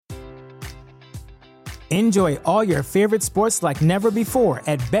Enjoy all your favorite sports like never before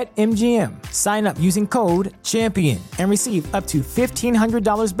at BetMGM. Sign up using code CHAMPION and receive up to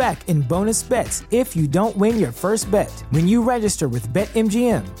 $1,500 back in bonus bets if you don't win your first bet. When you register with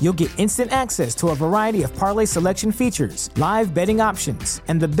BetMGM, you'll get instant access to a variety of parlay selection features, live betting options,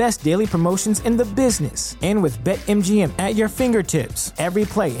 and the best daily promotions in the business. And with BetMGM at your fingertips, every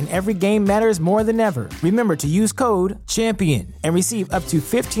play and every game matters more than ever. Remember to use code CHAMPION and receive up to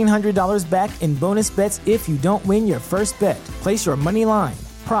 $1,500 back in bonus bets if you don't win your first bet. Place your money line,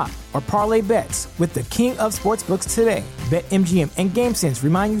 prop, or parlay bets with the king of sportsbooks today. BetMGM and GameSense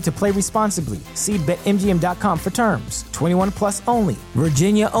remind you to play responsibly. See BetMGM.com for terms. 21 plus only.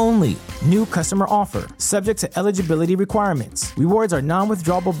 Virginia only. New customer offer. Subject to eligibility requirements. Rewards are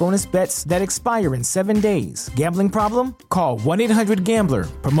non-withdrawable bonus bets that expire in 7 days. Gambling problem? Call 1-800-GAMBLER.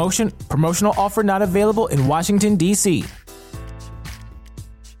 Promotional offer not available in Washington, D.C.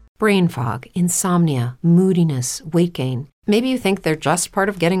 Brain fog, insomnia, moodiness, weight gain. Maybe you think they're just part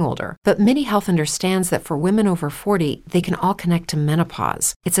of getting older, but MIDI Health understands that for women over 40, they can all connect to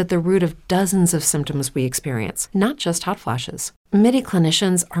menopause. It's at the root of dozens of symptoms we experience, not just hot flashes. MIDI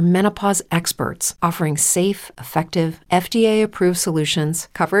clinicians are menopause experts, offering safe, effective, FDA-approved solutions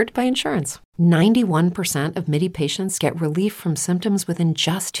covered by insurance. 91% of MIDI patients get relief from symptoms within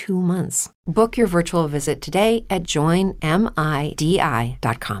just 2 months. Book your virtual visit today at joinmidi.com.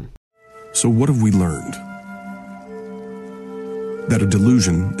 So what have we learned? That a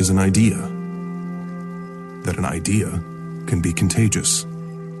delusion is an idea. That an idea can be contagious.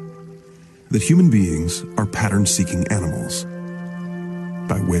 That human beings are pattern-seeking animals.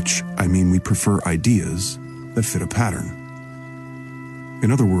 By which I mean we prefer ideas that fit a pattern.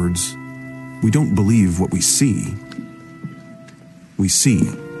 In other words, we don't believe what we see. We see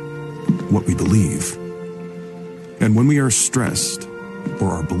what we believe. And when we are stressed or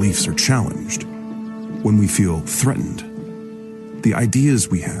our beliefs are challenged, when we feel threatened, the ideas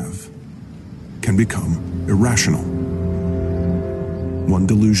we have can become irrational. One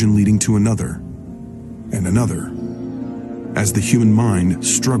delusion leading to another, and another, as the human mind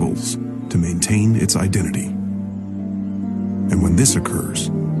struggles to maintain its identity. And when this occurs,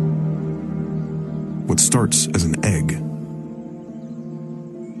 what starts as an egg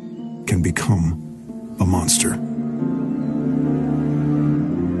can become a monster.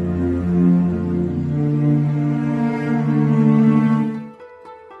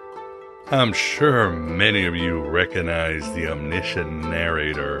 I'm sure many of you recognize the omniscient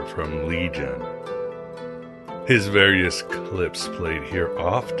narrator from Legion. His various clips played here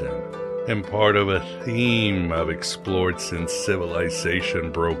often, and part of a theme I've explored since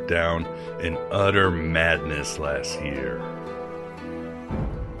civilization broke down in utter madness last year.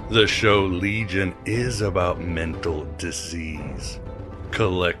 The show Legion is about mental disease,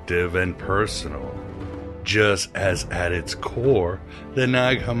 collective and personal. Just as at its core, the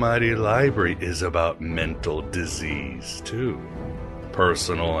Nag Hammadi Library is about mental disease too,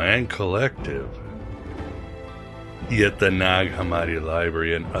 personal and collective. Yet the Nag Hammadi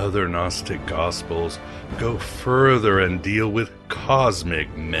Library and other Gnostic Gospels go further and deal with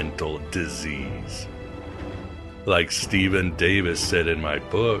cosmic mental disease. Like Stephen Davis said in my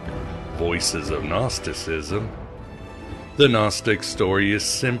book, Voices of Gnosticism, the Gnostic story is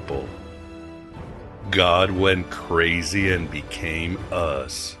simple. God went crazy and became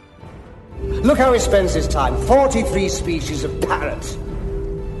us. Look how he spends his time. 43 species of parrots.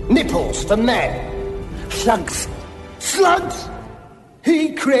 Nipples for men. Slugs. Slugs!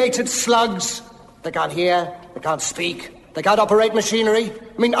 He created slugs. They can't hear, they can't speak, they can't operate machinery.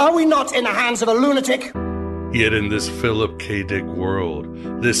 I mean, are we not in the hands of a lunatic? Yet in this Philip K. Dick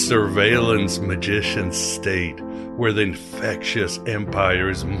world, this surveillance magician state, where the infectious empire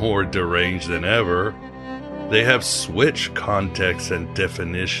is more deranged than ever, they have switched contexts and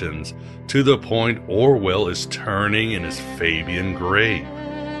definitions to the point Orwell is turning in his Fabian grave.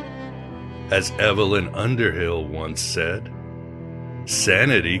 As Evelyn Underhill once said,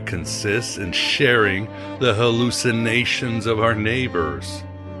 sanity consists in sharing the hallucinations of our neighbors.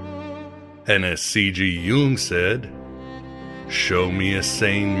 And as C.G. Jung said, show me a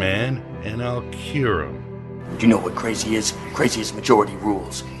sane man and I'll cure him. Do you know what crazy is? Crazy is majority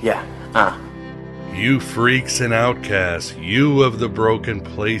rules. Yeah, You freaks and outcasts, you of the broken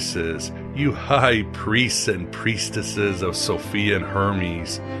places, you high priests and priestesses of Sophia and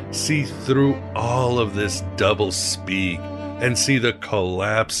Hermes, see through all of this double speak and see the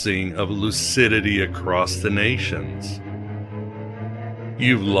collapsing of lucidity across the nations.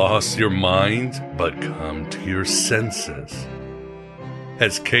 You've lost your mind, but come to your senses.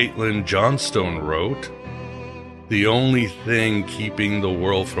 As Caitlin Johnstone wrote, The only thing keeping the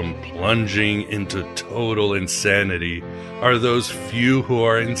world from plunging into total insanity are those few who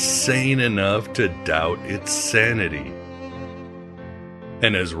are insane enough to doubt its sanity.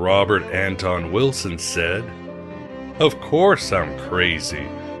 And as Robert Anton Wilson said, "Of course I'm crazy,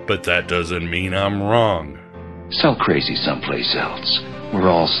 but that doesn't mean I'm wrong." Sell crazy someplace else. We're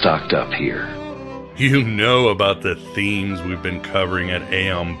all stocked up here. You know about the themes we've been covering at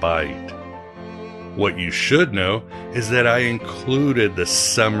Aeon Byte. What you should know is that I included the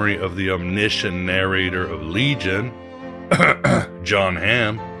summary of the omniscient narrator of Legion, John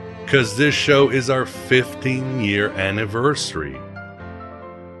Hamm, because this show is our 15-year anniversary.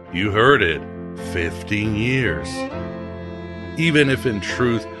 You heard it, 15 years. Even if in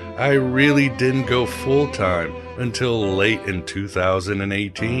truth, I really didn't go full-time until late in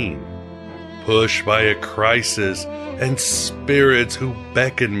 2018. Pushed by a crisis and spirits who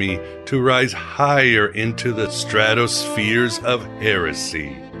beckoned me to rise higher into the stratospheres of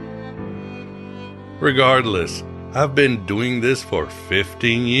heresy. Regardless, I've been doing this for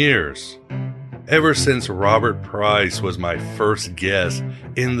 15 years. Ever since Robert Price was my first guest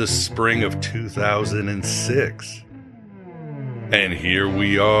in the spring of 2006. And here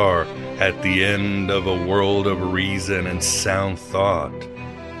we are at the end of a world of reason and sound thought,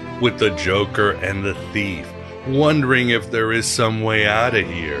 with the Joker and the Thief wondering if there is some way out of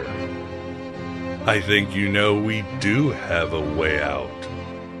here. I think you know we do have a way out,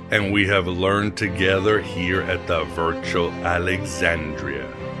 and we have learned together here at the Virtual Alexandria.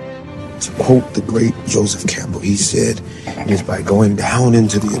 To quote the great Joseph Campbell, he said, "It is by going down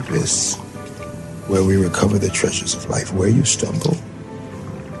into the abyss where we recover the treasures of life. Where you stumble,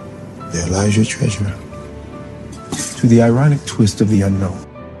 there lies your treasure." To the ironic twist of the unknown.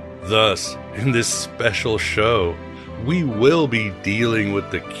 Thus, in this special show, we will be dealing with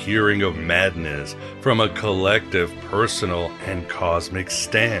the curing of madness from a collective, personal, and cosmic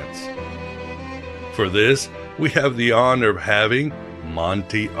stance. For this, we have the honor of having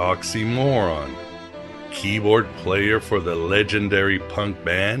Monty Oxymoron, keyboard player for the legendary punk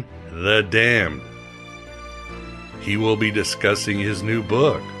band The Damned. He will be discussing his new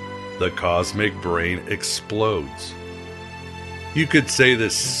book, The Cosmic Brain Explodes. You could say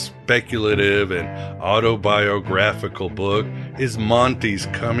this speculative and autobiographical book is Monty's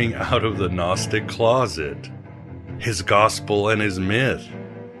coming out of the Gnostic closet, his gospel and his myth,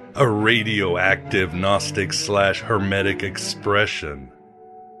 a radioactive Gnostic/Hermetic expression,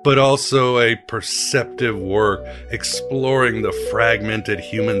 but also a perceptive work exploring the fragmented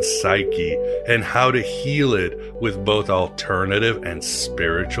human psyche and how to heal it with both alternative and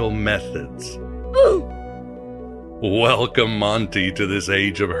spiritual methods. Welcome, Monty, to this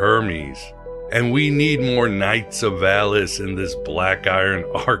age of Hermes, and we need more Knights of Valis in this Black Iron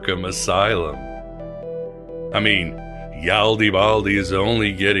Arkham Asylum. I mean, Yaldibaldi is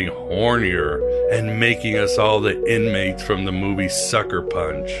only getting hornier and making us all the inmates from the movie Sucker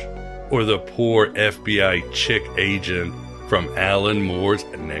Punch, or the poor FBI chick agent from Alan Moore's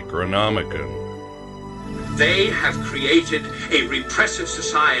Necronomicon. They have created a repressive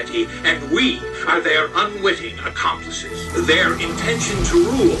society, and we are their unwitting accomplices. Their intention to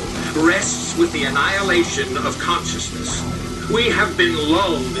rule rests with the annihilation of consciousness. We have been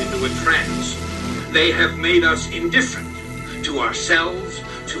lulled into a trance. They have made us indifferent to ourselves,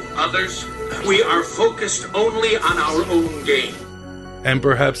 to others. We are focused only on our own gain. And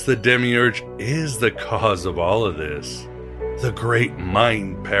perhaps the Demiurge is the cause of all of this. The great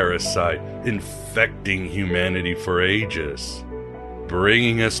mind parasite infecting humanity for ages,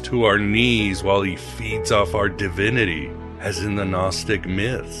 bringing us to our knees while he feeds off our divinity, as in the Gnostic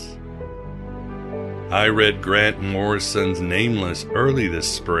myths. I read Grant Morrison's Nameless early this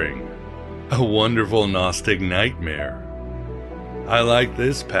spring, a wonderful Gnostic nightmare. I like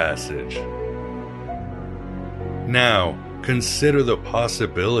this passage. Now, consider the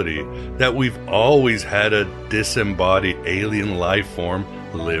possibility that we've always had a disembodied alien life form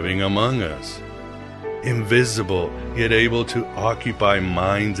living among us, invisible yet able to occupy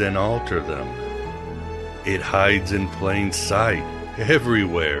minds and alter them. It hides in plain sight,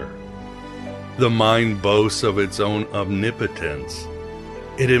 everywhere. The mind boasts of its own omnipotence.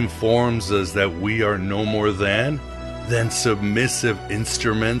 It informs us that we are no more than submissive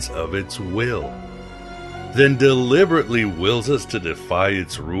instruments of its will. Then deliberately wills us to defy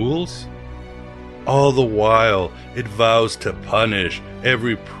its rules? All the while, it vows to punish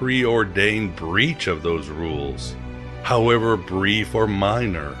every preordained breach of those rules, however brief or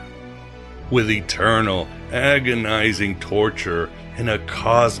minor, with eternal, agonizing torture in a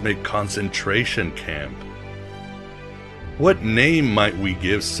cosmic concentration camp. What name might we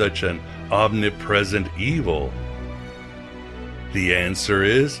give such an omnipresent evil? The answer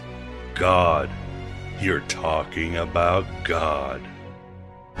is God. You're talking about God.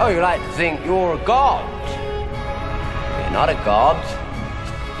 Oh, you like to think you're a god? You're not a god.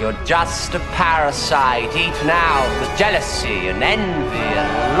 You're just a parasite eaten out with jealousy and envy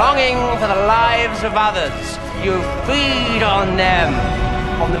and longing for the lives of others. You feed on them,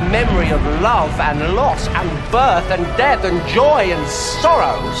 on the memory of love and loss and birth and death and joy and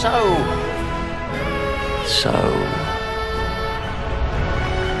sorrow. So,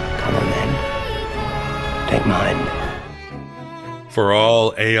 come on then, take mine. For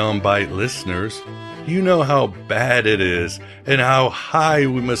all Aeon Byte listeners, you know how bad it is and how high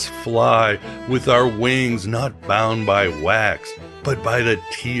we must fly with our wings not bound by wax, but by the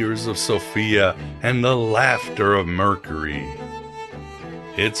tears of Sophia and the laughter of Mercury.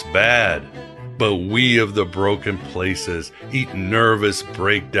 It's bad, but we of the broken places eat nervous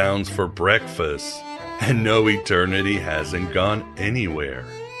breakdowns for breakfast, and know eternity hasn't gone anywhere.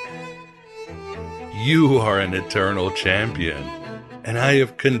 You are an eternal champion, and I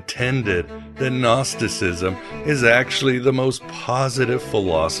have contended that Gnosticism is actually the most positive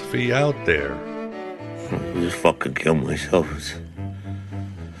philosophy out there. I just fucking kill myself.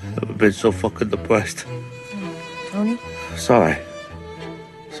 I've been so fucking depressed. Tony? Sorry,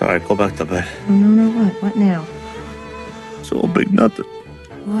 go back to bed. Oh, no, what? What now? It's all big nothing.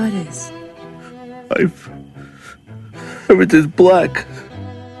 What is? Everything's black.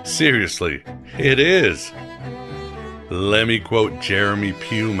 Seriously, it is. Let me quote Jeremy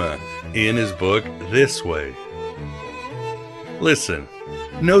Puma in his book this way. Listen,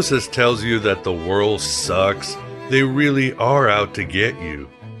 Gnosis tells you that the world sucks. They really are out to get you,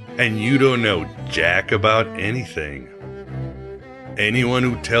 and you don't know jack about anything. Anyone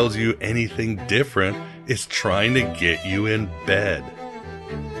who tells you anything different is trying to get you in bed.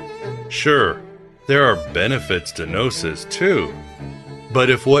 Sure, there are benefits to Gnosis too. But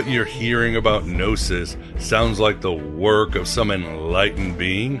if what you're hearing about Gnosis sounds like the work of some enlightened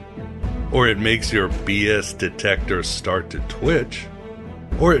being, or it makes your BS detector start to twitch,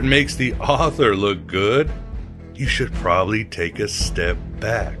 or it makes the author look good, you should probably take a step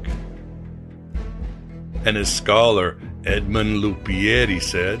back. And as scholar Edmund Lupieri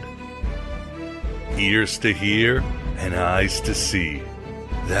said, ears to hear and eyes to see.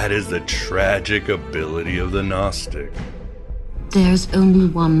 That is the tragic ability of the Gnostic. There's only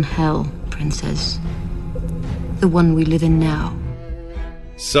one hell, Princess. The one we live in now.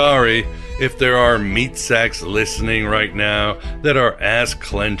 Sorry if there are meat sacks listening right now that are ass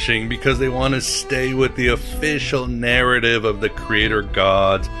clenching because they want to stay with the official narrative of the creator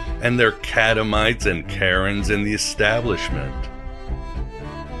gods and their catamites and Karens in the establishment.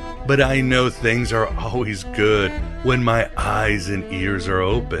 But I know things are always good when my eyes and ears are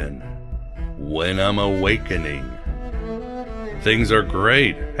open, when I'm awakening. Things are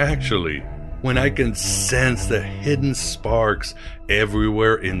great, actually, when I can sense the hidden sparks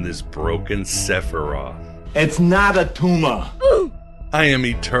everywhere in this broken Sephiroth. It's not a tumor. I am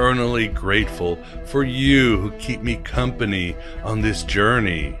eternally grateful for you who keep me company on this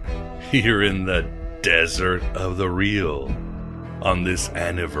journey, here in the desert of the real, on this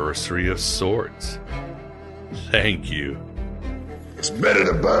anniversary of sorts. Thank you. It's better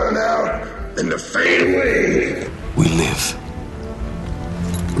to burn out than to fade away. We live.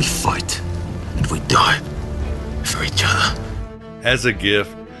 We fight. And we die for each other. As a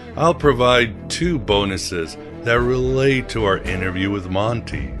gift, I'll provide 2 bonuses that relate to our interview with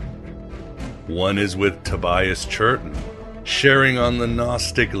Monty. One is with Tobias Churton, sharing on the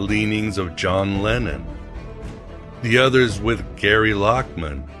Gnostic leanings of John Lennon. The other is with Gary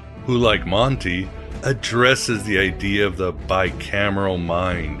Lockman, who, like Monty, addresses the idea of the bicameral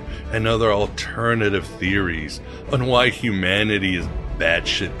mind and other alternative theories on why humanity is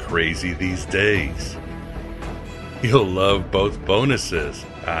batshit crazy these days. You'll love both bonuses,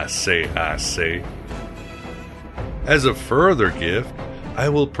 I say. As a further gift, I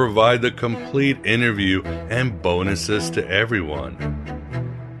will provide the complete interview and bonuses to everyone.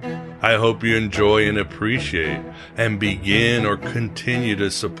 I hope you enjoy and appreciate and begin or continue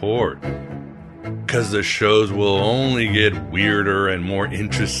to support, because the shows will only get weirder and more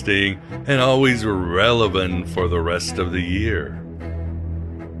interesting and always relevant for the rest of the year.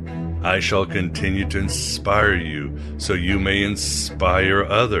 I shall continue to inspire you so you may inspire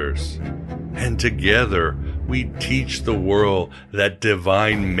others. And together we teach the world that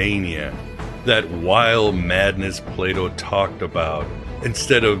divine mania, that wild madness Plato talked about,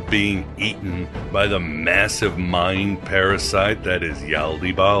 instead of being eaten by the massive mind parasite that is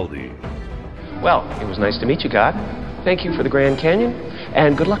Yaldi-Baldi. Well, it was nice to meet you, God. Thank you for the Grand Canyon,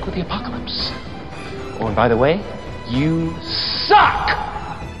 and good luck with the apocalypse. Oh, and by the way, you suck!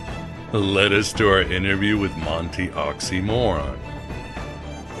 Led us to our interview with Monty Oxymoron.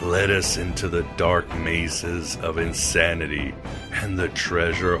 Led us into the dark mazes of insanity and the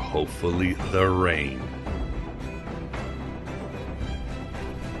treasure, hopefully the rain.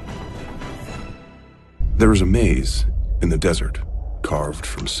 There is a maze in the desert, carved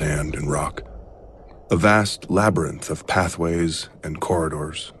from sand and rock. A vast labyrinth of pathways and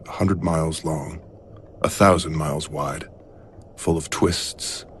corridors, 100 miles long, 1,000 miles wide, full of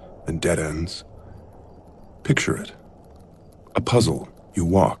twists and dead ends. Picture it. A puzzle. You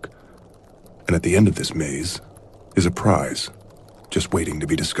walk, and at the end of this maze is a prize, just waiting to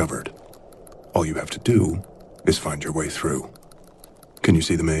be discovered. All you have to do is find your way through. Can you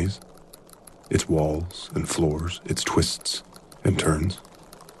see the maze? Its walls and floors, its twists and turns?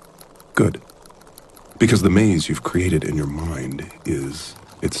 Good. Because the maze you've created in your mind is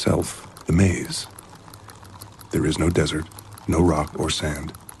itself the maze. There is no desert, no rock or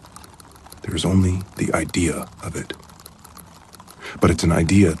sand. There is only the idea of it. But it's an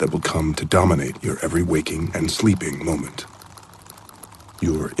idea that will come to dominate your every waking and sleeping moment.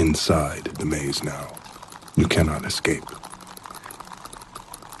 You're inside the maze now. You cannot escape.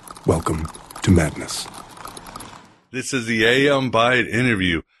 Welcome to madness. This is the Aeon Byte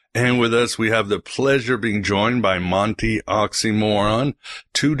interview, and with us we have the pleasure of being joined by Monty Oxymoron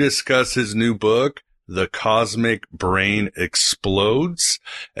to discuss his new book, The Cosmic Brain Explodes,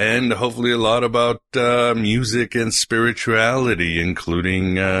 and hopefully a lot about music and spirituality,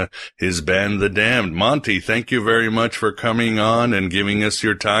 including his band, The Damned. Monty, thank you very much for coming on and giving us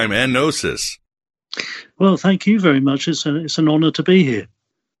your time and Gnosis. Well, thank you very much. It's an honor to be here.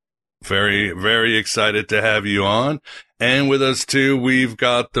 Very, very excited to have you on. And with us, too, we've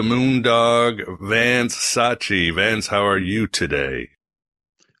got the Moondog, Vance Sachi. Vance, how are you today?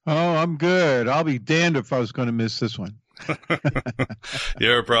 Oh, I'm good. I'll be damned if I was going to miss this one.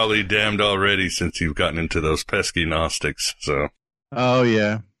 You're probably damned already since you've gotten into those pesky Gnostics. So. Oh,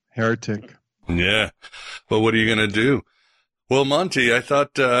 yeah. Heretic. Yeah. But what are you going to do? Well, Monty, I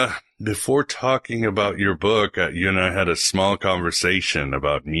thought before talking about your book, you and I had a small conversation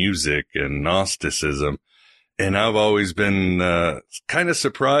about music and Gnosticism. And I've always been kind of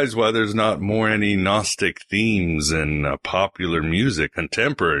surprised why there's not more any Gnostic themes in popular music,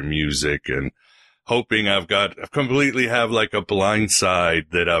 contemporary music, and hoping I've completely have like a blind side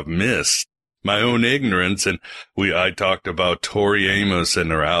that I've missed. My own ignorance. And I talked about Tori Amos and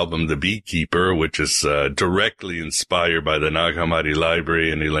her album, The Beekeeper, which is directly inspired by the Nag Hammadi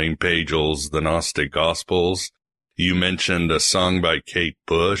Library and Elaine Pagel's The Gnostic Gospels. You mentioned a song by Kate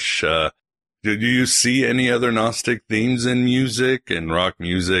Bush. Do you see any other Gnostic themes in music and rock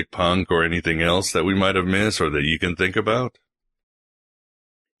music, punk, or anything else that we might have missed or that you can think about?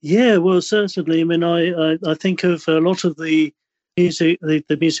 Yeah, well, certainly. I mean, I think of a lot of the music,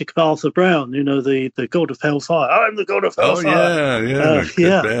 the music of Arthur Brown, the God of Hellfire. I'm the God of Hellfire. Oh,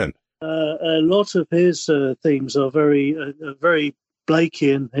 yeah. Band. A lot of his themes are very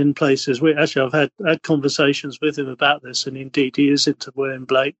Blakeian in places. I've had conversations with him about this, and indeed he is into William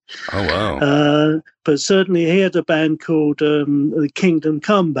Blake. Oh, wow. But certainly he had a band called the Kingdom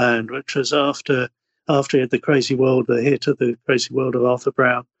Come Band, which was after he had the Crazy World, the hit of the Crazy World of Arthur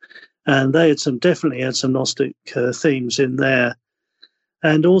Brown. And they definitely had some Gnostic themes in there.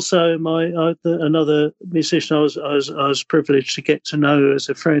 And also another musician I was privileged to get to know as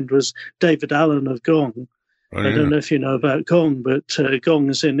a friend was David Allen of Gong. Oh, yeah. I don't know if you know about Gong, but Gong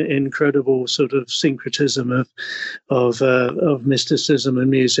is an incredible sort of syncretism of mysticism and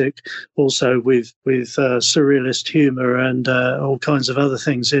music, also with surrealist humor and all kinds of other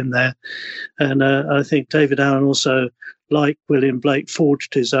things in there. And I think David Allen also, like William Blake,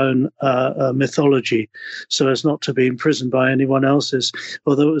 forged his own mythology so as not to be imprisoned by anyone else's,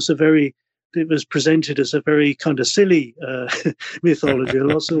 although it was presented as a very kind of silly mythology,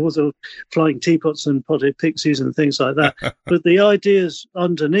 lots of flying teapots and potted pixies and things like that. But the ideas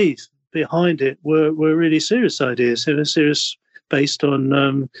behind it were really serious ideas. They were serious, based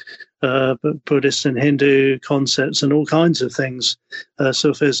on Buddhist and Hindu concepts and all kinds of things,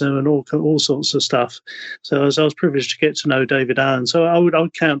 Sufism and all sorts of stuff. So I was privileged to get to know David Allen. So I would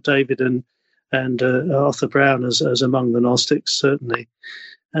count David and Arthur Brown as among the Gnostics, certainly.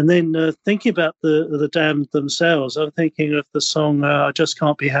 And then thinking about the Damned themselves, I'm thinking of the song "I Just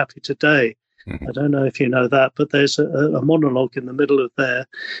Can't Be Happy Today," I don't know if you know that, but there's a monologue in the middle of there,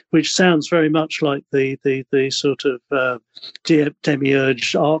 which sounds very much like the sort of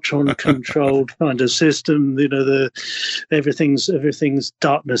demiurge Archon-controlled kind of system. You know, everything's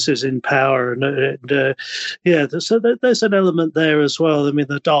darkness is in power, and so there's an element there as well. I mean,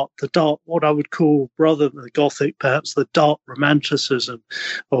 the dark, what I would call rather than the Gothic, perhaps the dark romanticism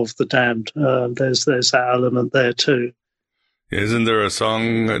of the Damned. There's that element there too. Isn't there a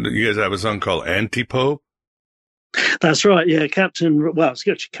song, you guys have a song called Antipope? That's right, yeah. It's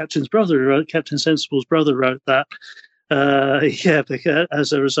actually Captain's brother who wrote, Captain Sensible's brother wrote that. Because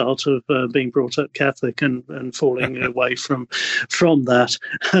as a result of being brought up Catholic and falling away from that.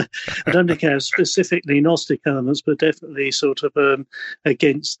 I don't think it has specifically Gnostic elements, but definitely sort of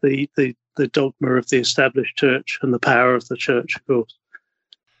against the dogma of the established church and the power of the church, of course.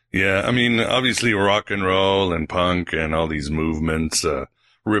 Yeah, I mean, obviously rock and roll and punk and all these movements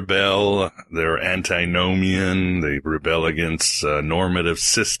rebel. They're antinomian. They rebel against normative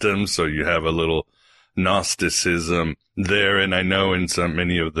systems. So you have a little Gnosticism there. And I know in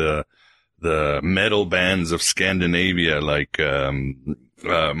many of the metal bands of Scandinavia, like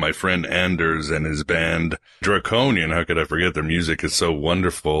my friend Anders and his band Draconian, how could I forget? Their music is so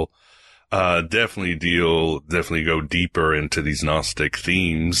wonderful. Definitely go deeper into these Gnostic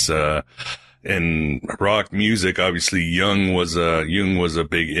themes. In rock music, obviously Jung was a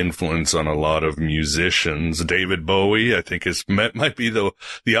big influence on a lot of musicians. David Bowie, I think might be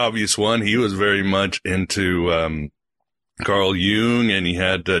the obvious one. He was very much into, Carl Jung, and he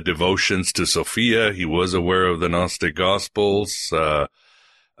had devotions to Sophia. He was aware of the Gnostic Gospels.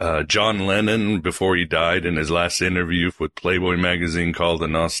 John Lennon, before he died, in his last interview with Playboy magazine, called the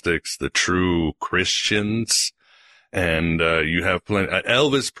Gnostics the true Christians. And you have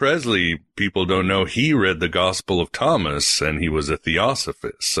Elvis Presley, people don't know, he read the Gospel of Thomas, and he was a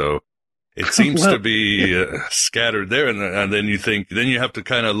theosophist. So it seems to be scattered there. And then you have to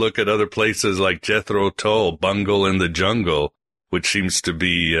kind of look at other places like Jethro Tull, Bungle in the Jungle, which seems to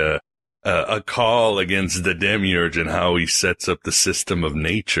be a call against the demiurge and how he sets up the system of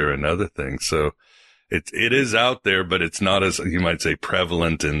nature and other things. So it is out there, but it's not as, you might say,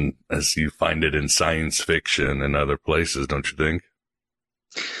 prevalent as you find it in science fiction and other places, don't you think?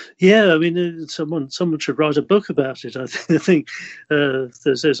 Yeah, I mean, someone should write a book about it. I think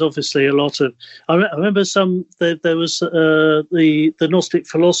there's obviously a lot of. I remember there was the Gnostic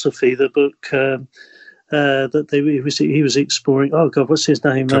philosophy, the book that he was exploring. Oh God, what's his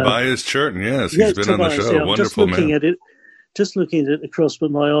name? Tobias Churton. Yes, he's been Tobias, on the show. Yeah, Wonderful man. Just looking at it across,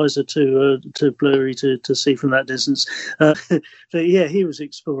 but my eyes are too blurry to see from that distance. But yeah, he was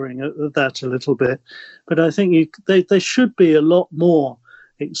exploring that a little bit. But I think there should be a lot more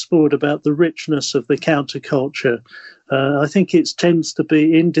explored about the richness of the counterculture. I think it tends to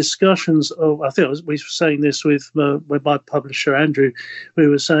be in discussions of. I think we were saying this with my publisher Andrew. We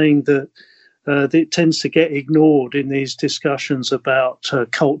were saying that. It tends to get ignored in these discussions about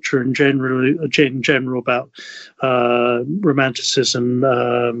culture in general about romanticism,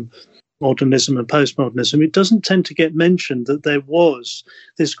 modernism and postmodernism. It doesn't tend to get mentioned that there was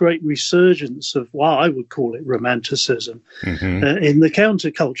this great resurgence of what I would call it romanticism in the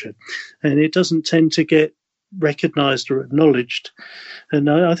counterculture. And it doesn't tend to get recognized or acknowledged. And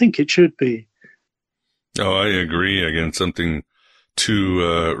I think it should be. Oh, I agree. Again, something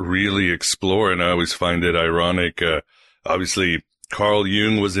to really explore, and I always find it ironic. Obviously, Carl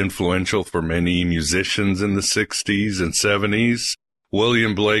Jung was influential for many musicians in the 60s and 70s.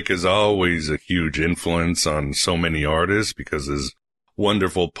 William Blake is always a huge influence on so many artists because of his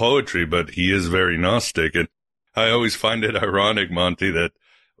wonderful poetry, but he is very Gnostic. And I always find it ironic, Monty, that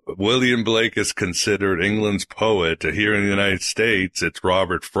William Blake is considered England's poet. Here in the United States, it's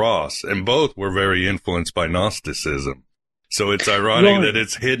Robert Frost, and both were very influenced by Gnosticism. So it's ironic that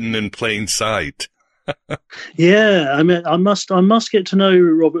it's hidden in plain sight. Yeah, I mean, I must get to know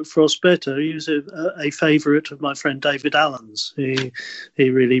Robert Frost better. He was a favourite of my friend David Allen's. He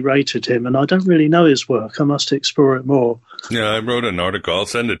really rated him, and I don't really know his work. I must explore it more. Yeah, I wrote an article. I'll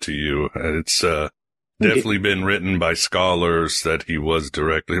send it to you. It's definitely been written by scholars that he was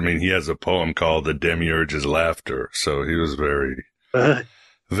directly. I mean, he has a poem called "The Demiurge's Laughter," so he was very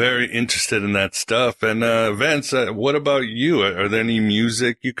interested in that stuff. And Vance, what about you? Are there any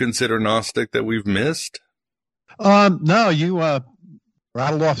music you consider Gnostic that we've missed? No, you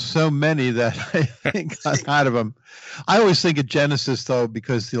rattled off so many that I think I'm out of them. I always think of Genesis, though,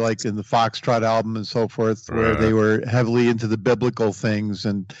 because like in the Foxtrot album and so forth, where they were heavily into the biblical things,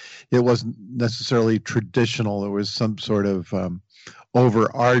 and it wasn't necessarily traditional. There was some sort of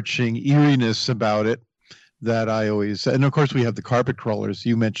overarching eeriness about it. that I always, and of course we have the carpet crawlers.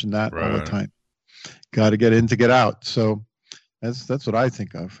 You mentioned that all the Right. time. Got to get in to get out. So that's what I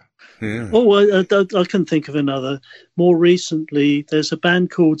think of. Yeah. Oh, I can think of another. More recently, there's a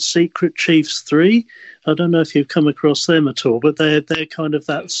band called Secret Chiefs 3. I don't know if you've come across them at all, but they're kind of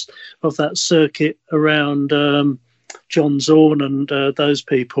that circuit around John Zorn and those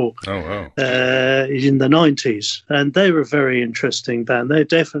people. Oh, wow. In the 90s. And they were a very interesting band. They're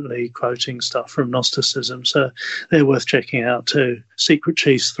definitely quoting stuff from Gnosticism, so they're worth checking out too. Secret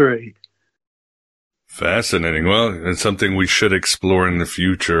Chiefs 3. Fascinating. Well, it's something we should explore in the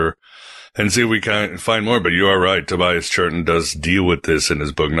future and see if we can find more. But you are right. Tobias Churton does deal with this in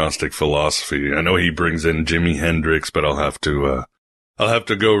his book, Gnostic Philosophy. I know he brings in Jimi Hendrix, but I'll have to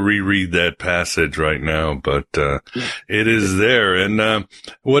go reread that passage right now, but it is there. And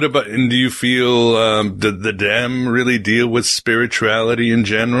what about, and do you feel the Damned really deal with spirituality in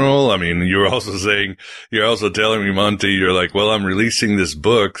general? I mean, you're also telling me, Monty, you're like, well, I'm releasing this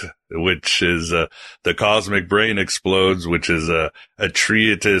book, which is The Cosmic Brain Explodes, which is a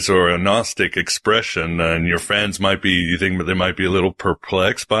treatise or a Gnostic expression, and your fans you think they might be a little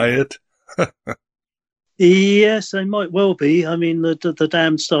perplexed by it? Yes, they might well be. I mean, the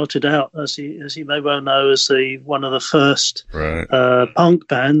Damned started out, as you may well know, as one of the first punk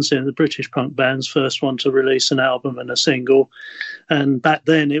bands, the British punk bands, first one to release an album and a single. And back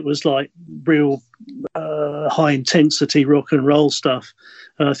then, it was like real high intensity rock and roll stuff.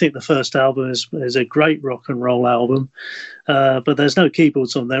 And I think the first album is a great rock and roll album, but there's no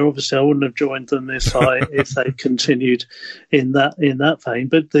keyboards on there. Obviously, I wouldn't have joined them if they continued in that vein.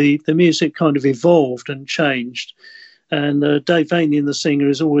 But the music kind of evolved and changed. And Dave Vanian, the singer,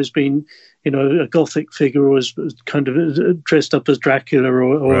 has always been, a Gothic figure, was kind of dressed up as Dracula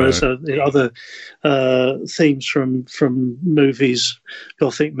or as other themes from movies,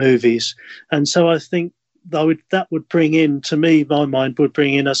 Gothic movies. And so I think that would bring in, to me, my mind would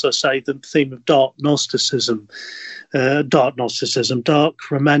bring in, as I say, the theme of dark Gnosticism, dark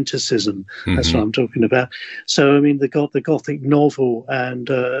romanticism. Mm-hmm. That's what I'm talking about. So, I mean, the Gothic novel and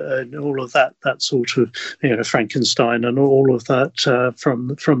all of that sort of, Frankenstein and all of that from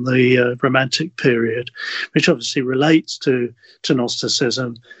the Romantic period, which obviously relates to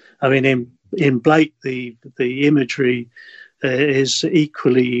Gnosticism. I mean, in Blake, the imagery is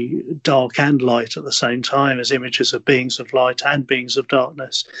equally dark and light at the same time, as images of beings of light and beings of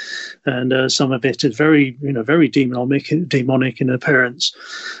darkness, and some of it is very demonic in appearance.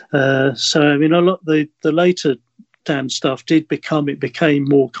 So I mean, a lot the later Damned stuff became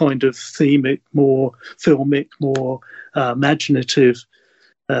more kind of themic, more filmic, more imaginative,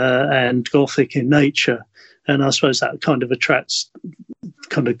 and Gothic in nature. And I suppose that kind of attracts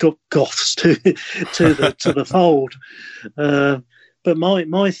kind of goths to the fold. But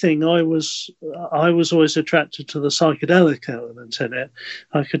my thing, I was always attracted to the psychedelic element in it.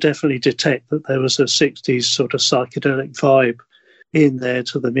 I could definitely detect that there was a 60s sort of psychedelic vibe in there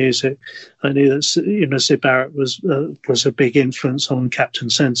to the music. I knew that Syd Barrett was a big influence on Captain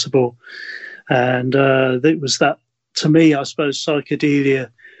Sensible, and it was that, to me, I suppose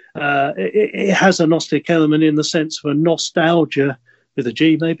psychedelia. It has a Gnostic element in the sense of a nostalgia, with a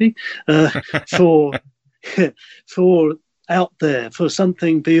G maybe, for out there, for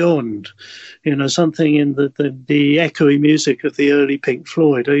something beyond, something in the echoey music of the early Pink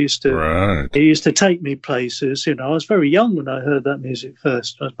Floyd. It used to take me places. I was very young when I heard that music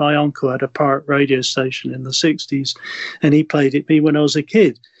first. My uncle had a pirate radio station in the 60s, and he played it me when I was a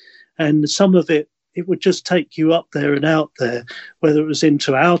kid, and some of it would just take you up there and out there, whether it was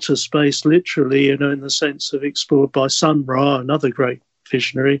into outer space, literally, in the sense of explored by Sun Ra, another great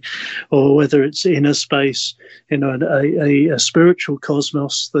visionary, or whether it's inner space, a spiritual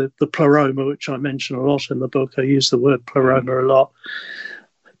cosmos, the pleroma, which I mention a lot in the book. I use the word pleroma a lot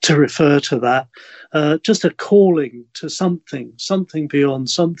to refer to that. Just a calling to something beyond,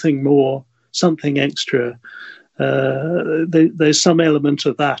 something more, something extra. There's some element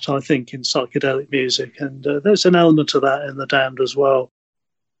of that, I think, in psychedelic music, and there's an element of that in the Damned as well.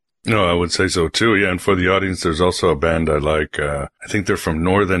 No, I would say so too. Yeah, and for the audience, there's also a band I like. I think they're from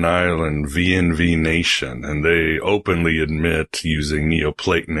Northern Ireland, VNV Nation, and they openly admit using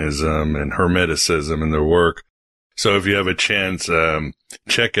Neoplatonism and Hermeticism in their work. So if you have a chance,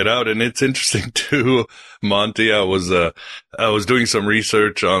 check it out. And it's interesting too, Monty. I was doing some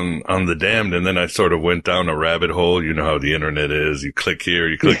research on the Damned, and then I sort of went down a rabbit hole. You know how the internet is. You click here,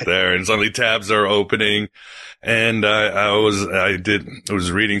 you click there, and suddenly tabs are opening. And I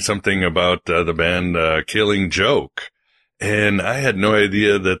was reading something about the band Killing Joke. And I had no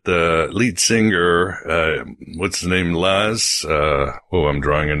idea that the lead singer, what's his name, Laz? I'm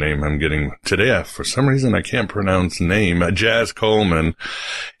drawing a name. I'm getting today. For some reason, I can't pronounce name. Jazz Coleman.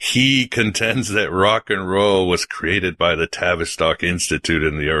 He contends that rock and roll was created by the Tavistock Institute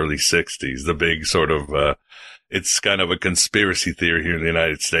in the early 60s. The big sort of, it's kind of a conspiracy theory here in the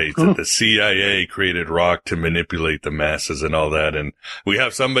United States that the CIA created rock to manipulate the masses and all that. And we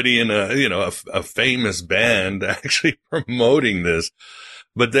have somebody in a famous band actually promoting this.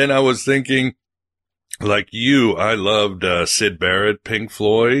 But then I was thinking, like you, I loved Syd Barrett, Pink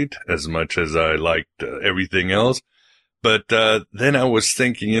Floyd, as much as I liked everything else. But then I was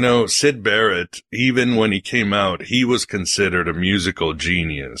thinking, Syd Barrett, even when he came out, he was considered a musical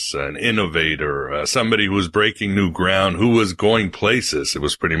genius, an innovator, somebody who was breaking new ground, who was going places. It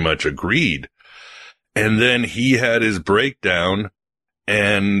was pretty much agreed. And then he had his breakdown,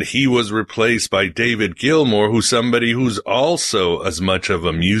 and he was replaced by David Gilmour, who's somebody who's also as much of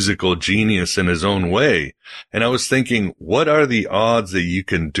a musical genius in his own way. And I was thinking, what are the odds that you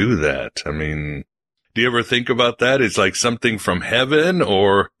can do that? I mean, do you ever think about that? It's like something from heaven,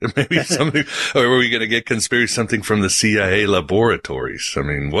 or maybe something, or are we going to get conspiracy, something from the CIA laboratories? I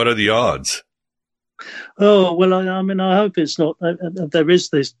mean, what are the odds? Oh, well, I mean, I hope it's not. There is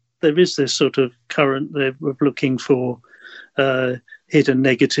this sort of current of looking for hidden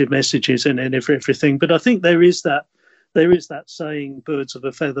negative messages in everything. But I think there is that saying, birds of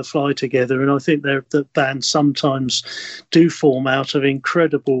a feather fly together. And I think that bands sometimes do form out of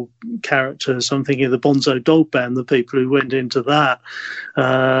incredible characters. I'm thinking of the Bonzo Dog Band, the people who went into that,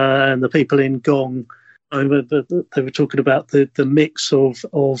 and the people in Gong. They were talking about the mix of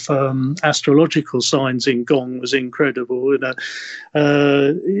astrological signs in Gong was incredible.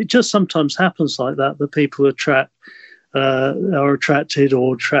 It just sometimes happens like that people are attracted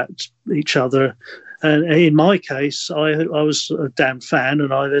or attract each other. And in my case, I was a damn fan,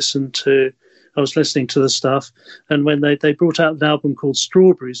 and I was listening to the stuff. And when they brought out an album called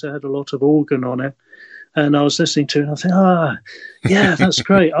Strawberries, they had a lot of organ on it, and I was listening to it. And I think, yeah, that's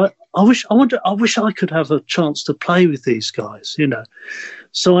great. I wish I could have a chance to play with these guys,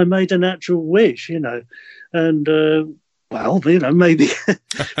 So I made an actual wish, and maybe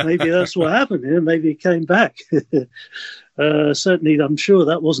that's what happened. Maybe it came back. Certainly, I'm sure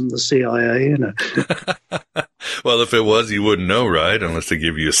that wasn't the CIA, Well, if it was, you wouldn't know, right? Unless they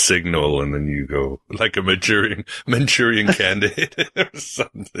give you a signal and then you go like a Manchurian candidate or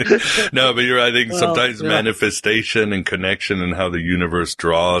something. No, but you're right. I think sometimes manifestation and connection and how the universe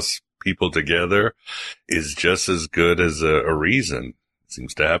draws people together is just as good as a reason. It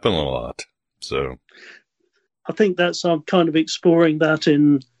seems to happen a lot. So I think I'm kind of exploring that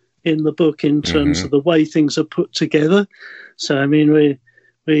in the book in terms of the way things are put together. So, I mean, we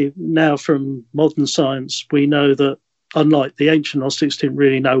now from modern science, we know that unlike the ancient Gnostics didn't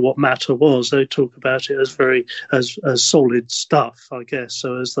really know what matter was. They talk about it as solid stuff, I guess.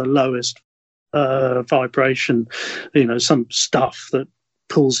 So as the lowest vibration, some stuff that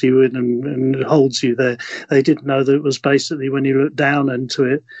pulls you in and holds you there. They didn't know that it was basically, when you look down into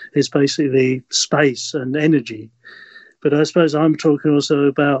it, it's basically space and energy. But I suppose I'm talking also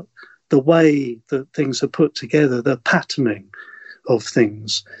about the way that things are put together, the patterning of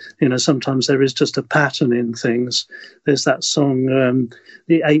things. Sometimes there is just a pattern in things. There's that song,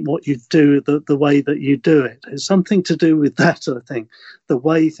 "It ain't what you do, the way that you do it." It's something to do with that, I think, the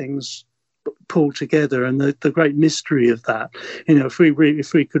way things pull together and the great mystery of that. If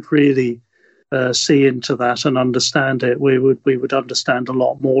we could really see into that and understand it, we would understand a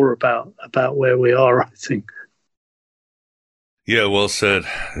lot more about where we are, I think. Yeah, well said.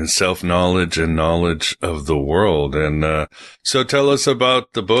 Self-knowledge and knowledge of the world. And so tell us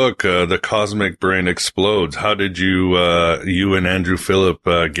about the book, The Cosmic Brain Explodes. How did you and Andrew Phillip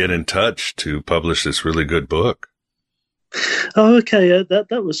get in touch to publish this really good book? Oh, okay.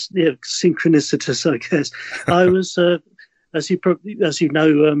 That was synchronicitous, I guess. I was, as you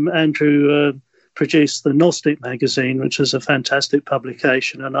know, Andrew produced the Gnostic magazine, which was a fantastic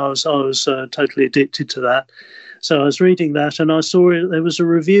publication, and I was totally addicted to that. So I was reading that, and I saw there was a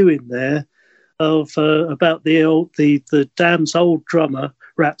review in there of about the Damned's old drummer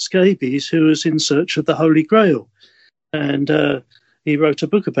Rat Scabies, who was in search of the Holy Grail, and he wrote a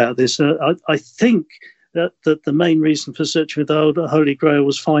book about this. I think that the main reason for searching for the Holy Grail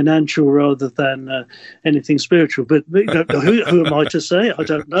was financial rather than anything spiritual. But who am I to say? I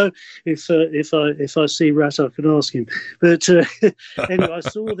don't know. If I see Rat, I can ask him. But anyway, I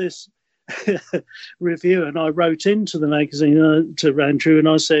saw this. review, and I wrote into the magazine to Andrew, and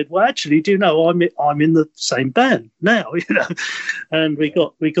I said, "Well, actually, do you know I'm in the same band now?" And we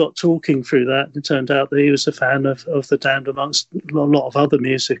got talking through that, and it turned out that he was a fan of the Damned amongst a lot of other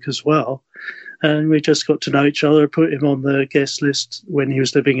music as well. And we just got to know each other. I put him on the guest list when he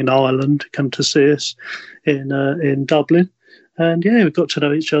was living in Ireland to come to see us in Dublin. And yeah, we got to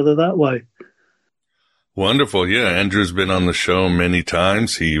know each other that way. Wonderful. Yeah, Andrew's been on the show many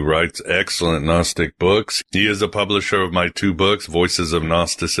times. He writes excellent Gnostic books. He is a publisher of my 2 books, Voices of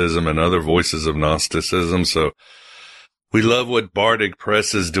Gnosticism and Other Voices of Gnosticism. So we love what Bardic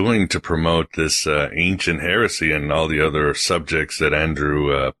Press is doing to promote this ancient heresy and all the other subjects that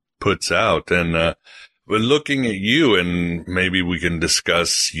Andrew puts out. And we're looking at you, and maybe we can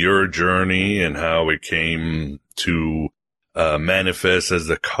discuss your journey and how it came to manifest as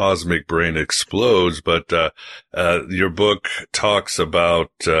the cosmic brain explodes. But your book talks about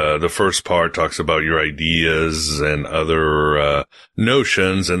the first part talks about your ideas and other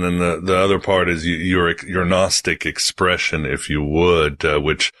notions, and then the other part is your Gnostic expression, if you would,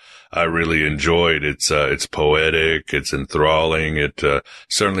 which I really enjoyed. It's poetic, it's enthralling. It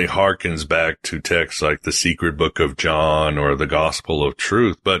certainly harkens back to texts like the Secret Book of John or the Gospel of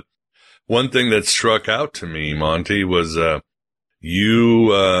Truth. But one thing that struck out to me, Monty, was you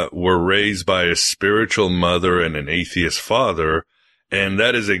were raised by a spiritual mother and an atheist father, and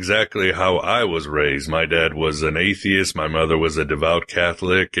that is exactly how I was raised. My dad was an atheist, my mother was a devout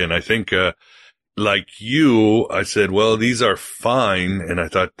Catholic, and I think like you, I said, well, these are fine, and I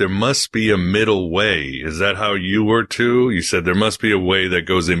thought there must be a middle way. Is that how you were too? You said there must be a way that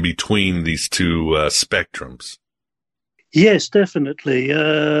goes in between these two spectrums. Yes, definitely.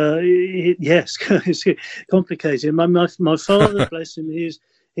 Yes, it's complicated. My father, bless him,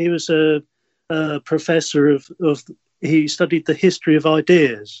 he was a professor of. He studied the history of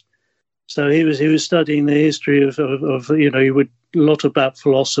ideas. So he was studying the history of he would a lot about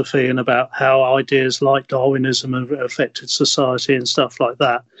philosophy and about how ideas like Darwinism have affected society and stuff like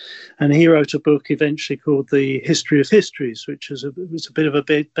that. And he wrote a book eventually called The History of Histories, which was a bit of a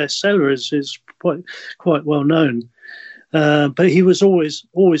big bestseller. It's quite well known. But he was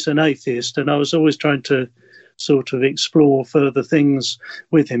always an atheist, and I was always trying to sort of explore further things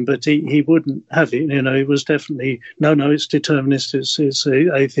with him, but he wouldn't have it. He was definitely no, it's determinist, it's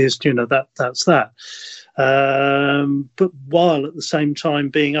atheist. That's that. But while at the same time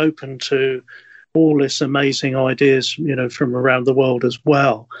being open to all this amazing ideas, from around the world as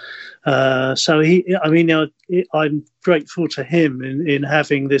well. So I'm grateful to him in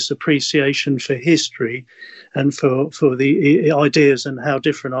having this appreciation for history and for the ideas and how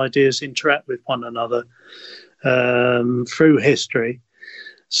different ideas interact with one another through history.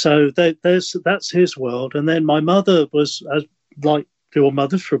 So that's his world. And then my mother was, like your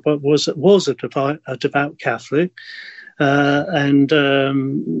mother, was a devout Catholic, and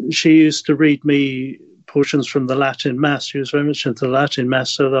she used to read me portions from the Latin Mass. She was very much into the Latin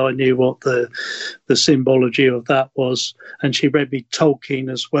Mass, so that I knew what the symbology of that was. And she read me Tolkien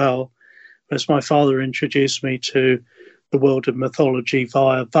as well, as my father introduced me to the world of mythology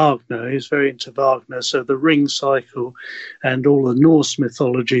via Wagner. He was very into Wagner, so the Ring Cycle and all the Norse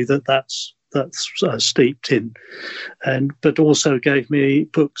mythology that's steeped in, but also gave me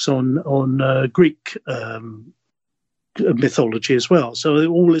books on Greek mythology as well. So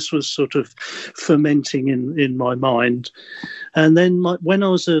all this was sort of fermenting in my mind. And then when I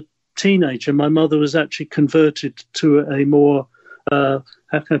was a teenager, my mother was actually converted to a more, how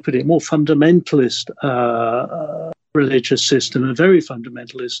can I put it, more fundamentalist religious system, a very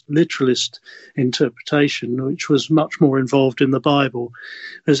fundamentalist, literalist interpretation, which was much more involved in the Bible.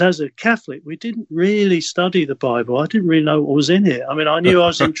 Because as a Catholic, we didn't really study the Bible. I didn't really know what was in it. I mean, I knew I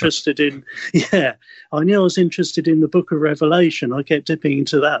was interested in, the book of Revelation. I kept dipping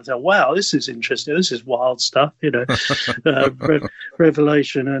into that. I thought, wow, this is interesting. This is wild stuff,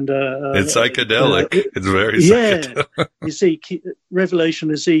 Revelation. And it's psychedelic. It's very psychedelic. You see,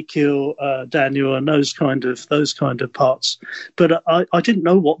 Revelation, Ezekiel, Daniel, and those kind of parts, but I didn't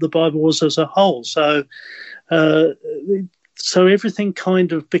know what the Bible was as a whole. So everything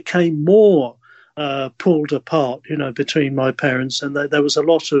kind of became more pulled apart, between my parents, and there was a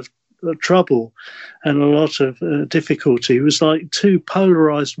lot of trouble and a lot of difficulty. It was like two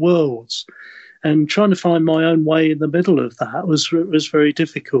polarized worlds, and trying to find my own way in the middle of that was very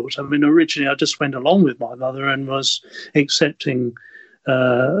difficult. I mean, originally I just went along with my mother and was accepting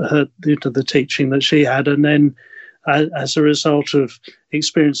the teaching that she had, and then as a result of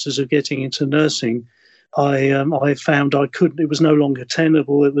experiences of getting into nursing, I found I couldn't. It was no longer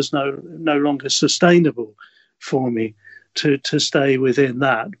tenable. It was no longer sustainable for me. to stay within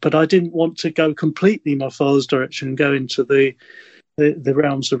that. But I didn't want to go completely my father's direction and go into the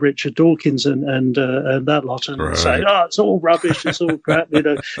realms of Richard Dawkins and that lot, and say, it's all rubbish, it's all crap,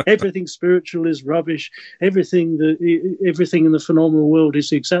 everything spiritual is rubbish, everything in the phenomenal world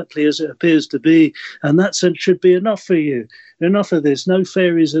is exactly as it appears to be, and that should be enough for you. Enough of this. No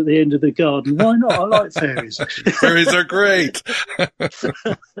fairies at the end of the garden. Why not? I like fairies. Fairies are great.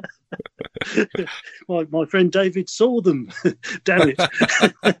 My friend David saw them. Damn it.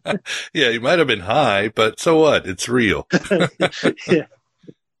 Yeah, you might have been high, but so what? It's real. Yeah.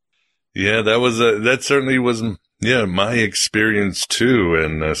 Yeah, that certainly was, my experience too.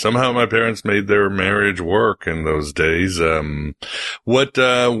 And somehow my parents made their marriage work in those days. When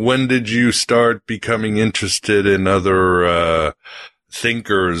did you start becoming interested in other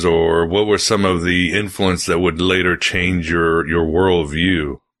thinkers, or what were some of the influence that would later change your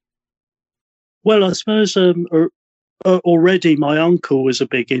worldview? Well, I suppose already my uncle was a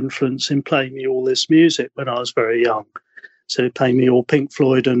big influence in playing me all this music when I was very young. So he played me all Pink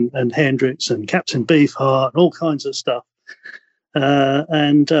Floyd and Hendrix and Captain Beefheart and all kinds of stuff.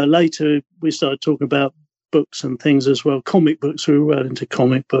 And later we started talking about books and things as well. Comic books, we were well into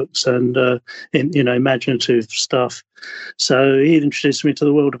comic books and imaginative stuff. So he introduced me to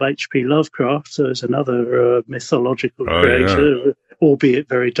the world of H.P. Lovecraft. So it's another mythological creator, albeit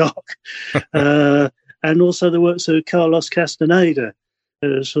very dark. And also the works of Carlos Castaneda. It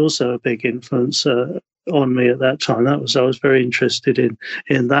was also a big influence on me at that time. I was very interested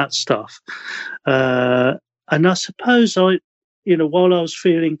in that stuff. And I suppose while I was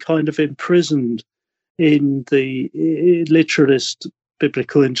feeling kind of imprisoned in the literalist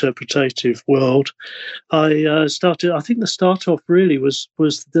biblical interpretative world, I think the start off really was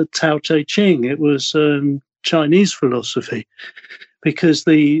the Tao Te Ching. It was Chinese philosophy, because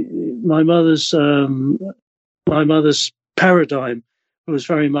my mother's paradigm was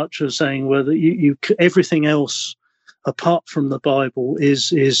very much of saying whether you everything else apart from the Bible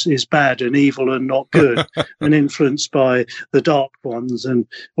is bad and evil and not good and influenced by the dark ones and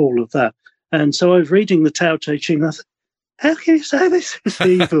all of that. And so I was reading the Tao Te Ching. I thought, how can you say this is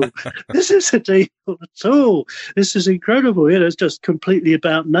evil? This isn't evil at all. This is incredible. It's just completely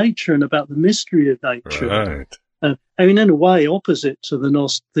about nature and about the mystery of nature. Right. In a way, opposite to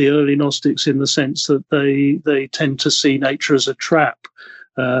the early Gnostics in the sense that they tend to see nature as a trap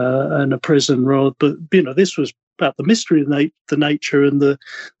and a prison rod. But this was about the mystery of the nature and the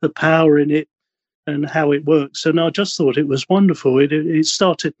power in it and how it works. And I just thought it was wonderful. It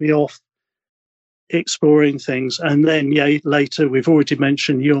started me off exploring things, and then later we've already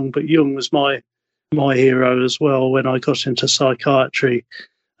mentioned Jung, but Jung was my hero as well. When I got into psychiatry,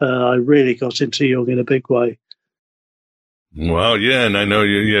 I really got into Jung in a big way. Wow, yeah, and I know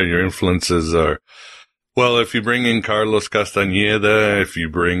your influences are, well, if you bring in Carlos Castaneda, if you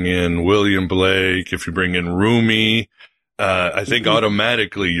bring in William Blake, if you bring in Rumi, I think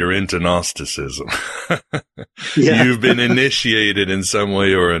automatically you're into Gnosticism. Yeah. You've been initiated in some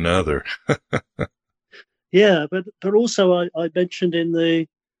way or another. Yeah, but also I mentioned in the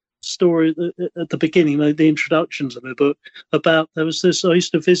story at the beginning, the introduction to the book, about there was this. I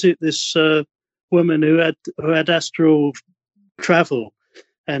used to visit this woman who had astral travel,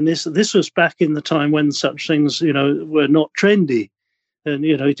 and this was back in the time when such things were not trendy, and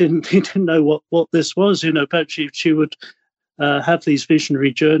he didn't know what this was. But she would have these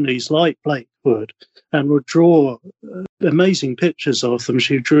visionary journeys like Blake would, and would draw amazing pictures of them.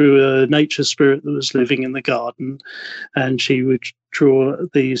 She drew a nature spirit that was living in the garden, and she would draw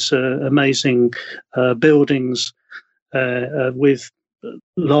these amazing buildings with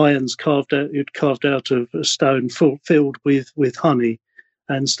lions carved out of a stone filled with honey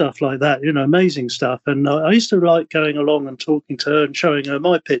and stuff like that. Amazing stuff. And I used to like going along and talking to her and showing her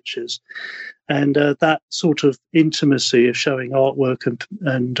my pictures. And that sort of intimacy of showing artwork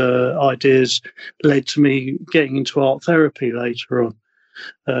and ideas led to me getting into art therapy later on.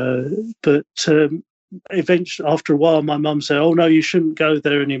 But eventually, after a while, my mum said, "Oh no, you shouldn't go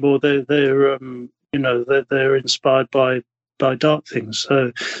there anymore. They're inspired by dark things."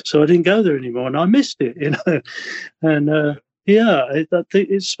 So I didn't go there anymore, and I missed it. And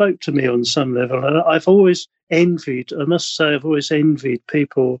it spoke to me on some level. And I've always envied, I must say,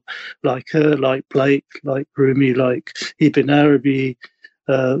 people like her, like Blake, like Rumi, like Ibn Arabi,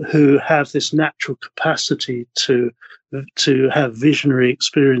 who have this natural capacity to have visionary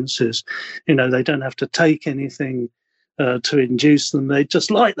experiences. They don't have to take anything to induce them. They just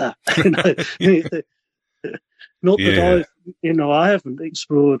like that. Not that I haven't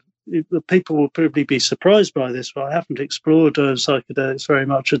explored people will probably be surprised by this, but I haven't explored psychedelics very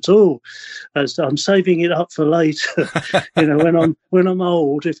much at all. As I'm saving it up for later. When I'm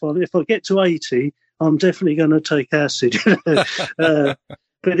old, if I get to 80, I'm definitely going to take acid.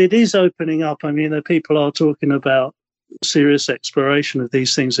 But it is opening up. I mean, people are talking about serious exploration of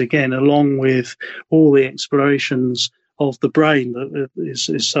these things again, along with all the explorations of the brain that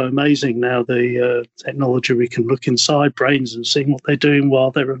is so amazing now. The technology, we can look inside brains and see what they're doing while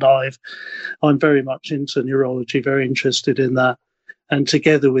they're alive. I'm very much into neurology, very interested in that. And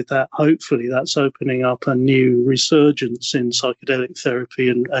together with that, hopefully that's opening up a new resurgence in psychedelic therapy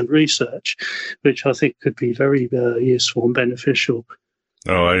and research, which I think could be very useful and beneficial.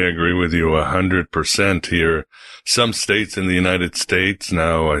 Oh, I agree with you 100% here. Some states in the United States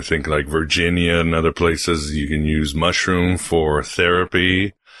now, I think like Virginia and other places, you can use mushroom for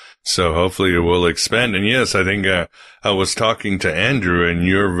therapy. So hopefully it will expand. And yes, I think I was talking to Andrew, and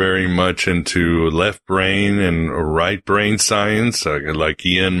you're very much into left brain and right brain science. Like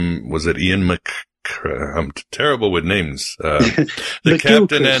Ian, was it Ian I'm terrible with names. The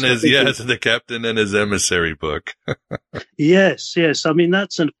Captain and his Emissary book. Yes. I mean,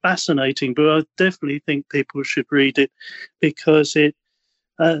 that's a fascinating book. I definitely think people should read it because it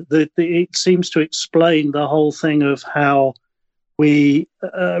seems to explain the whole thing of how we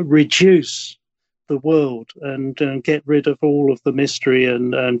reduce the world and get rid of all of the mystery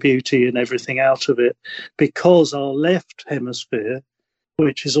and beauty and everything out of it, because our left hemisphere,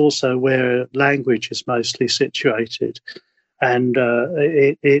 which is also where language is mostly situated, and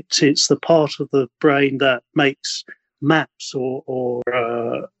it's the part of the brain that makes maps or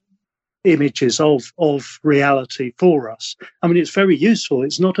images of reality for us. I mean, it's very useful.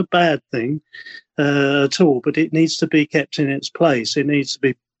 It's not a bad thing at all, but it needs to be kept in its place. It needs to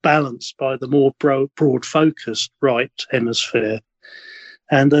be balanced by the more broad-focused right hemisphere.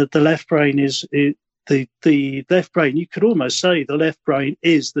 And the left brain is the left brain. You could almost say the left brain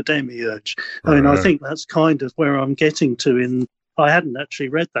is the demiurge. I mean, I think that's kind of where I'm getting to. I hadn't actually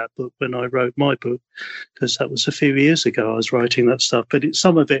read that book when I wrote my book, because that was a few years ago I was writing that stuff. But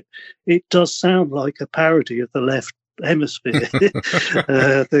some of it does sound like a parody of the left hemisphere,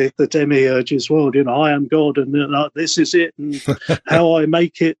 the demiurge's world. I am God, and this is it, and how I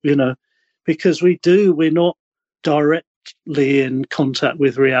make it. Because we're not directly in contact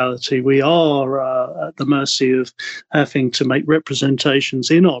with reality. We are at the mercy of having to make representations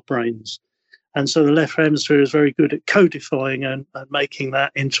in our brains. And so the left hemisphere is very good at codifying and making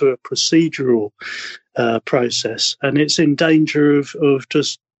that into a procedural process. And it's in danger of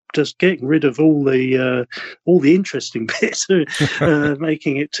just getting rid of all the interesting bits,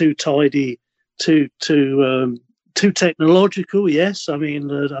 making it too tidy, too technological. Yes, I mean,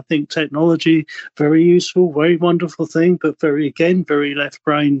 I think technology, very useful, very wonderful thing, but very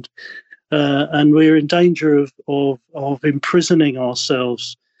left-brained. And we're in danger of imprisoning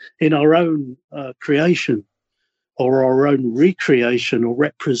ourselves in our own creation or our own recreation or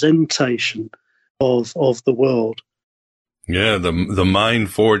representation of the world. Yeah, the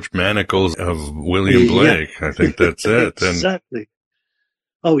mind-forged manacles of William Blake. Yeah. I think that's it. Exactly.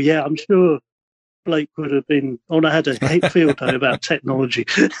 Oh, yeah, I'm sure Blake would have been had a field day about technology.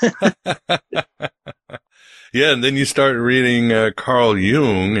 Yeah, and then you start reading Carl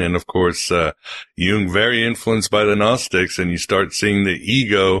Jung, and of course, Jung very influenced by the Gnostics, and you start seeing the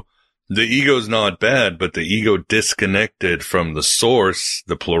ego. The ego's not bad, but the ego disconnected from the source,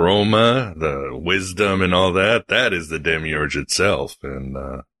 the pleroma, the wisdom and all that, that is the demiurge itself. And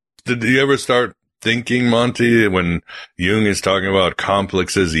did you ever start thinking, Monty, when Jung is talking about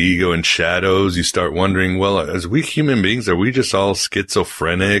complexes, ego, and shadows, you start wondering, well, as we human beings, are we just all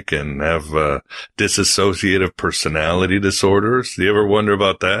schizophrenic and have dissociative personality disorders? Do you ever wonder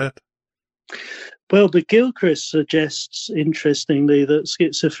about that? Well, but Gilchrist suggests, interestingly, that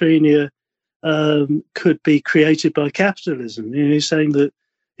schizophrenia could be created by capitalism. He's saying that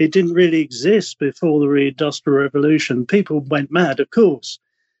it didn't really exist before the Industrial Revolution. People went mad, of course,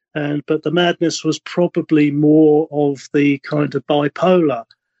 but the madness was probably more of the kind of bipolar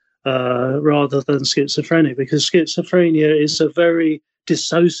rather than schizophrenia, because schizophrenia is a very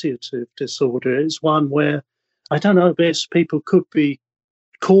dissociative disorder. It's one where, I don't know, people could be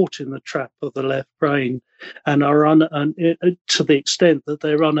caught in the trap of the left brain and are to the extent that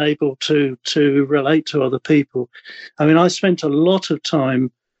they're unable to relate to other people. I mean, I spent a lot of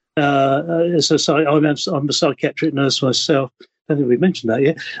time I'm a psychiatric nurse myself. I don't think we mentioned that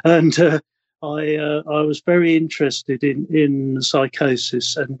yet. And I was very interested in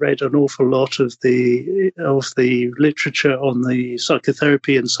psychosis and read an awful lot of the literature on the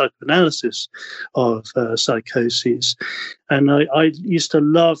psychotherapy and psychoanalysis of psychoses, and I used to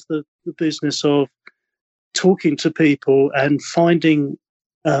love the business of talking to people and finding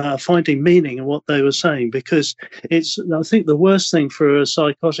meaning in what they were saying, because I think the worst thing for a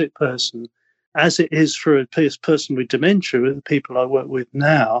psychotic person, as it is for a person with dementia, with the people I work with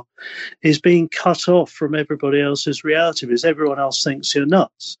now, is being cut off from everybody else's reality, because everyone else thinks you're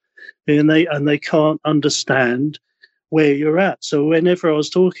nuts, and they can't understand where you're at. So whenever I was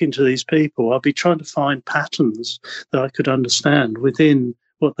talking to these people, I'd be trying to find patterns that I could understand within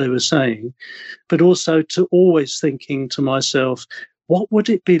what they were saying, but also to always thinking to myself, what would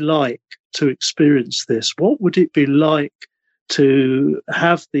it be like to experience this? What would it be like to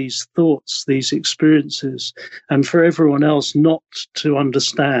have these thoughts, these experiences, and for everyone else not to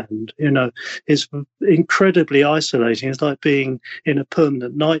understand? It's incredibly isolating. It's like being in a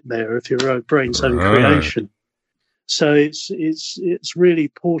permanent nightmare of your own brain's own creation. So it's really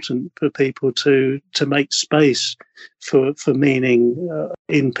important for people to make space for meaning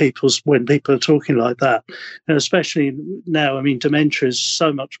when people are talking like that, and especially now. I mean, dementia is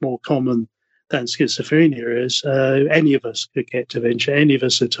so much more common than schizophrenia is. Any of us could get dementia, any of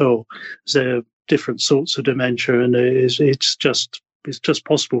us at all. There are different sorts of dementia, and it's just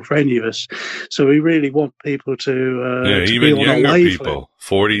possible for any of us. So we really want people to even be on younger a wavelength. people,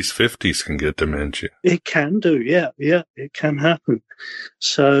 40s, 50s can get dementia. It can do, yeah, it can happen.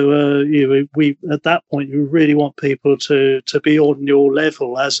 So we at that point, you really want people to be on your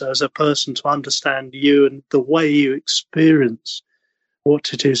level as a person, to understand you and the way you experience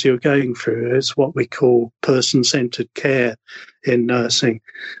what it is you're going through. It's what we call person-centered care in nursing,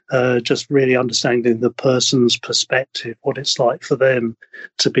 just really understanding the person's perspective, what it's like for them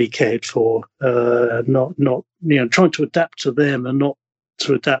to be cared for, not trying to adapt to them and not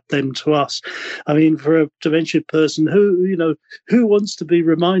to adapt them to us. I mean, for a dementia person, who wants to be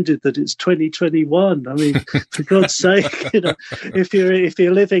reminded that it's 2021? I mean, for God's sake, if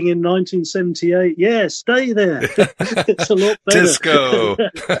you're living in 1978, stay there. It's a lot better. Disco.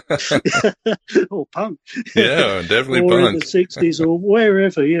 Or punk. Yeah, definitely or punk. In the 60s or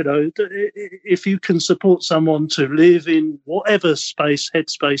wherever, if you can support someone to live in whatever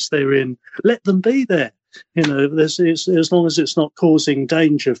headspace they're in, let them be there. As long as it's not causing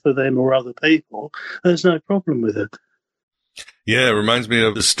danger for them or other people, there's no problem with it. Yeah, it reminds me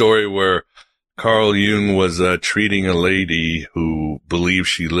of the story where Carl Jung was treating a lady who believed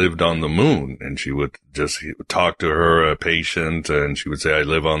she lived on the moon, and he would talk to her, a patient, and she would say, I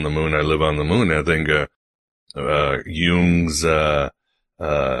live on the moon, I live on the moon. I think Jung's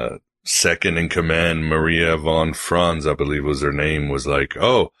second in command, Maria von Franz, I believe was her name, was like,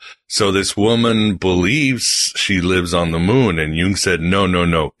 oh, so this woman believes she lives on the moon. And Jung said,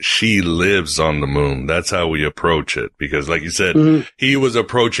 no, she lives on the moon. That's how we approach it. Because like you said, he was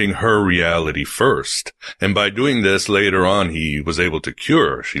approaching her reality first. And by doing this later on, he was able to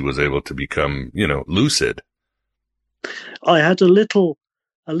cure her. She was able to become, lucid. I had a little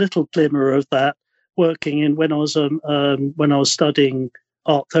glimmer of that working in when I was studying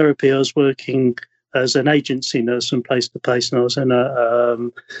art therapy. I was working as an agency nurse from place to place, and I was in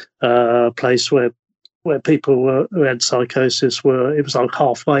a place where people who had psychosis it was like a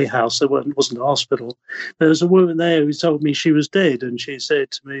halfway house. It wasn't a hospital. There was a woman there who told me she was dead, and she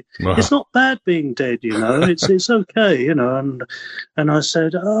said to me, "It's not bad being dead, it's okay, And I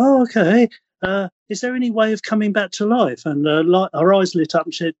said, "Oh, okay. Is there any way of coming back to life?" And her eyes lit up,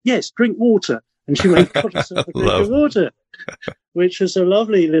 and she said, "Yes, drink water." And she went, got herself a drink of water, which was a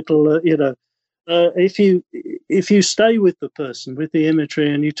lovely little, if you stay with the person, with the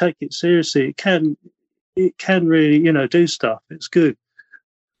imagery, and you take it seriously, it can really, do stuff. It's good.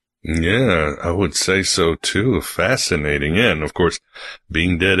 Yeah, I would say so too. Fascinating. Yeah, and of course,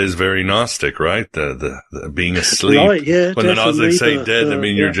 being dead is very Gnostic, right? The being asleep. Right, yeah. When the Gnostics say dead, I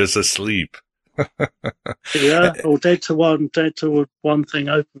mean, you're just asleep. Yeah, or dead to one thing,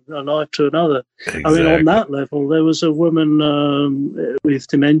 open alive to another. Exactly. I mean, on that level, there was a woman with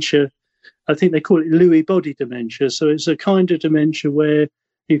dementia. I think they call it Lewy body dementia. So it's a kind of dementia where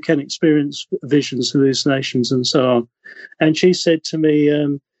you can experience visions, hallucinations, and so on. And she said to me,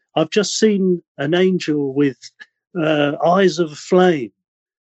 "I've just seen an angel with eyes of flame.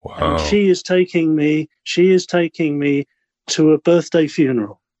 Wow. And she is taking me to a birthday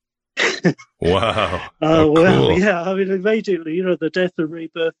funeral." Wow. Well, cool. yeah, I mean, immediately, the death and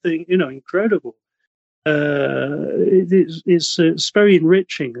rebirth thing, incredible. It's very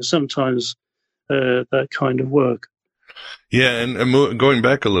enriching sometimes, that kind of work. Yeah, and going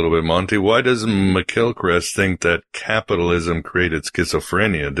back a little bit, Monty, why does McGilchrist think that capitalism created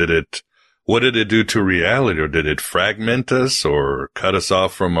schizophrenia? What did it do to reality, or did it fragment us or cut us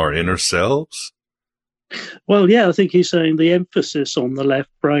off from our inner selves? Well, yeah, I think he's saying the emphasis on the left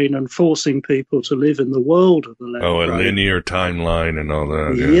brain and forcing people to live in the world of the left brain. Oh, a linear timeline and all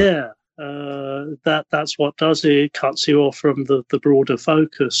that. Yeah. That's what does it. It cuts you off from the broader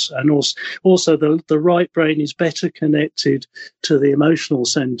focus, and also the right brain is better connected to the emotional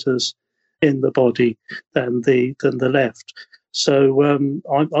centers in the body than the left. So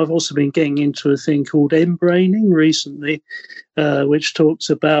I've also been getting into a thing called embraining recently, which talks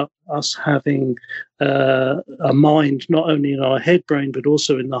about us having a mind not only in our head brain but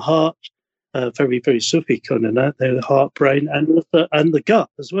also in the heart. Very, very Sufi kind of that. They're the heart brain and the gut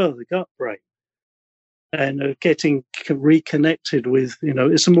as well, the gut brain. And getting reconnected with,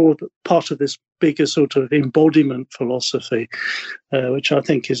 it's a more part of this bigger sort of embodiment philosophy, which I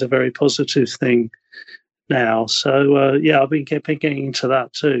think is a very positive thing now. So, I've been getting into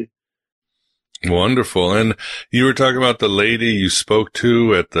that too. Wonderful. And you were talking about the lady you spoke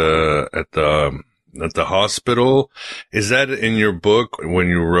to at the hospital. Is that in your book when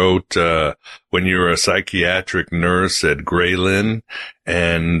you wrote, when you were a psychiatric nurse at Graylin?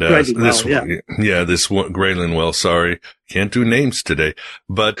 And, Graylin Well, sorry. Can't do names today.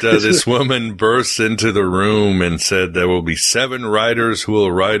 But, this woman bursts into the room and said there will be 7 writers who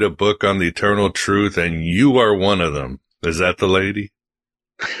will write a book on the eternal truth, and you are one of them. Is that the lady?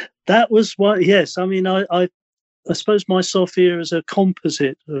 That was what, yes. I mean, I suppose my Sophia is a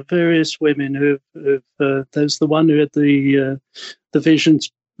composite of various women who've there's the one who had the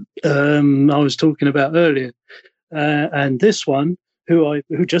visions I was talking about earlier, and this one who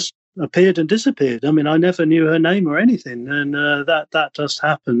just appeared and disappeared. I mean, I never knew her name or anything, and that just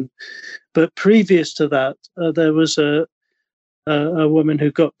happened. But previous to that, there was a woman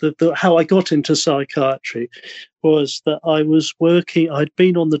who got how I got into psychiatry was that I was working. I'd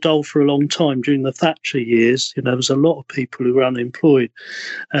been on the dole for a long time during the Thatcher years. There was a lot of people who were unemployed,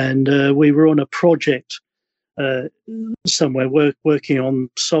 and we were on a project somewhere working on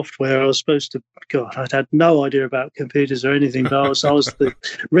software. I was supposed to. God, I'd had no idea about computers or anything, but I was the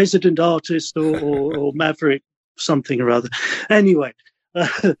resident artist or maverick something or other. Anyway,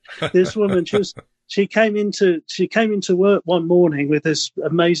 this woman She came into work one morning with this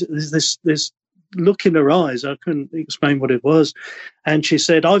amazing this look in her eyes. I couldn't explain what it was, and she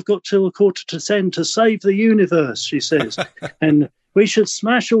said, "I've got till 9:45 to save the universe," she says, "and we should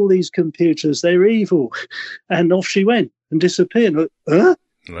smash all these computers. They're evil." And off she went and disappeared. Huh?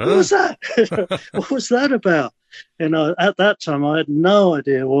 What was that? What was that about? And at that time, I had no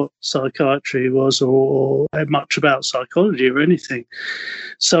idea what psychiatry was or much about psychology or anything.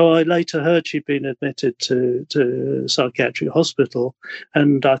 So I later heard she'd been admitted to psychiatric hospital,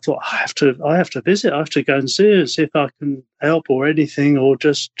 and I thought I have to visit. I have to go and see her, see if I can help or anything, or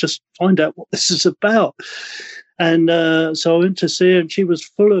just find out what this is about. And so I went to see her, and she was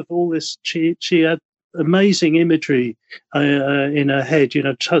full of all this. She had amazing imagery in her head,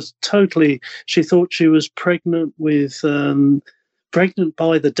 totally. She thought she was pregnant by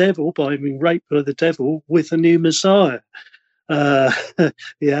the devil, by being raped by the devil with a new Messiah. And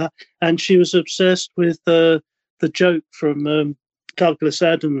she was obsessed with the joke from Douglas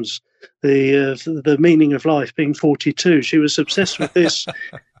Adams, the meaning of life being 42. She was obsessed with this.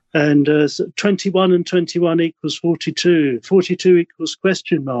 And 21 and 21 equals 42. 42 equals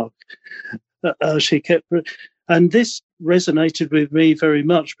question mark. She kept, and this resonated with me very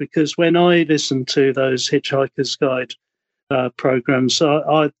much because when I listened to those Hitchhiker's Guide programs,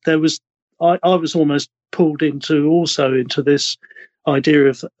 I was almost pulled into this idea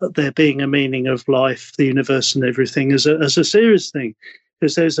of there being a meaning of life, the universe, and everything as a serious thing.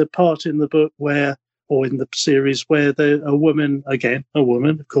 Because there's a part in the book or in the series where a woman,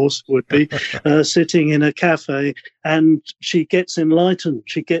 of course, would be, sitting in a cafe, and she gets enlightened.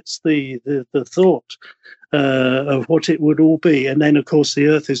 She gets the thought of what it would all be. And then, of course, the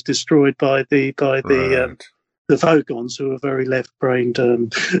Earth is destroyed by the Vogons, who are very left-brained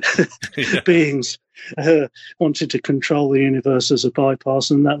beings, wanted to control the universe as a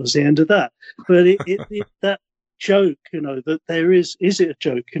bypass, and that was the end of that. But that joke, that there is it a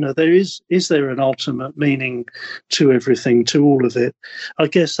joke? Is there an ultimate meaning to everything, to all of it? I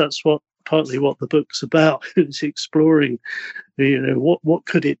guess that's partly what the book's about. It's exploring, what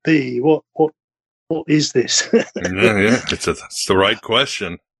could it be? What is this? yeah, it's the right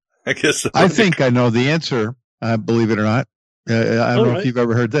question. I guess. I think I know the answer. Believe it or not. I don't know if you've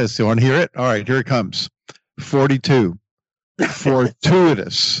ever heard this. You want to hear it? All right, here it comes. 42.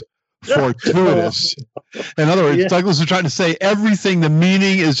 Fortuitous. fortuitous. In other words, Douglas is trying to say everything, the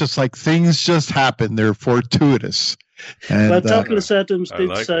meaning is just like things just happen. They're fortuitous. And, well, Douglas Adams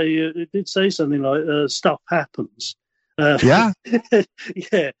did say something like stuff happens. Yeah.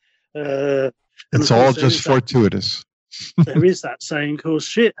 Yeah. It's all just fortuitous. There is that saying, of course,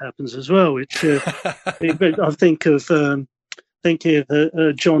 shit happens as well, which I think of thinking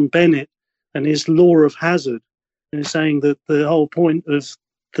of John Bennett and his law of hazard, and saying that the whole point of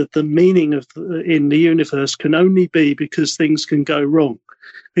that the meaning of in the universe can only be because things can go wrong.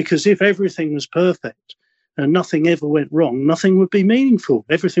 Because if everything was perfect and nothing ever went wrong, nothing would be meaningful.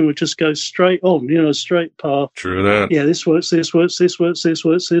 Everything would just go straight on, straight path. True that. Yeah, this works, this works, this works, this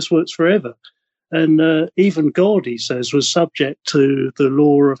works, this works forever. And even God, he says, was subject to the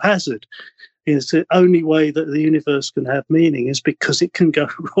law of hazard. Is the only way that the universe can have meaning is because it can go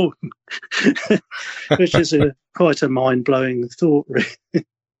wrong, which is quite a mind-blowing thought, really.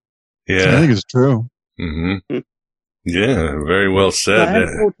 Yeah, I think it's true. Mm-hmm. Yeah, very well said.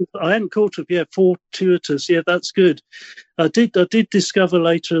 I hadn't caught of fortuitous. Yeah, that's good. I did discover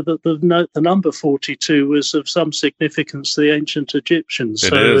later that the number 42 was of some significance to the ancient Egyptians.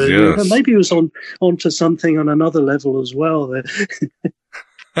 It is, yes. Maybe it was onto something on another level as well there.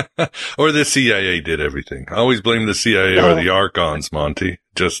 Or the CIA did everything. I always blame the CIA or the Archons, Monty.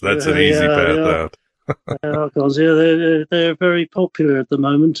 Just that's an easy path out. Archons, they're very popular at the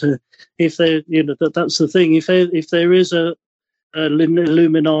moment. If they, that's the thing. If there is a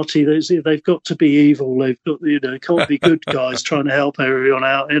Illuminati, they've got to be evil. They've got, can't be good guys trying to help everyone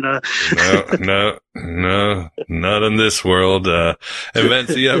out. No, not in this world.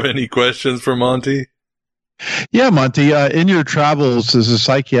 Vince, do you have any questions for Monty? Yeah, Monty, in your travels as a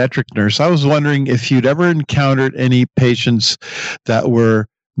psychiatric nurse, I was wondering if you'd ever encountered any patients that were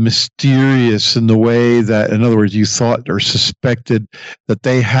mysterious in the way that, in other words, you thought or suspected that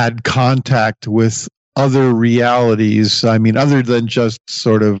they had contact with other realities. I mean, other than just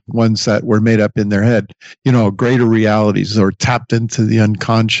sort of ones that were made up in their head, greater realities or tapped into the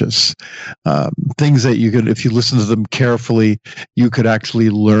unconscious. Things that you could, if you listen to them carefully, you could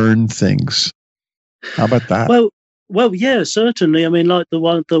actually learn things. How about that? Well, yeah, certainly. I mean, like the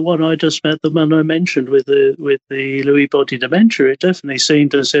one I just met, the one I mentioned with the Lewy body dementia, it definitely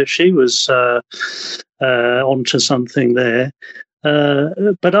seemed as if she was onto something there.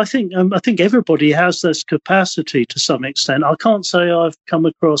 But I think everybody has this capacity to some extent. I can't say I've come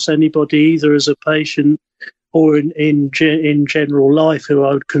across anybody either as a patient or in general life who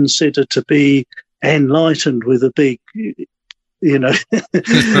I would consider to be enlightened with a big,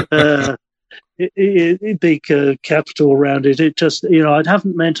 big capital around it. It just, I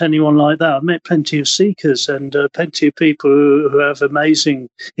haven't met anyone like that. I've met plenty of seekers and plenty of people who have amazing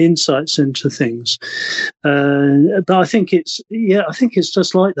insights into things. But I think it's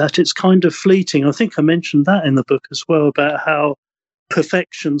just like that. It's kind of fleeting. I think I mentioned that in the book as well, about how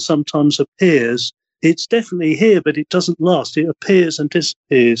perfection sometimes appears. It's definitely here, but it doesn't last. It appears and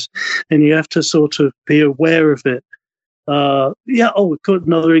disappears, and you have to sort of be aware of it. We've got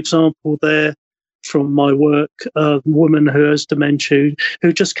another example there from my work, a woman who has dementia,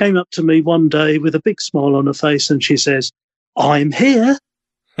 who just came up to me one day with a big smile on her face, and she says, "I'm here,"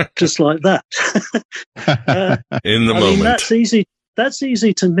 just like that. In the moment. That's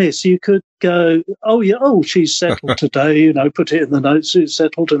easy to miss. You could go, she's settled today, put it in the notes, she's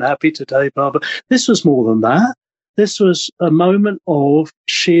settled and happy today, blah, blah. This was more than that. This was a moment of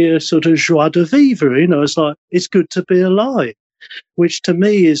sheer sort of joie de vivre. It's like, it's good to be alive, which to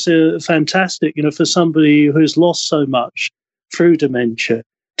me is fantastic, for somebody who's lost so much through dementia,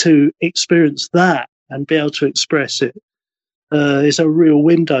 to experience that and be able to express it is a real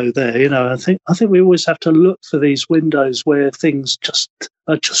window there. I think we always have to look for these windows where things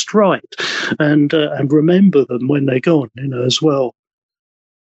are just right, and remember them when they're gone, as well.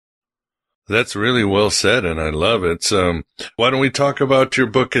 That's really well said, and I love it. So why don't we talk about your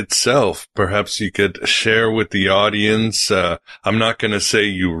book itself? Perhaps you could share with the audience. I'm not going to say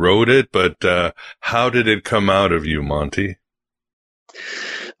you wrote it, but how did it come out of you, Monty?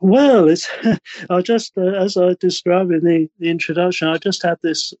 Well, I just, as I described in the introduction, I just had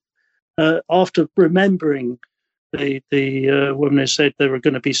this, after remembering the woman who said there were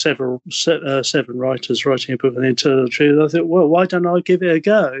going to be seven writers writing a book on the internal truth, I thought, well, why don't I give it a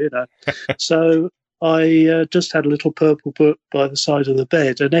go? So I just had a little purple book by the side of the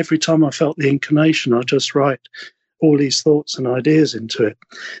bed, and every time I felt the inclination, I just write all these thoughts and ideas into it.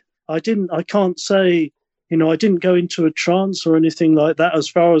 I can't say, I didn't go into a trance or anything like that, as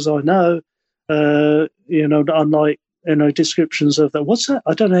far as I know. Unlike descriptions of that. What's that?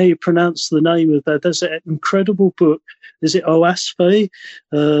 I don't know how you pronounce the name of that. There's an incredible book. Is it Oaspe,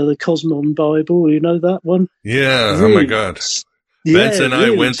 the Cosmon Bible? You know that one? Yeah. Really? Oh my God. Yeah, Vince and I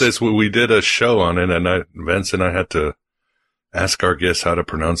really. went we did a show on it, and Vince and I had to ask our guests how to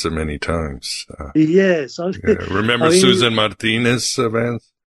pronounce it many times. Yes. Remember Susan Martinez,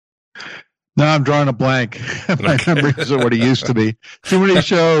 Vance? No, I'm drawing a blank. My memory isn't what it used to be. Too many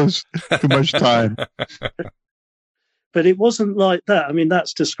shows, too much time. But it wasn't like that. I mean,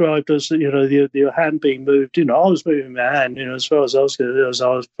 that's described as, your hand being moved. I was moving my hand, as far as I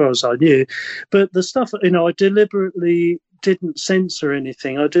knew. But the stuff, I deliberately didn't censor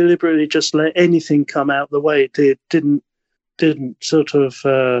anything. I deliberately just let anything come out the way it did. Didn't sort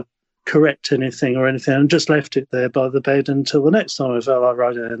of correct anything or anything, and just left it there by the bed until the next time I felt like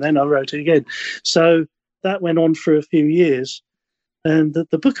writing it, and then I wrote it again. So that went on for a few years, and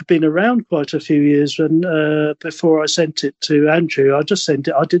the book had been around quite a few years. And before I sent it to Andrew, I just sent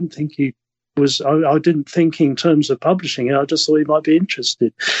it. I didn't think he was. I didn't think in terms of publishing it. I just thought he might be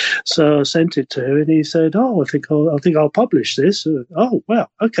interested. So I sent it to him, and he said, "Oh, I think I'll publish this." Oh, wow,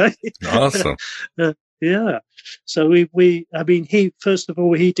 okay, awesome. Yeah. So he first of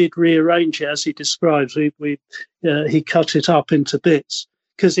all, he did rearrange it as he describes. He cut it up into bits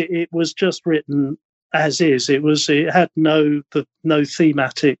because it was just written as is. It had no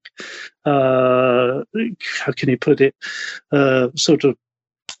thematic. How can you put it?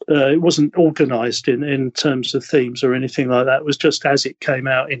 It wasn't organised in terms of themes or anything like that. It was just as it came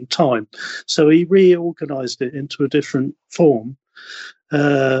out in time. So he reorganised it into a different form.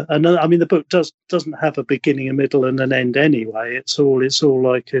 And I mean, the book doesn't have a beginning, a middle, and an end anyway. It's all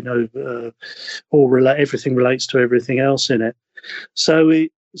like everything relates to everything else in it. So he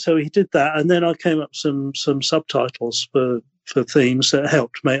did that, and then I came up some subtitles for themes that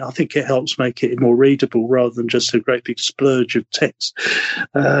helped make. I think it helps make it more readable rather than just a great big splurge of text.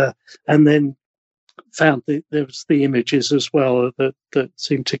 And then found that there was the images as well that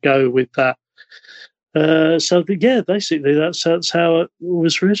seemed to go with that. Basically that's how it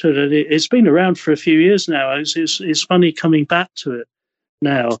was written, and it's been around for a few years now. It's funny coming back to it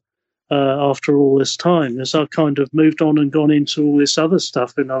now after all this time, as I've kind of moved on and gone into all this other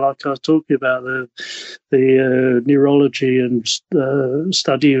stuff. Like I was talking about the neurology and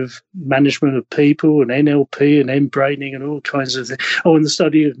study of management of people and NLP and M-braining and all kinds of things. Oh, and the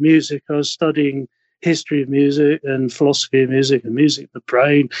study of music. I was studying history of music and philosophy of music and music of the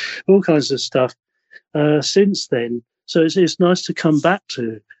brain, all kinds of stuff. Since then, so it's nice to come back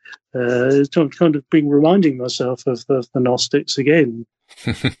to kind of reminding myself of the Gnostics again.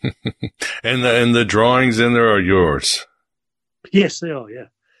 And the drawings in there are yours. Yes, they are. Yeah,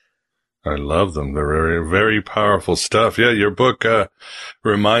 I love them. They're very, very powerful stuff. Yeah, your book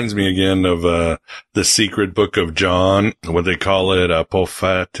reminds me again of the Secret Book of John, what they call it,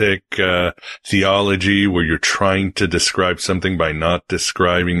 apophatic theology, where you're trying to describe something by not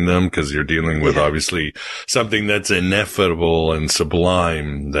describing them, because you're dealing with obviously something that's ineffable and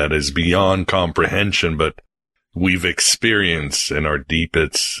sublime, that is beyond comprehension, but we've experienced in our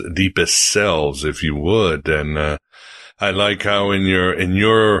deepest selves, if you would. And I like how in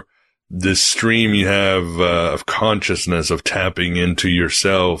your this stream you have of consciousness, of tapping into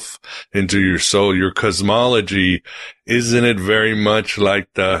yourself, into your soul, your cosmology. Isn't it very much like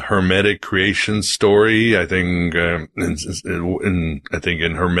the Hermetic creation story? I think in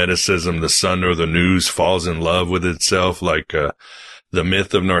Hermeticism, the sun or the news falls in love with itself, like the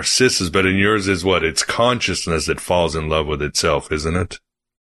myth of Narcissus. But in yours is what? It's consciousness that falls in love with itself, isn't it?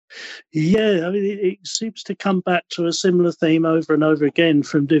 Yeah, I mean, it seems to come back to a similar theme over and over again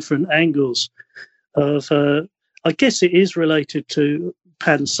from different angles. I guess it is related to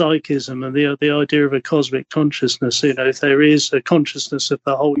panpsychism and the idea of a cosmic consciousness. If there is a consciousness of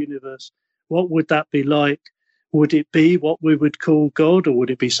the whole universe, what would that be like? Would it be what we would call God, or would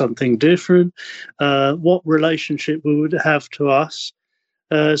it be something different? What relationship we would have to us?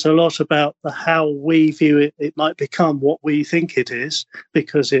 There's a lot about how we view it. It might become what we think it is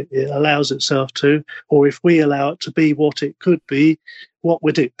because it allows itself to, or if we allow it to be what it could be, what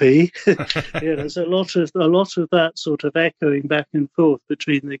would it be? There's a lot of that sort of echoing back and forth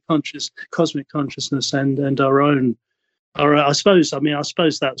between the cosmic consciousness and our own. I suppose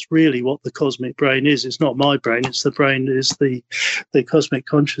that's really what the cosmic brain is. It's not my brain. It's the brain. Is the cosmic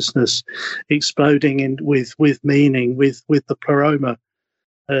consciousness exploding with meaning, with the pleroma.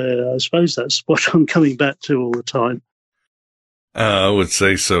 I suppose that's what I'm coming back to all the time. I would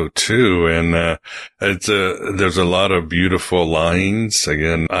say so too. And, there's a lot of beautiful lines.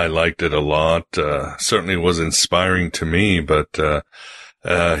 Again, I liked it a lot. Certainly was inspiring to me, but,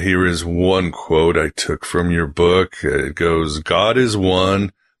 Here is one quote I took from your book. It goes, God is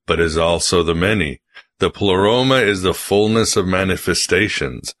one, but is also the many. The pleroma is the fullness of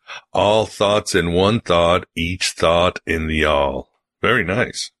manifestations. All thoughts in one thought, each thought in the all. Very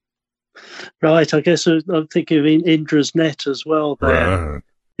nice. Right, I guess I'm thinking of Indra's net as well there. Right.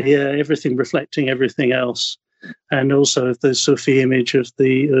 Yeah, everything reflecting everything else. And also the Sufi image of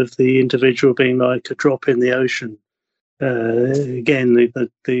the individual being like a drop in the ocean. Again,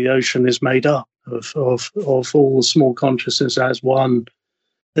 the ocean is made up of all the small consciousness as one.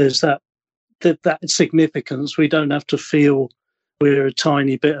 There's that significance. We don't have to feel we're a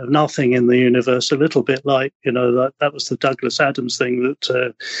tiny bit of nothing in the universe. A little bit like, that was the Douglas Adams thing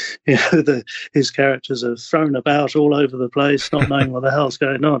that his characters are thrown about all over the place, not knowing what the hell's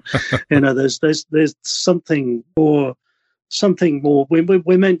going on. There's something more. Something more.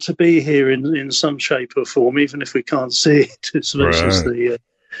 We're meant to be here in some shape or form, even if we can't see it. It's just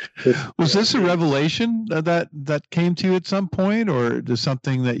Was this a revelation that came to you at some point, or just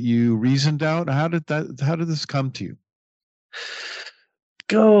something that you reasoned out? How did this come to you?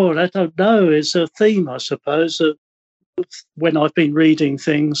 God, I don't know. It's a theme, I suppose. When I've been reading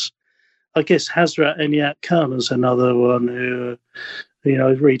things, I guess Hazrat Eniat Khan is another one who,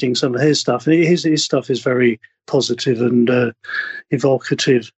 reading some of his stuff. His stuff is very positive and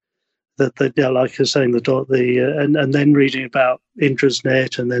evocative. That like I was saying, and then reading about Indra's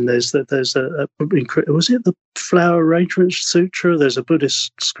net, and then there's was it the Flower Arrangement Sutra? There's a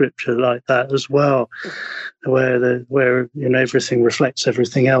Buddhist scripture like that as well, where everything reflects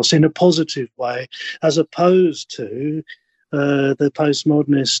everything else in a positive way, as opposed to the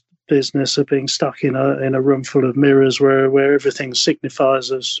postmodernist business of being stuck in a room full of mirrors where everything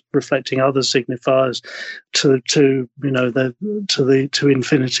signifies as reflecting other signifiers to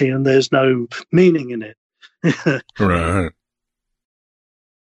infinity, and there's no meaning in it. Right.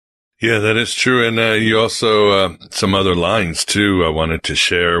 Yeah, that is true. And you also some other lines too I wanted to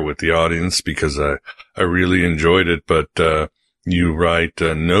share with the audience because I really enjoyed it. But you write,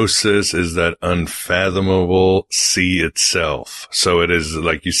 gnosis is that unfathomable sea itself. So it is,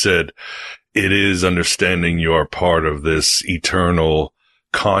 like you said, it is understanding you are part of this eternal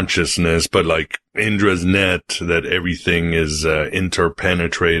consciousness, but like Indra's net, that everything is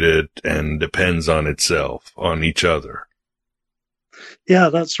interpenetrated and depends on itself, on each other. Yeah,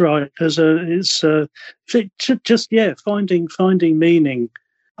 that's right. Finding meaning.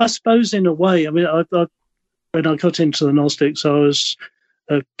 I suppose in a way. I mean, when I got into the Gnostics, I was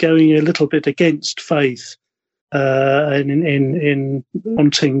going a little bit against faith and in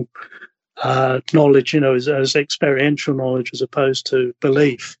wanting knowledge, as experiential knowledge as opposed to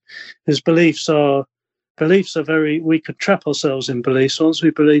belief. Because beliefs are we could trap ourselves in beliefs. Once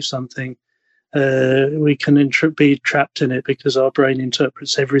we believe something, we can be trapped in it because our brain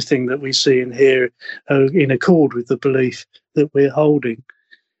interprets everything that we see and hear in accord with the belief that we're holding.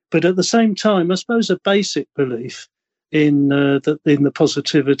 But at the same time, I suppose a basic belief in the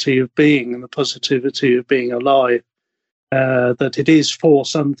positivity of being and the positivity of being alive, that it is for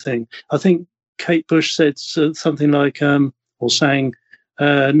something. I think Kate Bush said something like, now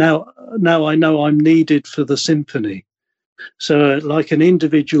I know I'm needed for the symphony. So like an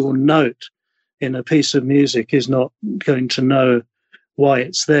individual note in a piece of music is not going to know why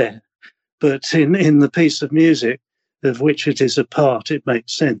it's there. But in the piece of music, of which it is a part, it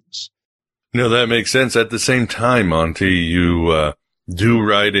makes sense. No, that makes sense. At the same time, Monty, you do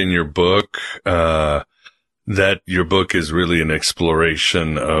write in your book that your book is really an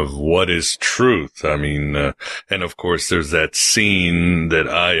exploration of what is truth. I mean, and of course, there's that scene that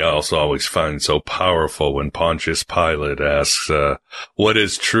I also always find so powerful when Pontius Pilate asks, what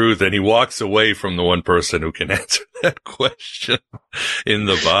is truth? And he walks away from the one person who can answer that question in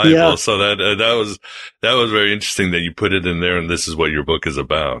the Bible. Yeah. So that was very interesting that you put it in there, and this is what your book is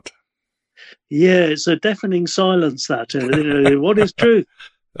about. Yeah, it's a deafening silence, that. What is truth?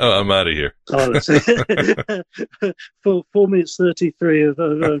 Oh, I'm out of here. 4 minutes 33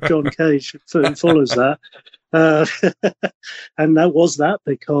 of John Cage follows that. And that was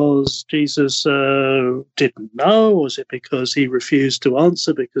because Jesus didn't know? Was it because he refused to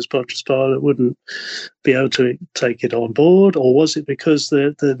answer because Pontius Pilate wouldn't be able to take it on board? Or was it because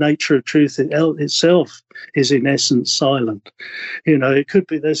the nature of truth itself is in essence silent? It could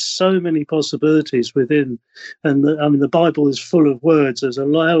be. There's so many possibilities within, and the Bible is full of words. There's a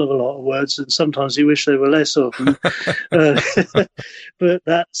hell of a lot of words, and sometimes you wish there were less of them. But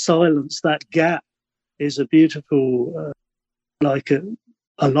that silence, that gap, is a beautiful,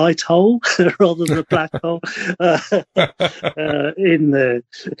 a light hole rather than a black hole in there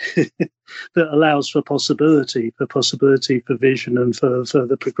that allows for possibility for vision and for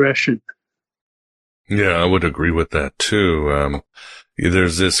further progression. Yeah, I would agree with that too.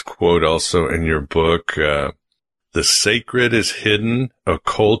 There's this quote also in your book, the sacred is hidden,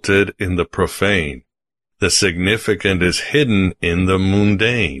 occulted in the profane. The significant is hidden in the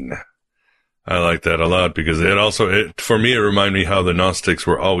mundane. I like that a lot because for me, it reminded me how the Gnostics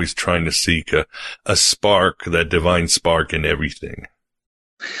were always trying to seek a spark, that divine spark in everything.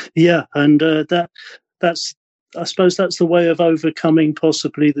 Yeah, and that's I suppose that's the way of overcoming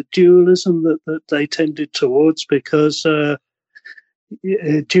possibly the dualism that they tended towards, because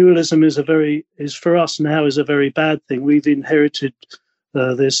dualism is for us now is a very bad thing. We've inherited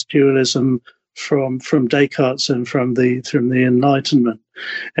this dualism from Descartes and from the Enlightenment,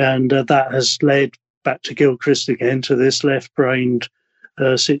 and that has led back to Gilchrist again to this left-brained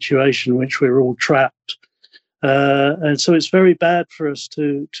situation which we're all trapped. And so it's very bad for us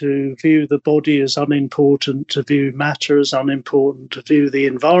to view the body as unimportant, to view matter as unimportant, to view the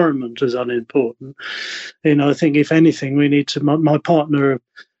environment as unimportant. I think if anything, we need to. My partner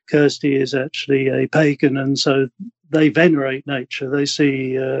Kirsty is actually a pagan, and so they venerate nature. They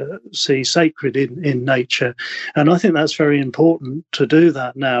see sacred in nature, and I think that's very important to do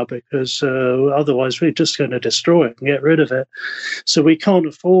that now, because otherwise we're just going to destroy it and get rid of it. So we can't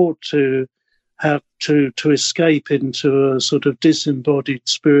afford to have to escape into a sort of disembodied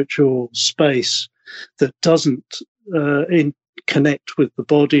spiritual space that doesn't connect with the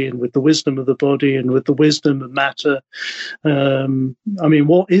body and with the wisdom of the body and with the wisdom of matter.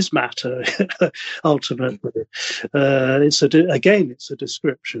 What is matter? Ultimately, it's a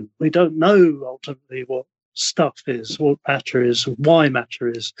description. We don't know ultimately what stuff is, what matter is, why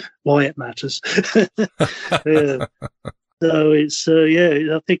it matters. So it's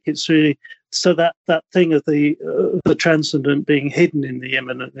I think it's really. So that thing of the transcendent being hidden in the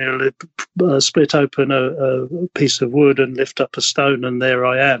immanent, split open a piece of wood and lift up a stone, and there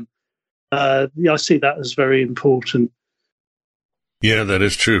I am. I see that as very important. Yeah, that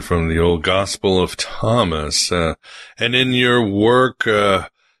is true, from the old Gospel of Thomas. And in your work,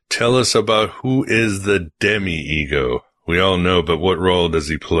 tell us about who is the demi-ego. We all know, but what role does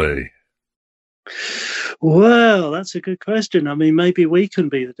he play? Well, that's a good question. Maybe we can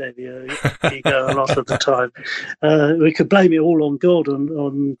be the demi-ego a lot of the time. We could blame it all on God,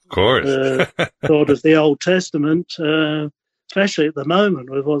 on of course. God of the Old Testament, especially at the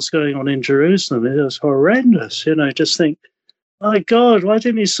moment with what's going on in Jerusalem. It was horrendous. Just think, my God, why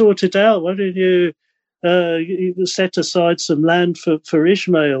didn't you sort it out? Why didn't you set aside some land for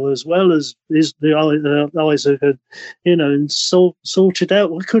Ishmael as well as Isaac, and sort it out?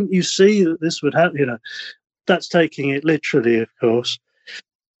 Why couldn't you see that this would happen? That's taking it literally, of course.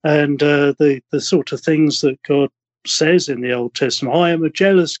 And the sort of things that God says in the Old Testament, I am a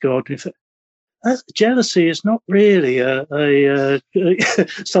jealous God. Jealousy is not really a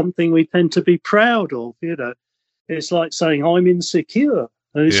something we tend to be proud of. It's like saying I'm insecure.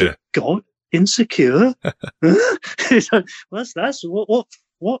 And is it God insecure? That's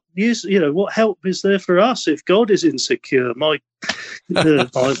what use? What help is there for us if God is insecure? My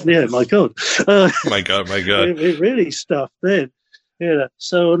God. My God. It really stuffed then.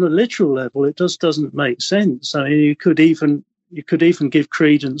 So on a literal level, it just doesn't make sense. You could even give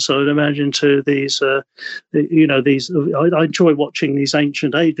credence, I would imagine, to these. I enjoy watching these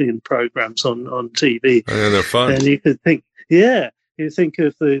ancient alien programs on TV. Yeah, they're fun. And you could think, you think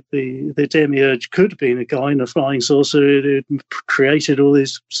of the demiurge could have been a guy in a flying saucer who created all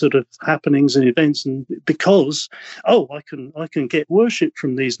these sort of happenings and events, and because I can get worship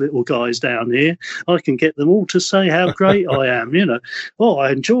from these little guys down here, I can get them all to say how great I am.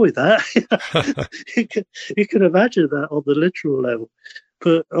 I enjoy that. you can imagine that on the literal level.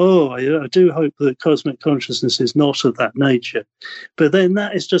 But I do hope that cosmic consciousness is not of that nature. But then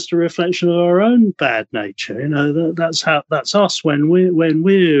that is just a reflection of our own bad nature. That's us when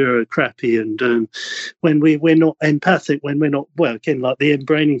we're crappy, and when we're not empathic, when we're not, well, again, like the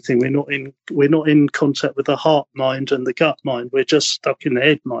embraining thing, we're not in contact with the heart mind and the gut mind. We're just stuck in the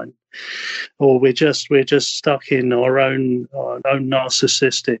head mind, or we're just stuck in our own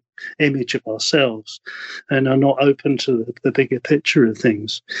narcissistic image of ourselves, and are not open to the bigger picture of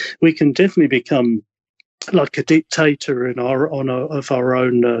things. We can definitely become like a dictator of our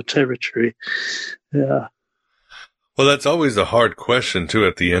own territory. Yeah. Well, that's always a hard question too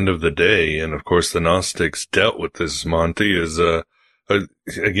at the end of the day, and of course the Gnostics dealt with this, Monty, is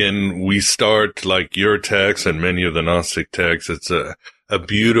again, we start like your text and many of the Gnostic texts. It's a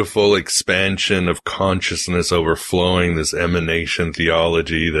beautiful expansion of consciousness overflowing, this emanation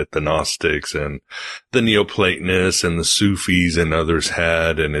theology that the Gnostics and the Neoplatonists and the Sufis and others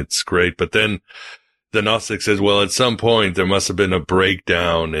had. And it's great. But then the Gnostic says, well, at some point there must have been a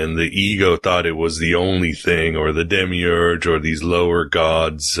breakdown and the ego thought it was the only thing, or the demiurge, or these lower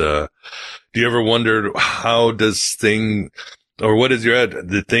gods. Do you ever wonder how does what is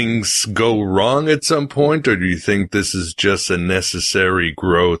did things go wrong at some point, or do you think this is just a necessary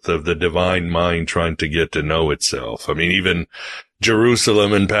growth of the divine mind trying to get to know itself? I mean, even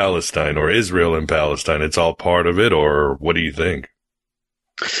Jerusalem and Palestine, or Israel and Palestine, it's all part of it, or what do you think?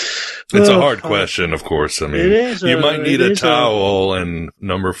 It's a hard question, of course. I mean, you might need a towel and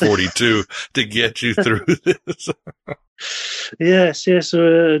number 42 to get you through this. Yes,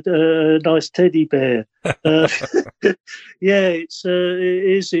 a nice teddy bear.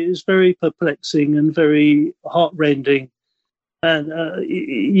 It's very perplexing and very heartrending. And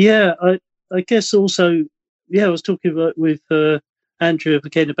I guess also, I was talking about with Andrew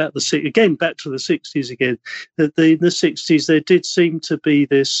again about back to the 60s again, that in the 60s there did seem to be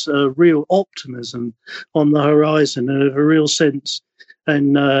this real optimism on the horizon, and a real sense.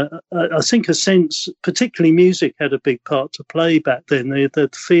 And I think a sense, particularly music, had a big part to play back then. The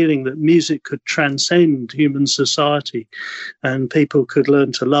feeling that music could transcend human society, and people could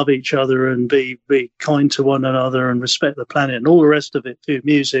learn to love each other and be kind to one another and respect the planet and all the rest of it through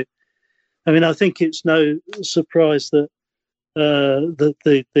music. I mean, I think it's no surprise that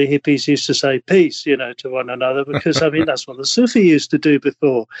the hippies used to say peace, to one another, because I mean that's what the Sufi used to do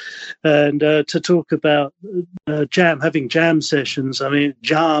before, and to talk about having jam sessions. I mean,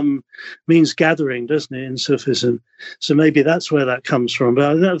 jam means gathering, doesn't it, in Sufism? So maybe that's where that comes from.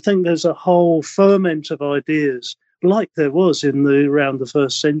 But I think there's a whole ferment of ideas, like there was around the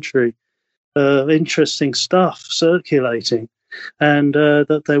first century, interesting stuff circulating, and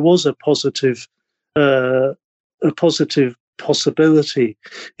that there was a positive possibility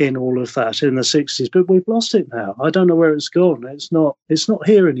in all of that in the 60s, but we've lost it now. I don't know where it's gone. It's not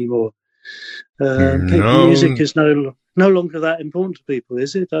here anymore. Music is no longer that important to people,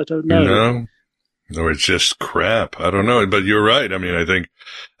 is it? I don't know. No, it's just crap. I don't know, but you're right. I mean,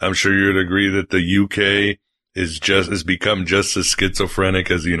 I'm sure you'd agree that the UK has become just as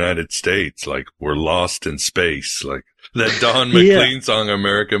schizophrenic as the United States. Like, we're lost in space. Like that Don McLean song,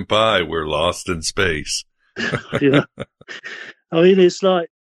 American Pie, we're lost in space. I mean, it's like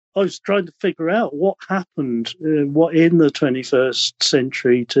I was trying to figure out what happened, what in the 21st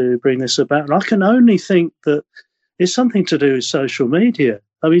century to bring this about. And I can only think that it's something to do with social media.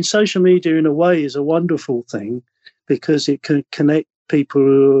 I mean, social media in a way is a wonderful thing because it can connect people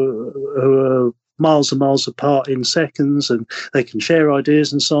who are miles and miles apart in seconds, and they can share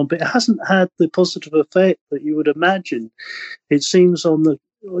ideas and so on. But it hasn't had the positive effect that you would imagine. It seems on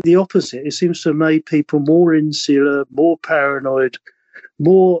the opposite. It seems to have made people more insular, more paranoid,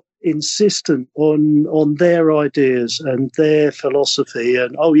 more insistent on their ideas and their philosophy.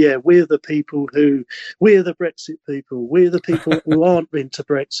 And we're the Brexit people, we're the people who aren't into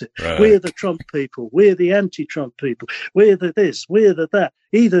Brexit, right. We're the Trump people, we're the anti-Trump people, we're the this, we're the that,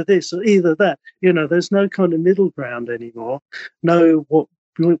 either this or either that. There's no kind of middle ground anymore. No, what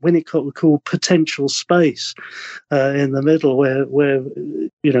we call potential space in the middle where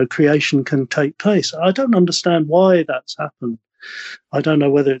creation can take place. I don't understand why that's happened. I don't know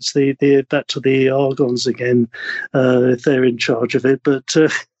whether it's back to the Argons again, if they're in charge of it, but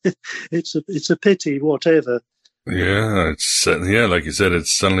it's a pity, whatever. Yeah, like you said,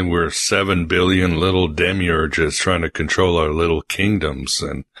 it's suddenly we're 7 billion little demiurges trying to control our little kingdoms,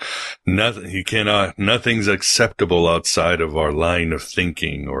 and nothing's acceptable outside of our line of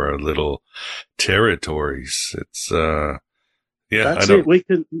thinking or our little territories. It's, that's it.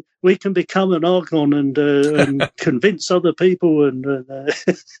 We can become an Argon and convince other people and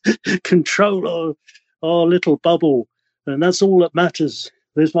control our little bubble, and that's all that matters.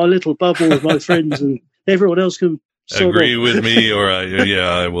 There's my little bubble with my friends, and everyone else can agree with me, or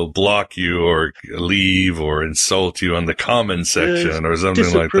I will block you or leave or insult you on the comment section or something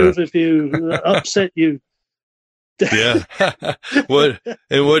like that. Disapprove of you, upset you. Yeah. What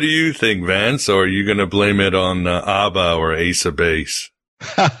do you think, Vance? Or are you going to blame it on ABBA or Ace of Base?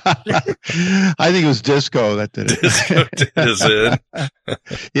 I think it was disco that did it. Disco did it.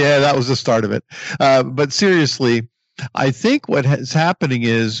 Yeah, that was the start of it. But seriously, I think what is happening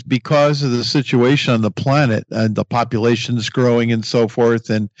is because of the situation on the planet and the population is growing and so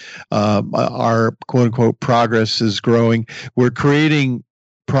forth, and our quote unquote progress is growing, we're creating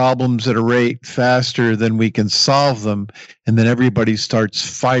problems at a rate faster than we can solve them. and then everybody starts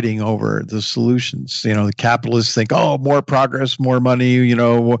fighting over the solutions. The capitalists think, oh, more progress, more money,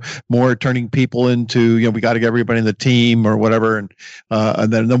 more turning people into, we got to get everybody in the team or whatever, and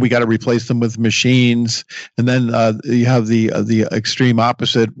then we got to replace them with machines. And then you have the extreme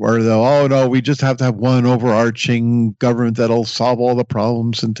opposite, where oh no, we just have to have one overarching government that'll solve all the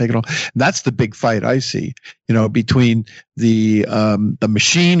problems and take it all. And that's the big fight I see, between the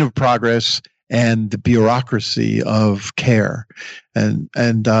machine of progress and the bureaucracy of care, and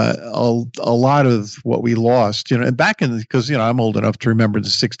a lot of what we lost, and back in, because I'm old enough to remember the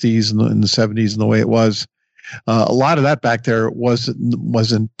 60s and the 70s and the way it was. A lot of that back there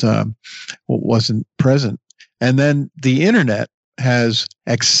wasn't present, and then the internet has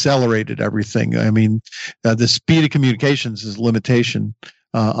accelerated everything. I mean, the speed of communications is a limitation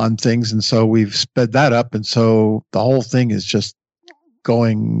on things, and so we've sped that up, and so the whole thing is just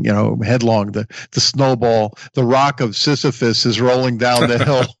going, headlong. The snowball, the rock of Sisyphus is rolling down the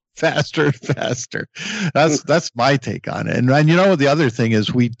hill faster and faster. That's my take on it. And the other thing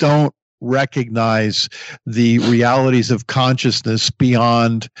is, we don't recognize the realities of consciousness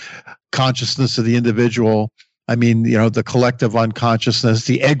beyond consciousness of the individual. I mean, the collective unconsciousness,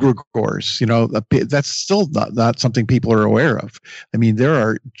 the egregores, that's still not something people are aware of. I mean, there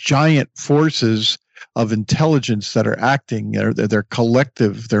are giant forces of intelligence that are acting. They're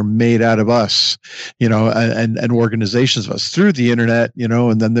collective. They're made out of us, and organizations of us through the internet,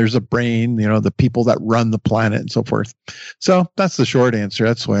 and then there's a brain, the people that run the planet and so forth. So that's the short answer.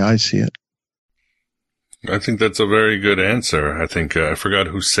 That's the way I see it. I think that's a very good answer. I think I forgot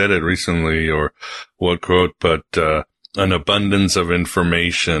who said it recently or what quote, but an abundance of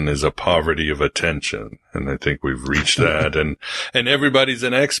information is a poverty of attention. And I think we've reached that. And everybody's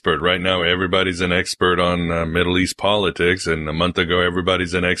an expert right now. Everybody's an expert on Middle East politics. And a month ago,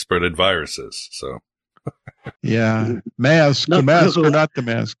 everybody's an expert at viruses. So. Yeah. Mask or not the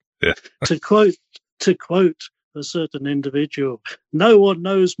mask. Yeah. To quote a certain individual, no one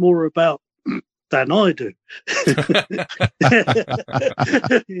knows more about than I do.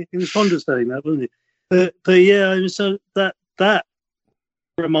 He was fond of saying that, wasn't he? But yeah, so that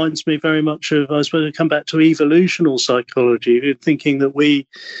reminds me very much of, I suppose, I come back to evolutional psychology, thinking that we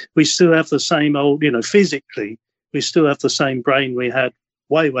still have the same old, physically, we still have the same brain we had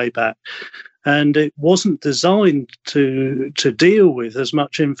way back. And it wasn't designed to deal with as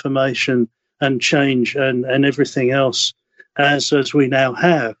much information and change and everything else as we now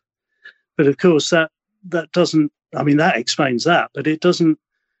have. But of course, that doesn't. I mean, that explains that, but it doesn't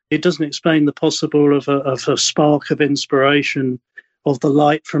explain the possible of a spark of inspiration, of the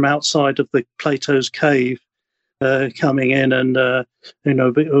light from outside of the Plato's cave coming in, and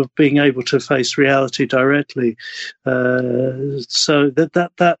of being able to face reality directly. So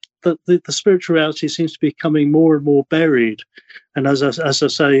that the spiritual reality seems to be becoming more and more buried. And as I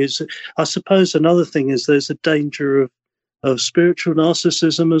say, I suppose another thing is there's a danger of spiritual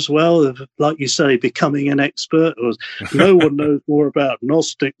narcissism as well, of, like you say, becoming an expert. Or no one knows more about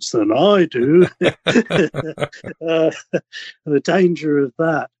Gnostics than I do. The danger of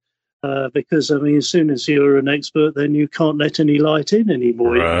that, because I mean, as soon as you're an expert, then you can't let any light in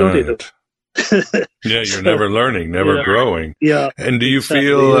anymore. Right. You've got it. Yeah, you're never learning, never growing. Yeah. And do you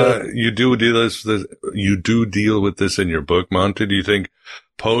feel you do deal with this in your book, Monty? Do you think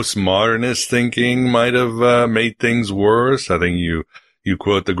postmodernist thinking might have made things worse? I think you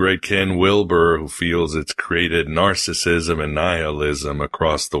quote the great Ken Wilber, who feels it's created narcissism and nihilism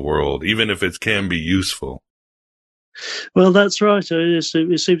across the world, even if it can be useful. Well, that's right. It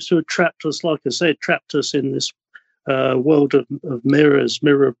seems to have trapped us, like I said, in this world of mirrors,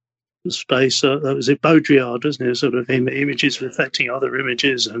 mirror space. That was it, Baudrillard, isn't it? Sort of images reflecting other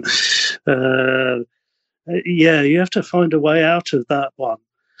images, and you have to find a way out of that one.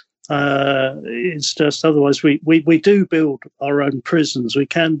 It's just otherwise we do build our own prisons. We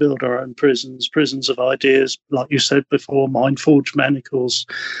can build our own prisons of ideas, like you said before, mind-forged manacles.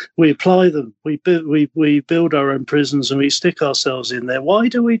 We apply them. We build our own prisons and we stick ourselves in there. Why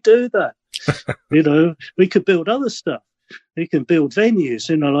do we do that? We could build other stuff. We can build venues,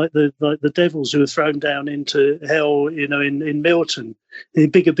 like the devils who were thrown down into hell, in Milton. They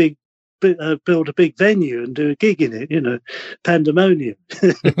build a big venue and do a gig in it, pandemonium.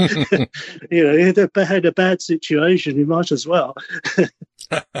 You had a bad situation, you might as well.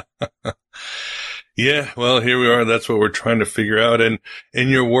 Yeah, well, here we are. That's what we're trying to figure out. And in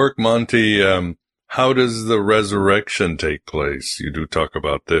your work, Monty, how does the resurrection take place? You do talk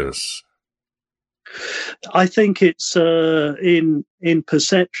about this. I think it's in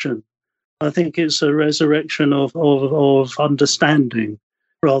perception. I think it's a resurrection of understanding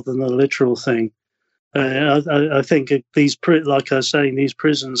rather than a literal thing. I think these, like I was saying, these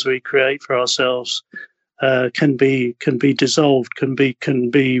prisons we create for ourselves can be dissolved, can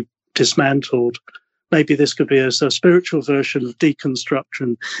be dismantled. Maybe this could be a spiritual version of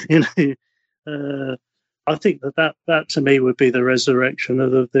deconstruction. I think that to me would be the resurrection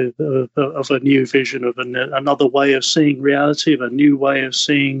of a new vision, of another way of seeing reality, of a new way of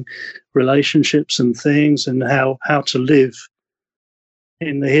seeing relationships and things, and how to live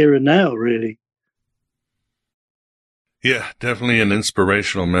in the here and now, really. Yeah, definitely an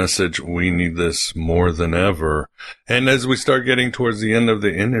inspirational message. We need this more than ever. And as we start getting towards the end of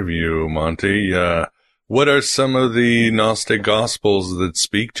the interview, Monty, what are some of the Gnostic Gospels that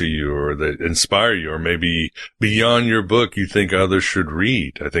speak to you or that inspire you, or maybe beyond your book you think others should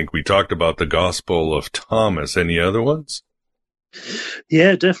read? I think we talked about the Gospel of Thomas. Any other ones?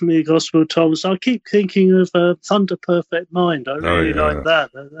 Yeah, definitely the Gospel of Thomas. I keep thinking of Thunder Perfect Mind. I really like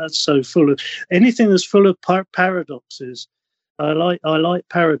that. That's so full of anything that's full of paradoxes. I like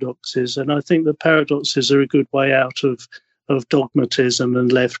paradoxes, and I think the paradoxes are a good way out of dogmatism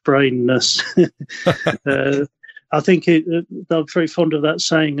and left-brainedness. I think I'm very fond of that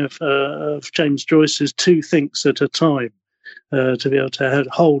saying of James Joyce's, two thinks at a time, to be able to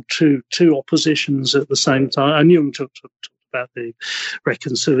hold two oppositions at the same time. And Jung talked about the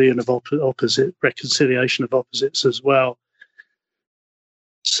reconciliation of opposites as well.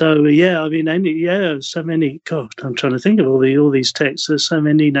 So yeah, I mean, so many. God, I'm trying to think of all these texts. There's so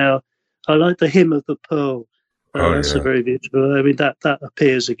many now. I like the Hymn of the Pearl. That's a very beautiful. I mean, that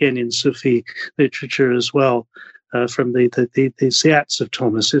appears again in Sufi literature as well, from the Acts of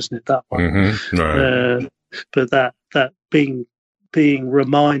Thomas, isn't it? That one. Mm-hmm. Right. But that being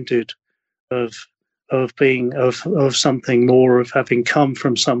reminded of being of something more, of having come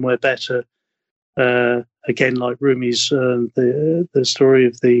from somewhere better. Again, like Rumi's the story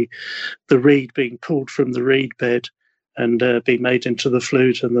of the reed being pulled from the reed bed and being made into the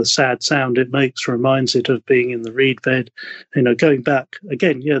flute, and the sad sound it makes reminds it of being in the reed bed. Going back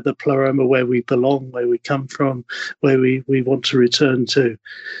again, the pleroma, where we belong, where we come from, where we want to return to.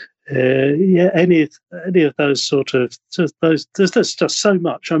 Any of those sort of those. There's just so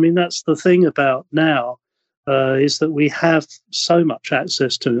much. I mean, that's the thing about now. Is that we have so much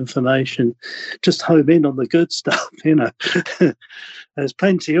access to information. Just home in on the good stuff, There's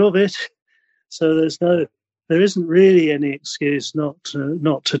plenty of it, so there isn't really any excuse not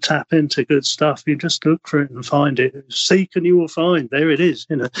to tap into good stuff. You just look for it and find it. Seek and you will find. There it is,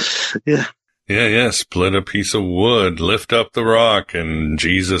 Yeah. Yeah. Split a piece of wood, lift up the rock, and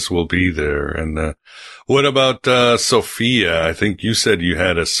Jesus will be there. And what about Sophia? I think you said you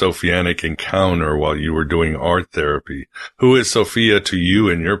had a Sophianic encounter while you were doing art therapy. Who is Sophia to you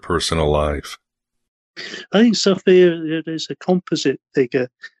in your personal life? I think Sophia is a composite figure,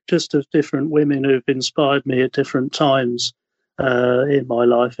 just of different women who've inspired me at different times in my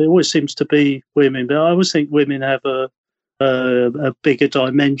life. It always seems to be women, but I always think women have a bigger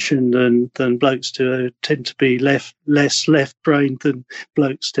dimension than blokes do. Tend to be less left-brained than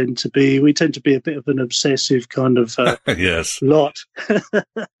blokes tend to be. We tend to be a bit of an obsessive kind of lot.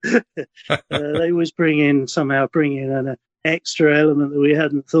 They always bring in an extra element that we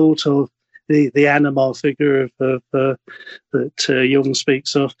hadn't thought of. The animal figure that Jung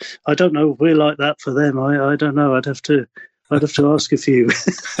speaks of. I don't know if we're like that for them. I don't know. I'd have to ask a few.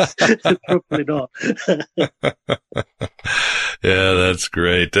 Probably not. Yeah, that's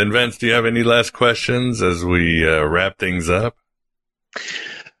great. And Vince, do you have any last questions as we wrap things up?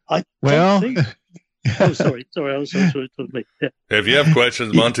 Oh, sorry. I was sorry to me. Yeah. If you have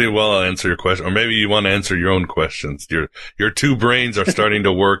questions, Monty, I'll answer your question. Or maybe you want to answer your own questions. Your two brains are starting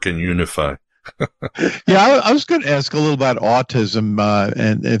to work and unify. Yeah, I was going to ask a little about autism,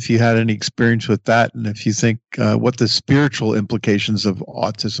 and if you had any experience with that, and if you think what the spiritual implications of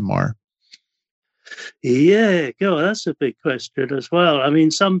autism are. Yeah, God, that's a big question as well. I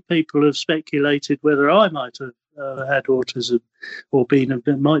mean, some people have speculated whether I might have had autism or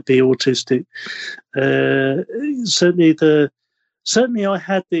might be autistic. Certainly I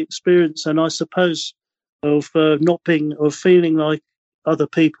had the experience, and I suppose of feeling like other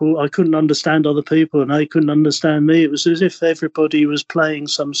people. I couldn't understand other people, and they couldn't understand me. It was as if everybody was playing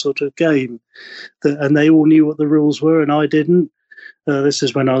some sort of game, and they all knew what the rules were, and I didn't. This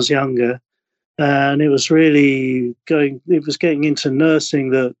is when I was younger. And it was really getting into nursing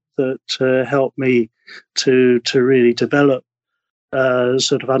that helped me to really develop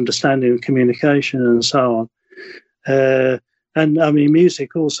sort of understanding of communication and so on. And I mean,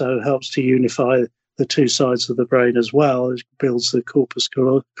 music also helps to unify the two sides of the brain as well. It builds the corpus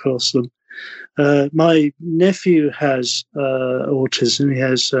callosum. My nephew has autism. He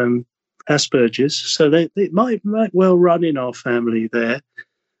has Asperger's, so it might well run in our family there.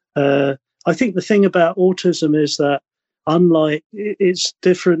 I think the thing about autism is that unlike, it's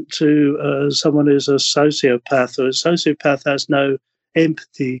different to someone who's a sociopath. Or a sociopath has no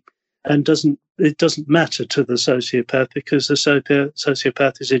empathy and it doesn't matter to the sociopath, because the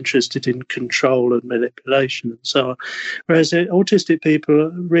sociopath is interested in control and manipulation and so on. Whereas autistic people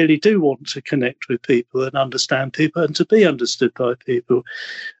really do want to connect with people and understand people and to be understood by people.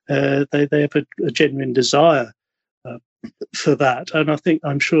 They have a genuine desire for that, and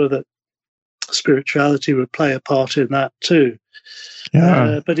I'm sure that spirituality would play a part in that too.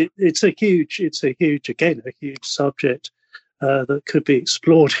 Yeah. But it's a huge subject that could be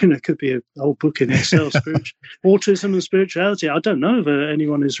explored. It could be a whole book in itself. Autism and spirituality. I don't know if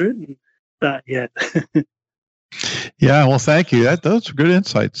anyone has written that yet. Yeah, well, thank you. Those are good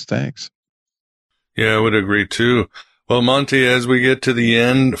insights. Thanks. Yeah, I would agree too. Well, Monty, as we get to the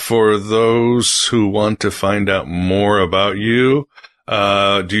end, for those who want to find out more about you,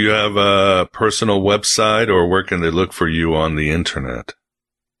 do you have a personal website, or where can they look for you on the internet?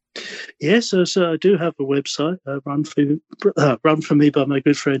 Yes, so I do have a website, run for me by my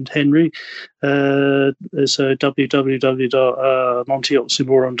good friend Henry. It's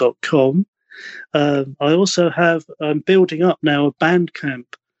www.montyoxymoron.com. I also I'm building up now a Bandcamp,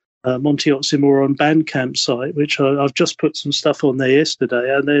 Monty Oxymoron Bandcamp site, which I've just put some stuff on there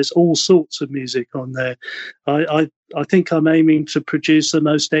yesterday, and there's all sorts of music on there. I think I'm aiming to produce the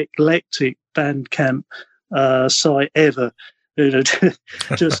most eclectic Bandcamp site ever.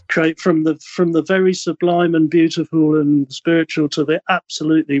 Just create from the very sublime and beautiful and spiritual to the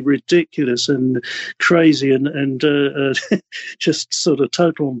absolutely ridiculous and crazy and just sort of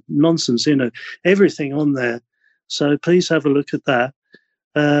total nonsense, everything on there. So please have a look at that.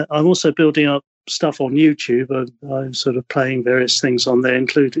 I'm also building up stuff on YouTube. I'm sort of playing various things on there,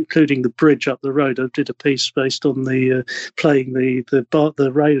 including the bridge up the road. I did a piece based on the playing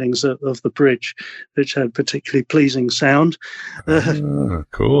the railings of the bridge, which had particularly pleasing sound.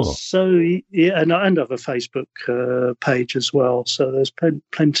 Cool. So yeah, and I have a Facebook page as well. So there's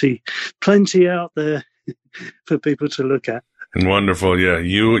plenty out there for people to look at. And wonderful. Yeah,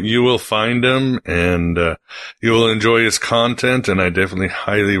 you will find him, and you will enjoy his content, and I definitely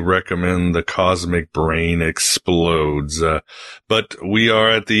highly recommend The Cosmic Brain Explodes. But we are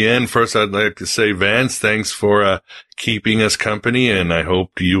at the end. First, I'd like to say, Vance, thanks for keeping us company, and I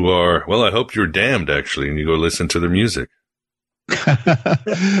hope I hope you're damned, actually, and you go listen to the music.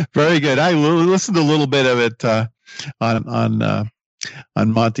 Very good. I listened to a little bit of it on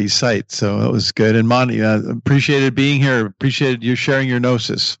Monty's site, so it was good. And Monty, appreciated being here. Appreciated you sharing your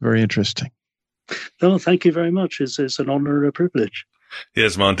gnosis. Very interesting. Oh, thank you very much. It's an honor and a privilege.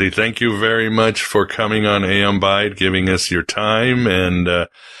 Yes, Monty, thank you very much for coming on AM Bite, giving us your time and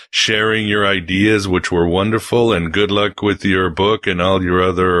sharing your ideas, which were wonderful. And good luck with your book and all your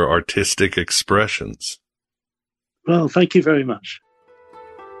other artistic expressions. Well, thank you very much.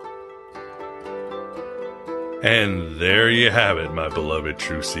 And there you have it, my beloved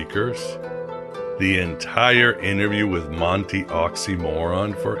True Seekers. The entire interview with Monty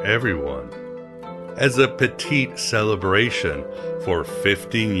Oxymoron for everyone, as a petite celebration for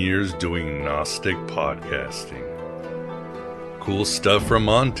 15 years doing Gnostic podcasting. Cool stuff from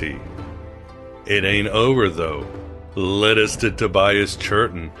Monty. It ain't over though. Led us to Tobias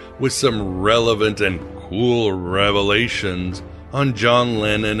Churton with some relevant and cool revelations on John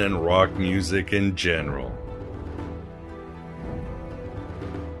Lennon and rock music in general.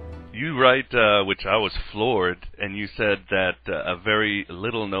 You write, which I was floored, and you said that a very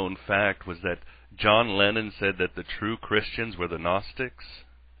little known fact was that John Lennon said that the true Christians were the Gnostics?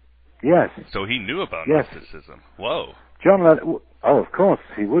 Yes. So he knew about Gnosticism. Whoa. John Lennon, of course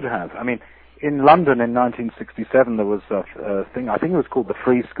he would have. I mean, in London in 1967 there was a thing, I think it was called the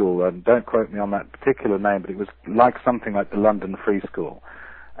Free School, and don't quote me on that particular name, but it was like something like the London Free School.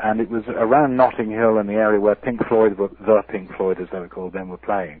 And it was around Notting Hill in the area where Pink Floyd, the Pink Floyd as they were called then, were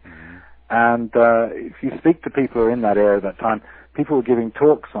playing. Mm-hmm. And if you speak to people who are in that area at that time, people were giving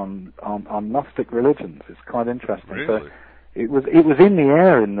talks on Gnostic religions. It's quite interesting. Really? So it was in the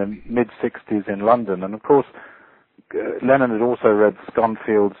air in the mid-60s in London. And of course, Lennon had also read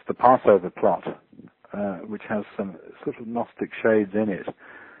Sconfield's The Passover Plot, which has some sort of Gnostic shades in it.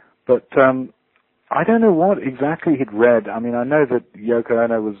 But I don't know what exactly he'd read. I mean, I know that Yoko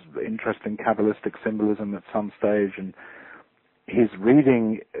Ono was interested in Kabbalistic symbolism at some stage, and his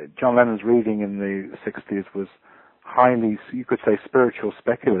reading, John Lennon's reading in the 60s was highly, you could say, spiritual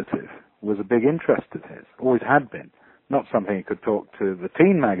speculative, was a big interest of his, always had been. Not something he could talk to the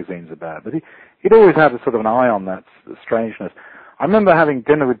teen magazines about, but he'd always had a sort of an eye on that strangeness. I remember having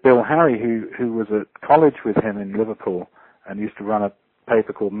dinner with Bill Harry, who was at college with him in Liverpool and used to run a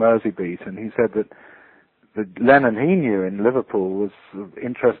paper called Merseybeat, and he said that the Lennon he knew in Liverpool was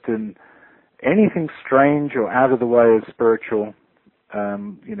interested in anything strange or out of the way of spiritual.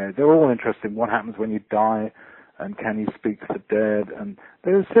 They're all interested in what happens when you die and can you speak to the dead, and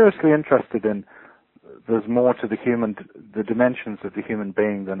they were seriously interested in there's more to the dimensions of the human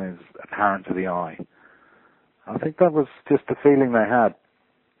being than is apparent to the eye. I think that was just the feeling they had,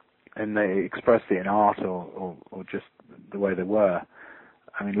 and they expressed it in art or just the way they were.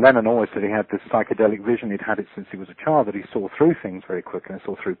 I mean, Lennon always said he had this psychedelic vision. He'd had it since he was a child, that he saw through things very quickly, and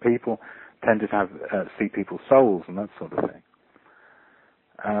saw through people, tended to see people's souls and that sort of thing.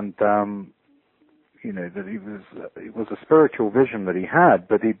 And, that it was a spiritual vision that he had,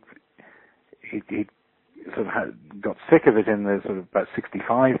 but he sort of got sick of it in the sort of about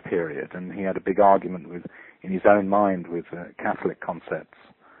 65 period, and he had a big argument in his own mind with Catholic concepts,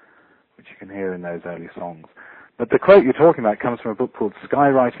 which you can hear in those early songs. But the quote you're talking about comes from a book called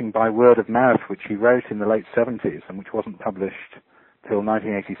Skywriting by Word of Mouth, which he wrote in the late 70s and which wasn't published till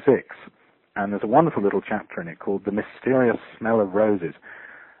 1986. And there's a wonderful little chapter in it called The Mysterious Smell of Roses.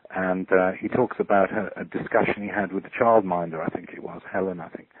 And he talks about a discussion he had with the childminder, I think it was, Helen, I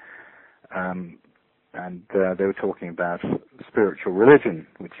think. And they were talking about spiritual religion,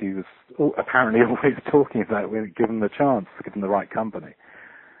 which he was apparently always talking about when given the chance, given the right company.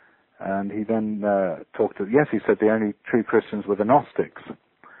 And he then he said the only true Christians were the Gnostics.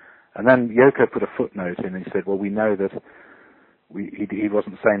 And then Yoko put a footnote in and he said, well, we know that he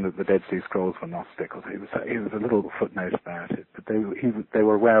wasn't saying that the Dead Sea Scrolls were Gnostic. It was a little footnote about it, but they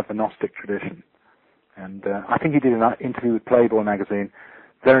were aware of the Gnostic tradition. And I think he did an interview with Playboy magazine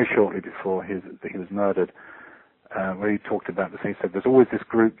very shortly before he was murdered, where he talked about this. He said there's always this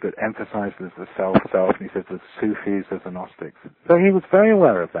group that emphasizes the self, and he says there's Sufis, there's the Gnostics. So he was very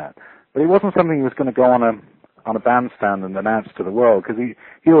aware of that, but it wasn't something he was going to go on a bandstand and announce to the world, because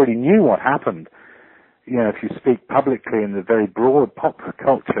he already knew what happened. If you speak publicly in the very broad pop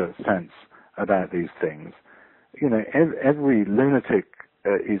culture sense about these things, every lunatic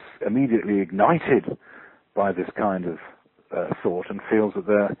is immediately ignited by this kind of thought and feels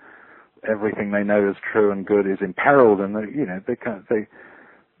that everything they know is true and good is imperiled, and they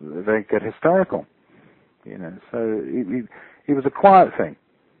get hysterical. So he was a quiet thing.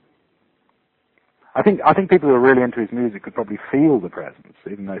 I think people who are really into his music could probably feel the presence,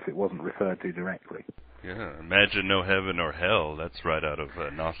 even though if it wasn't referred to directly. Yeah, imagine no heaven or hell. That's right out of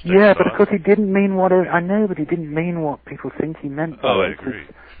Gnostic. Yeah, but of course he didn't mean what I know, but he didn't mean what people think he meant. Oh, I agree.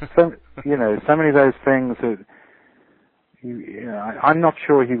 So many of those things that. I'm not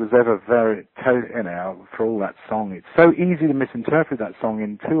sure he was ever very, for all that song. It's so easy to misinterpret that song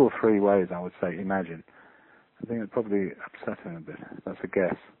in 2 or 3 ways, I would say, imagine. I think it probably upset him a bit. That's a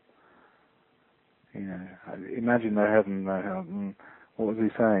guess. Imagine no heaven, no hell. What was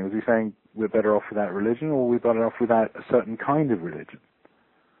he saying? Was he saying we're better off without religion, or we're better off without a certain kind of religion?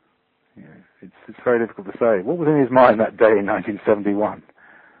 It's very difficult to say. What was in his mind that day in 1971?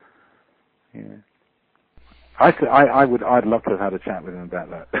 I'd love to have had a chat with him about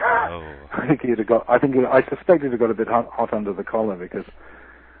that. Oh. I suspect he'd have got a bit hot under the collar, because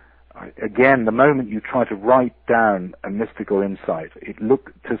again, the moment you try to write down a mystical insight,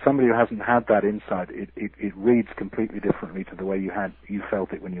 to somebody who hasn't had that insight, it reads completely differently to the way you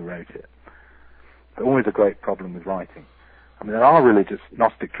felt it when you wrote it. It's always a great problem with writing. I mean, there are religious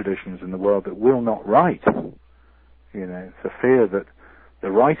Gnostic traditions in the world that will not write, for fear that the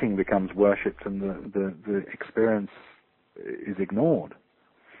writing becomes worshipped and the experience is ignored.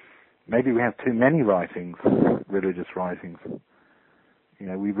 Maybe we have too many writings, religious writings.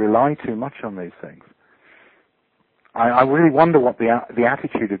 We rely too much on these things. I really wonder what the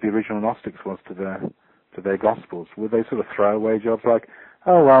attitude of the original Gnostics was to their Gospels. Were they sort of throwaway jobs like,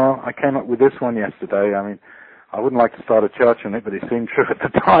 oh, well, I came up with this one yesterday. I mean, I wouldn't like to start a church on it, but it seemed true at the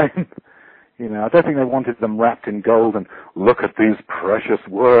time. I don't think they wanted them wrapped in gold and look at these precious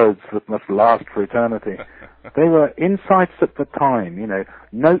words that must last for eternity. They were insights at the time,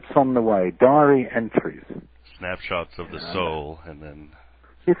 notes on the way, diary entries. Snapshots of the soul, and then...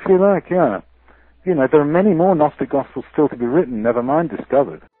 If you like, yeah. There are many more Gnostic Gospels still to be written, never mind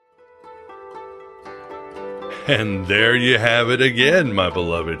discovered. And there you have it again, my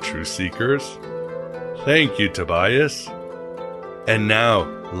beloved truth seekers. Thank you, Tobias. And now,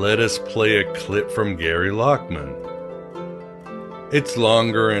 let us play a clip from Gary Lachman. It's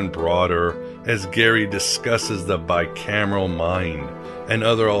longer and broader as Gary discusses the bicameral mind and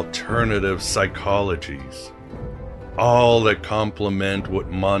other alternative psychologies. all that complement what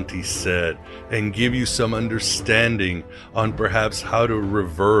Monty said and give you some understanding on perhaps how to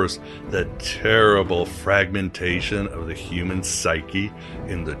reverse the terrible fragmentation of the human psyche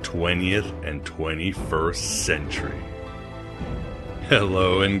in the 20th and 21st century.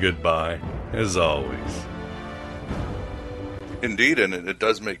 Hello and goodbye, as always. Indeed, and it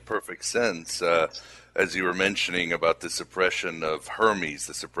does make perfect sense. As you were mentioning about the suppression of Hermes,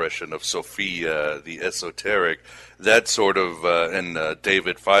 the suppression of Sophia, the esoteric, that sort of, and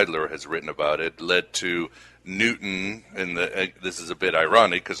David Feidler has written about it, led to Newton, and this is a bit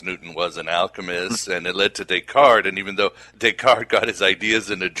ironic because Newton was an alchemist, and it led to Descartes, and even though Descartes got his ideas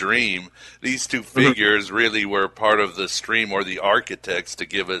in a dream, these two figures really were part of the stream or the architects to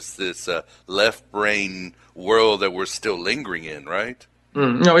give us this left brain world that we're still lingering in, right?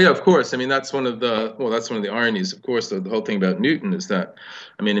 No, yeah, of course. I mean, that's one of the ironies. Of course, the whole thing about Newton is that,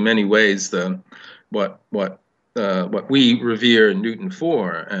 I mean, in many ways, what we revere Newton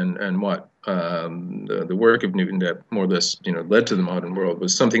for, and what the work of Newton that more or less led to the modern world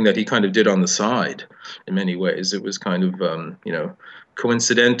was something that he kind of did on the side. In many ways, it was kind of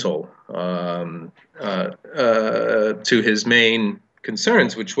coincidental to his main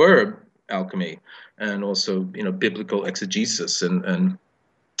concerns, which were alchemy and also biblical exegesis and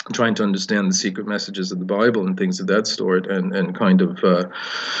trying to understand the secret messages of the Bible and things of that sort, and kind of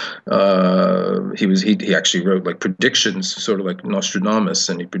he actually wrote like predictions, sort of like Nostradamus,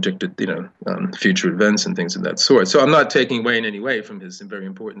 and he predicted future events and things of that sort. So I'm not taking away in any way from his very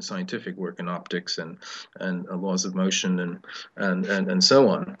important scientific work in optics and laws of motion and so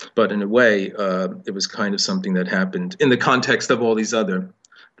on. But in a way, it was kind of something that happened in the context of all these other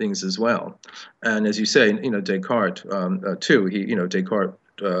things as well. And as you say, Descartes too. Descartes.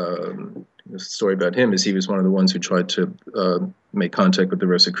 The story about him is he was one of the ones who tried to make contact with the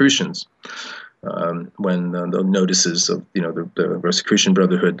Rosicrucians when the notices of the Rosicrucian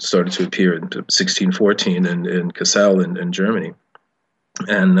Brotherhood started to appear in 1614 in Kassel in Germany.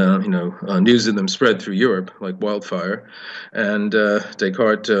 And news of them spread through Europe like wildfire, and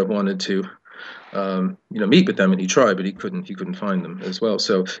Descartes wanted to meet with them, and he tried, but he couldn't find them as well.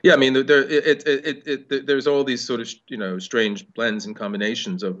 So yeah, I mean, there's all these sort of strange blends and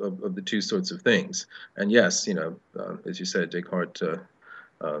combinations of the two sorts of things. And yes, as you said, Descartes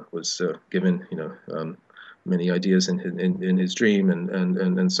was given many ideas in his dream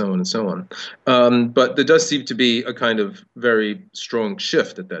and so on and so on. But there does seem to be a kind of very strong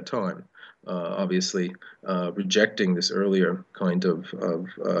shift at that time. Obviously, rejecting this earlier kind of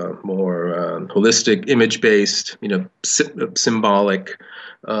more holistic, image-based, symbolic.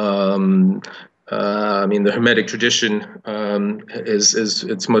 I mean, the Hermetic tradition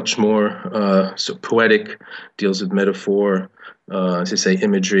it's much more poetic, deals with metaphor, as I say,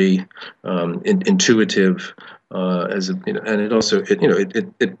 imagery, intuitive. And it also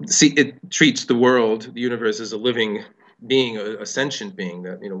it treats the world, the universe, as a living being, a sentient being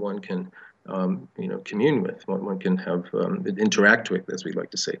that one can commune with, one can have interact with, as we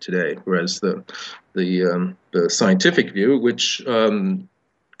like to say today. Whereas the scientific view, which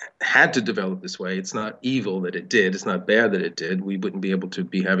had to develop this way, it's not evil that it did, it's not bad that it did. We wouldn't be able to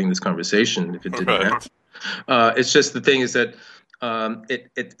be having this conversation if it didn't happen. It's just the thing is that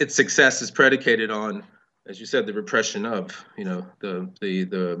its success is predicated on, as you said, the repression of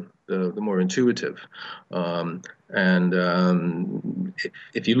the more intuitive, and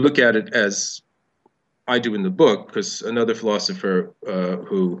if you look at it as I do in the book, because another philosopher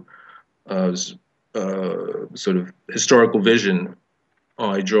who sort of historical vision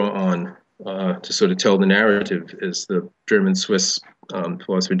I draw on to sort of tell the narrative is the German-Swiss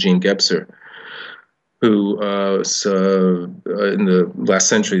philosopher Jean Gebser, who was in the last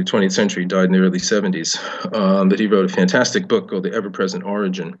century, the 20th century, died in the early 70s, but he wrote a fantastic book called The Ever-Present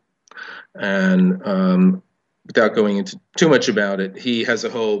Origin. And without going into too much about it, he has a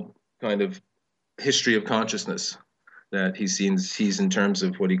whole kind of history of consciousness that he sees in terms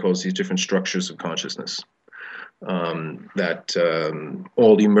of what he calls these different structures of consciousness that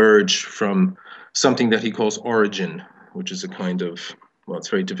all emerge from something that he calls origin, which is a kind of, well, it's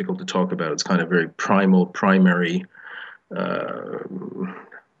very difficult to talk about. It's kind of very primal, primary,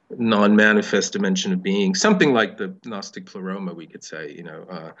 non-manifest dimension of being, something like the Gnostic pleroma, we could say,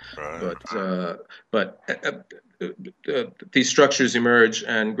 but these structures emerge,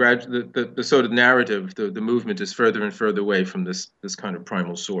 and the sort of narrative, the movement is further and further away from this kind of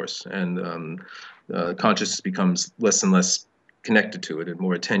primal source, and consciousness becomes less and less connected to it and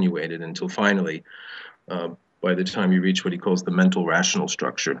more attenuated until finally, by the time you reach what he calls the mental rational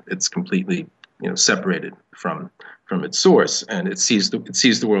structure, it's completely separated from its source, and it sees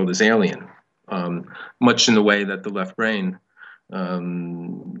the world as alien, much in the way that the left brain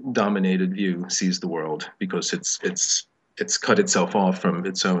dominated view sees the world, because it's cut itself off from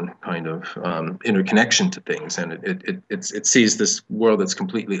its own kind of interconnection to things, and it sees this world that's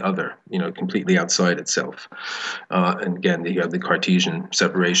completely other, completely outside itself. And again, you have the Cartesian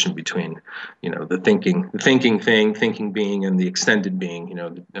separation between, the thinking being, and the extended being,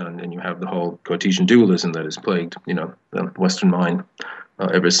 and you have the whole Cartesian dualism that has plagued, the Western mind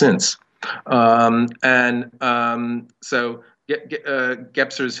ever since. So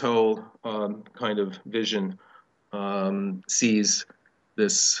Gebser's whole kind of vision sees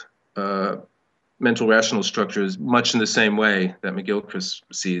this mental rational structures much in the same way that McGilchrist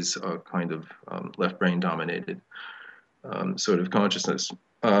sees a kind of left brain dominated sort of consciousness.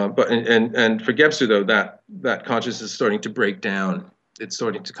 But for Gebser, though, that consciousness is starting to break down. It's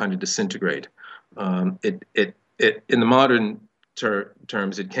starting to kind of disintegrate. It in the modern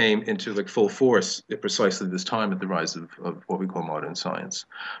terms, it came into like full force at precisely this time at the rise of what we call modern science.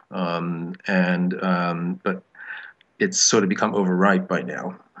 But it's sort of become overripe by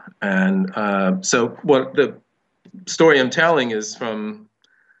now. And so what the story I'm telling is from,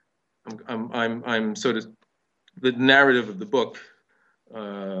 I'm sort of, the narrative of the book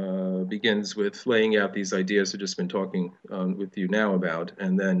begins with laying out these ideas I've just been talking with you now about,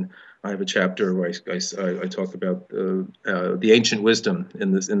 and then I have a chapter where I talk about the ancient wisdom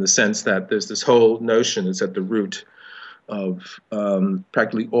in the sense that there's this whole notion that's at the root of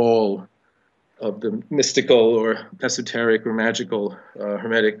practically all of the mystical or esoteric or magical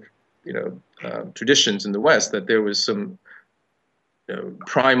hermetic traditions in the West, that there was some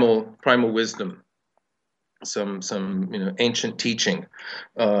primal wisdom, some ancient teaching,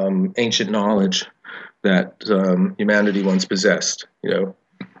 ancient knowledge that humanity once possessed,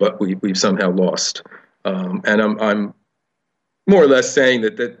 but we've somehow lost. And I'm more or less saying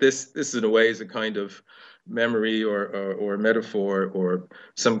that this in a way is a kind of memory or metaphor or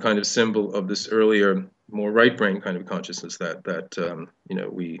some kind of symbol of this earlier, more right brain kind of consciousness that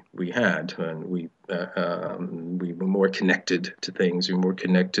we had, and we were more connected to things, we were more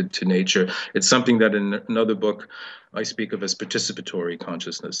connected to nature. It's something that in another book I speak of as participatory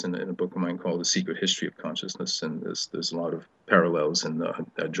consciousness, in a book of mine called The Secret History of Consciousness, and there's a lot of parallels and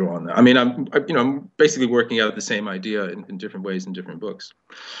drawn. I mean, I'm basically working out the same idea in different ways in different books.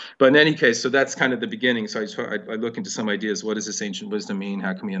 But in any case, so that's kind of the beginning. So I look into some ideas. What does this ancient wisdom mean?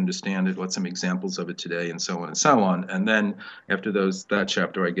 How can we understand it? What's some examples of it today? And so on and so on. And then after that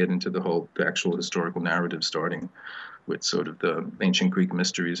chapter, I get into the actual historical narrative, starting with sort of the ancient Greek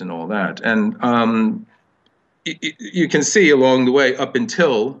mysteries and all that. And you can see along the way, up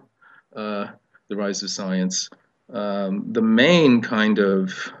until the rise of science, the main kind of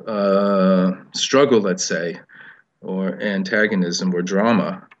struggle, let's say, or antagonism or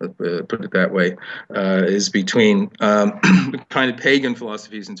drama, put it that way, is between kind of pagan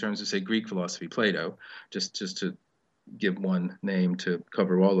philosophies in terms of, say, Greek philosophy, Plato, just to give one name to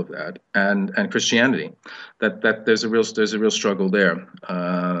cover all of that, and Christianity. That there's a real struggle there,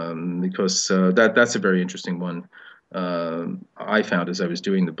 because that's a very interesting one. I found as I was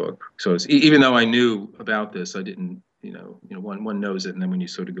doing the book. So even though I knew about this, I didn't, one knows it, and then when you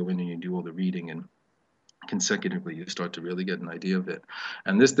sort of go in and you do all the reading and consecutively, you start to really get an idea of it.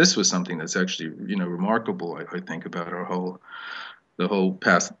 And this was something that's actually, remarkable, I think, about the whole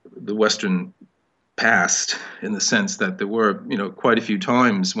past, the Western past, in the sense that there were, quite a few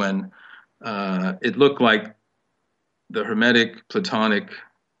times when it looked like the Hermetic, Platonic,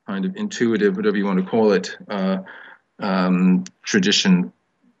 kind of intuitive, whatever you want to call it, tradition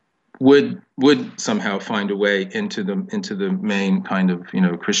would somehow find a way into the main kind of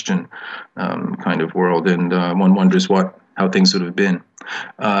Christian kind of world, and one wonders how things would have been.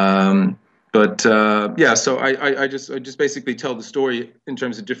 So I just basically tell the story in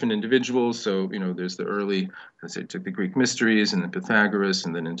terms of different individuals. So there's the early, as I took the Greek mysteries, and then Pythagoras,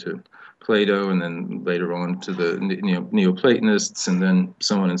 and then into Plato, and then later on to the Neoplatonists, and then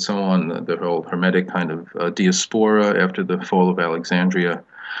so on and so on. The whole Hermetic kind of diaspora after the fall of Alexandria,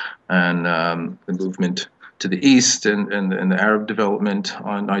 and the movement to the east, and the Arab development.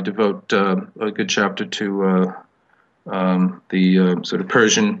 I devote a good chapter to the sort of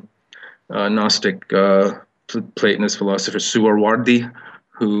Persian Gnostic Platonist philosopher Suhrawardi,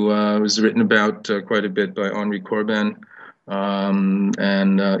 who was written about quite a bit by Henri Corbin.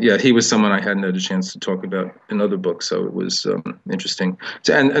 He was someone I hadn't had a chance to talk about in other books, so it was interesting.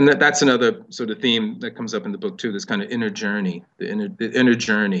 And that's another sort of theme that comes up in the book too. This kind of inner journey, the inner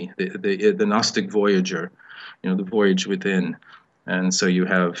journey, the Gnostic voyager, the voyage within. And so you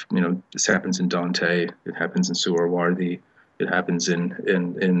have, this happens in Dante, it happens in Suhrawardi, It happens in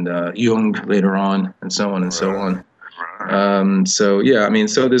Jung later on, and so on and so on. So yeah, I mean,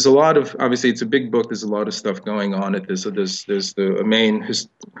 so there's a lot of, obviously it's a big book. There's a lot of stuff going on. There's the main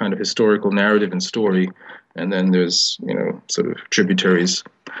kind of historical narrative and story, and then there's sort of tributaries.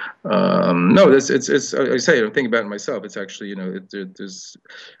 No, it's I say, I don't think about it myself. It's actually there's.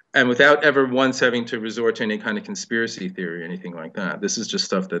 And without ever once having to resort to any kind of conspiracy theory or anything like that. This is just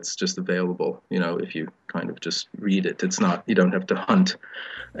stuff that's just available, if you kind of just read it. It's not, you don't have to hunt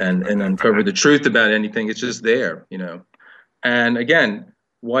and uncover the truth about anything. It's just there, And again,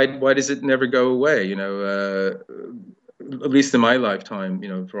 why does it never go away? At least in my lifetime,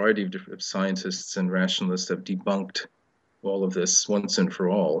 a variety of scientists and rationalists have debunked all of this once and for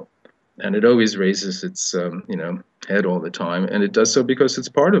all. And it always raises its, head all the time, and it does so because it's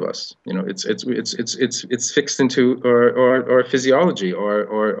part of us. It's fixed into our physiology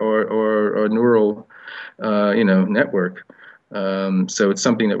or neural, network. So it's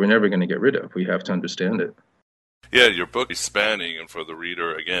something that we're never going to get rid of. We have to understand it. Yeah, your book is spanning, and for the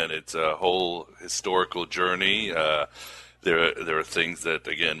reader, again, it's a whole historical journey. There are things that,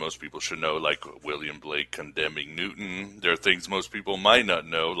 again, most people should know, like William Blake condemning Newton. There are things most people might not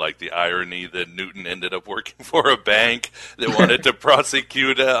know, like the irony that Newton ended up working for a bank that wanted to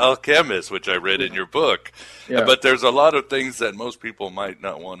prosecute alchemists, which I read in your book. Yeah. But there's a lot of things that most people might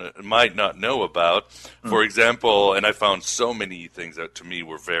not know about. For example, and I found so many things that to me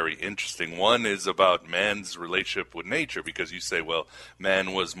were very interesting. One is about man's relationship with nature, because you say, well,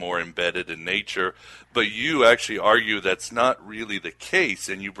 man was more embedded in nature, but you actually argue that's not really the case,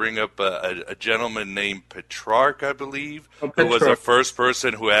 and you bring up a gentleman named Petrarch, I believe, who was the first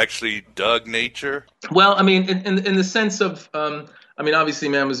person who actually dug nature. Well, I mean, in the sense of, obviously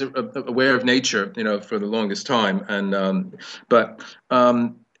man was aware of nature, for the longest time, and but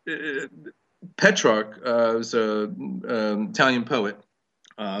Petrarch was an Italian poet,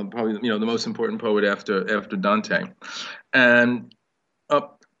 probably the most important poet after Dante, and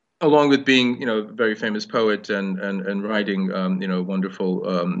along with being, a very famous poet and writing, wonderful,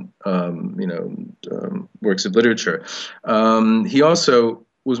 works of literature. He also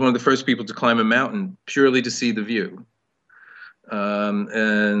was one of the first people to climb a mountain purely to see the view.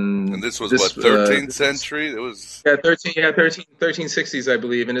 And this was what, 13th century? It was 1360s, I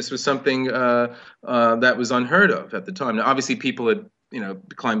believe. And this was something that was unheard of at the time. Now, obviously, people had,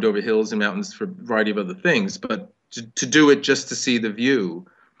 climbed over hills and mountains for a variety of other things, but to do it just to see the view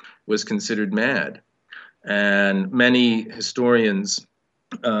was considered mad. And many historians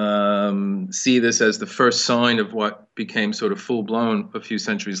see this as the first sign of what became sort of full-blown a few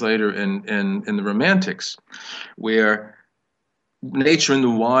centuries later in the Romantics, where nature in the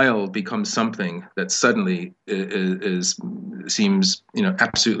wild becomes something that suddenly seems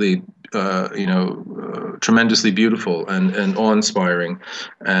absolutely tremendously beautiful and awe-inspiring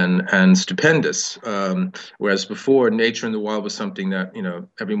and stupendous, whereas before nature in the wild was something that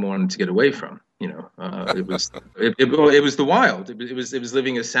everyone wanted to get away from. It was the wild. It was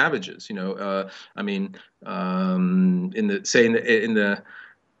living as savages. In the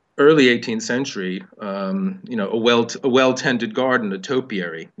early 18th century, a well-tended garden, a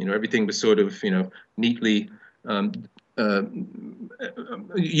topiary. Everything was sort of neatly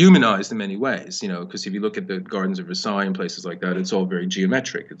humanized in many ways. Because if you look at the gardens of Versailles and places like that, it's all very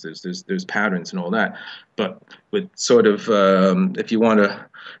geometric. There's patterns and all that. But with sort of if you want to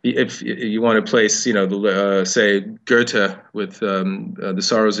place, say Goethe with The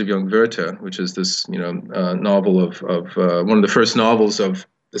Sorrows of Young Werther, which is this novel of one of the first novels of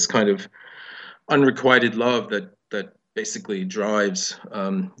this kind of unrequited love that basically drives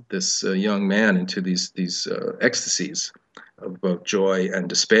this young man into these ecstasies of both joy and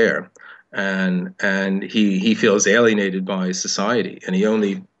despair, and he feels alienated by society, and he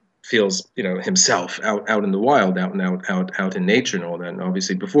only feels himself out in the wild, out in nature and all that. And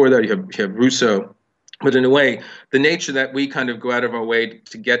obviously before that you have Rousseau, but in a way the nature that we kind of go out of our way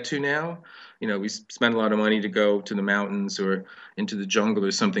to get to now. We spend a lot of money to go to the mountains or into the jungle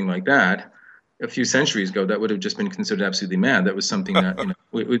or something like that. A few centuries ago, that would have just been considered absolutely mad. That was something that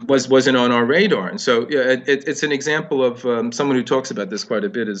wasn't on our radar. And so, yeah, it's an example of someone who talks about this quite a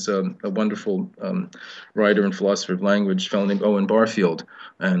bit. Is a wonderful writer and philosopher of language, a fellow named Owen Barfield,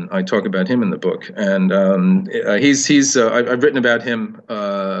 and I talk about him in the book. And I've written about him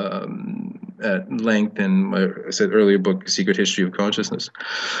at length in my earlier book, Secret History of Consciousness.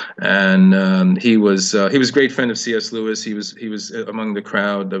 And he was a great friend of C.S. Lewis. He was among the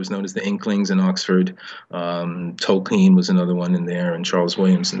crowd that was known as the Inklings in Oxford. Tolkien was another one in there, and Charles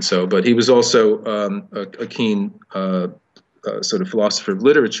Williams, and so. But he was also a keen sort of philosopher of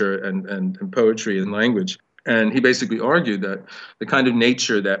literature and poetry and language. And he basically argued that the kind of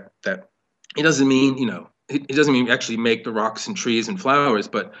nature that it doesn't mean, it doesn't mean actually make the rocks and trees and flowers,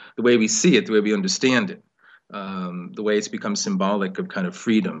 but the way we see it, the way we understand it, the way it's become symbolic of kind of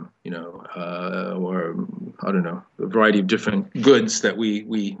freedom, or I don't know, a variety of different goods that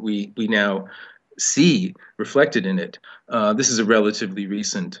we now see reflected in it. This is a relatively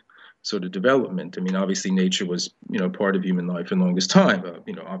recent sort of development. I mean, obviously, nature was part of human life for the longest time.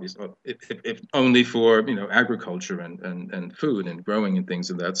 Obviously, if only for agriculture and food and growing and things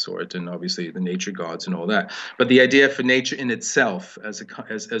of that sort, and obviously the nature gods and all that. But the idea for nature in itself as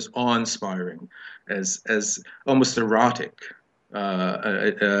awe-inspiring, as almost erotic,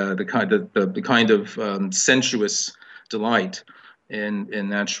 the kind of sensuous delight in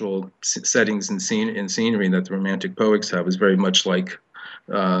natural settings and scenery that the Romantic poets have is very much like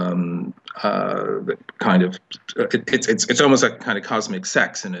the kind of it's almost like kind of cosmic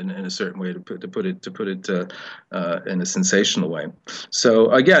sex in a certain way to put it in a sensational way.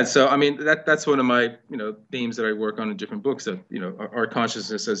 So again, I mean that's one of my themes that I work on in different books, that our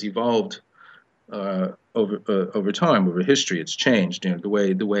consciousness has evolved over time, over history. It's changed. The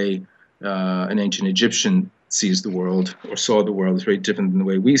way an ancient Egyptian sees the world or saw the world is very different than the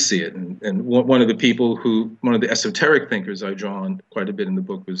way we see it. And one of the esoteric thinkers I draw on quite a bit in the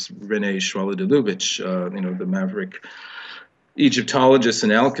book was Rene Schwalbe-Lubitsch, the maverick Egyptologist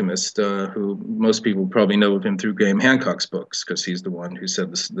and alchemist, who most people probably know of him through Graham Hancock's books, because he's the one who said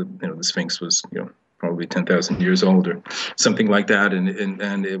the Sphinx was probably 10,000 years old or something like that, and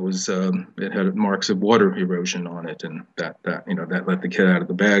it was it had marks of water erosion on it, and that let the cat out of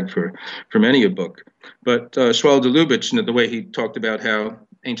the bag for many a book. But Schwalbe-Lubitsch, the way he talked about how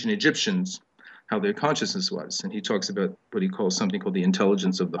ancient Egyptians, how their consciousness was, and he talks about what he calls something called the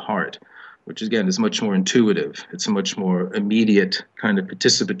intelligence of the heart, which again is much more intuitive. It's a much more immediate kind of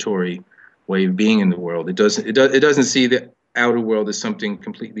participatory way of being in the world. It doesn't see the outer world as something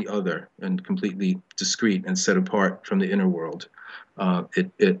completely other and completely discrete and set apart from the inner world. The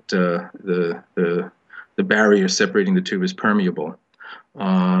barrier separating the two is permeable,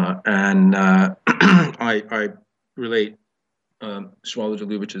 and I relate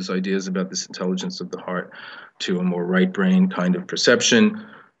Schwalbe-Lubitsch's ideas about this intelligence of the heart to a more right brain kind of perception,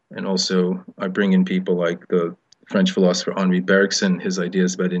 and also I bring in people like the French philosopher Henri Bergson, his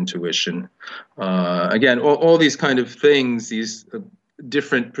ideas about intuition. Again, all these kind of things, these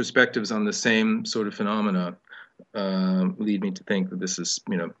different perspectives on the same sort of phenomena lead me to think that this is,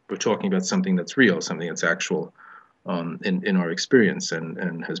 we're talking about something that's real, something that's actual in our experience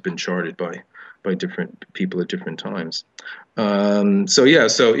and has been charted by different people at different times. The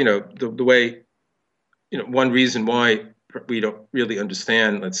way, one reason why we don't really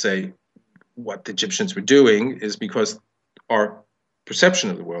understand, let's say, what the Egyptians were doing is because our perception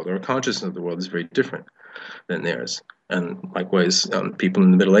of the world, our consciousness of the world is very different than theirs. And likewise, people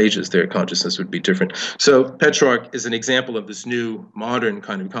in the Middle Ages, their consciousness would be different. So Petrarch is an example of this new modern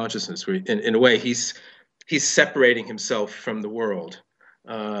kind of consciousness where in a way he's separating himself from the world.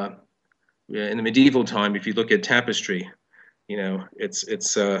 In the medieval time, if you look at tapestry, this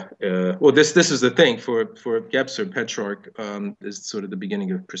is the thing for Gebser. Petrarch is sort of the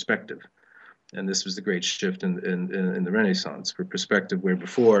beginning of perspective. And this was the great shift in the Renaissance for perspective, where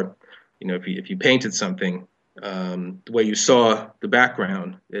before, if you painted something, the way you saw the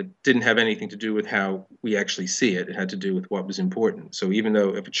background, it didn't have anything to do with how we actually see it. It had to do with what was important. So even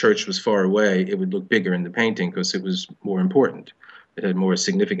though if a church was far away, it would look bigger in the painting because it was more important. It had more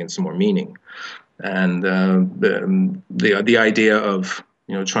significance and more meaning. And the idea of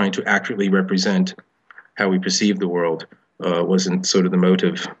trying to accurately represent how we perceive the world wasn't sort of the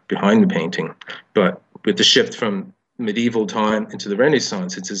motive behind the painting. But with the shift from medieval time into the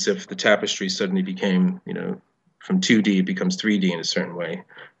Renaissance, it's as if the tapestry suddenly became, from 2D it becomes 3D in a certain way,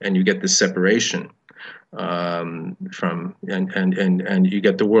 and you get this separation and you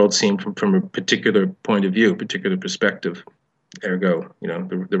get the world seen from a particular point of view, particular perspective. Ergo,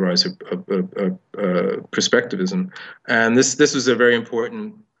 the rise of perspectivism, and this was a very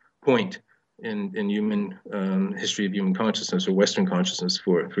important point in human history of human consciousness, or Western consciousness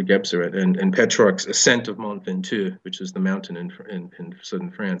for Gebser, and Petrarch's ascent of Mont Ventoux, which is the mountain in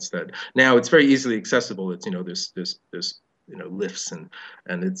southern France. That now it's very easily accessible. It's there's lifts and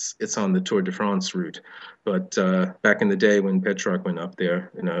it's on the Tour de France route. But back in the day when Petrarch went up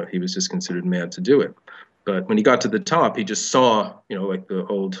there, he was just considered mad to do it. But when he got to the top, he just saw, like the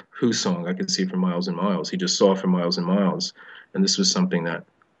old Who song, I could see for miles and miles. He just saw for miles and miles, and this was something that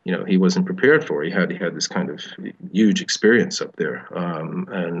he wasn't prepared for. He had this kind of huge experience up there,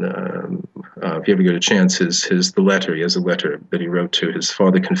 if you ever get a chance, the letter. He has a letter that he wrote to his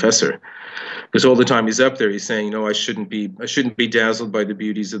father confessor, because all the time he's up there, he's saying, I shouldn't be dazzled by the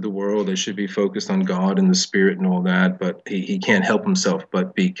beauties of the world. I should be focused on God and the Spirit and all that. But he can't help himself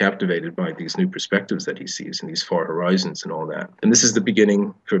but be captivated by these new perspectives that he sees and these far horizons and all that. And this is the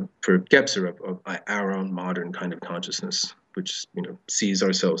beginning for Gebser of our own modern kind of consciousness, which sees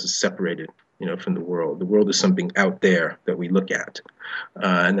ourselves as separated from the world. The world is something out there that we look at,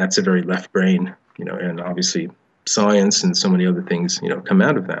 and that's a very left brain, and obviously science and so many other things, come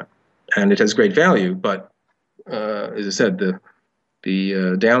out of that. And it has great value, but as I said,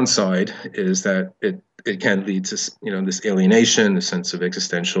 the downside is that it can lead to this alienation, a sense of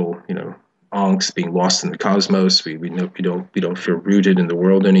existential angst, being lost in the cosmos. We don't feel rooted in the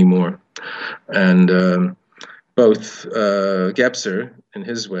world anymore, and both Gebser in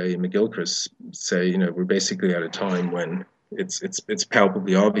his way and McGilchrist say we're basically at a time when it's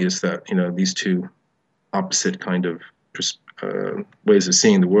palpably obvious that these two opposite kind of ways of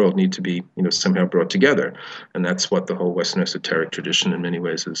seeing the world need to be somehow brought together, and that's what the whole Western esoteric tradition in many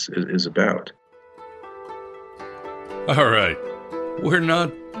ways is about. All right, we're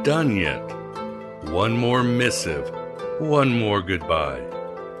not done yet. One more missive, one more goodbye.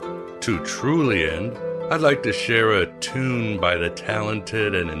 To truly end, I'd like to share a tune by the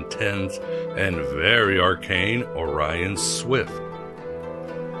talented and intense and very arcane Orion Swift.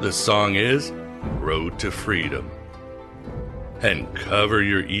 The song is Road to Freedom. And cover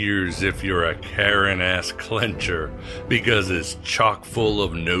your ears if you're a Karen-ass clencher, because it's chock full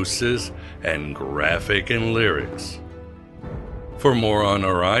of gnosis and graphic and lyrics. For more on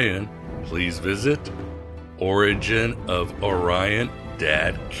Orion, please visit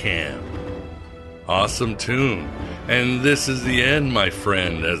originoforion.com. Awesome tune, and this is the end, my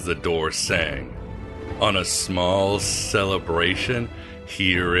friend, as the Doors sang, on a small celebration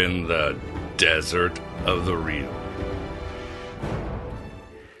here in the desert of the real.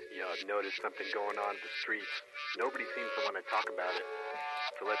 Notice something going on in the streets. Nobody seems to want to talk about it.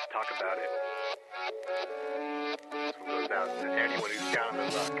 So let's talk about it. This one goes out to anyone who's down on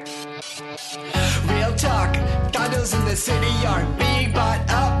their luck. Real talk. Condos in the city are being bought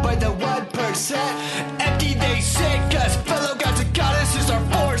up by the 1%. Empty they sit, cause fellow gods and goddesses are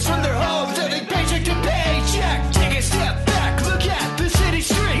forced from their homes, living paycheck to paycheck. Take a step back, look at the city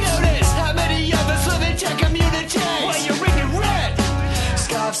streets. Notice how many of us live in tech communities. While you're ringing red,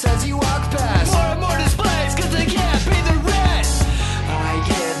 scoffs as you walk past. More and more displays, cause they can't pay the rent. I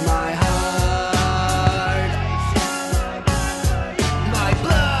give my heart, my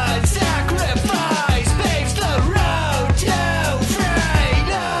blood sacrifice paves the road to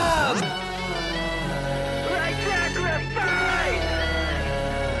freedom. I sacrifice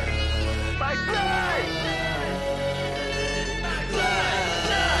my blood.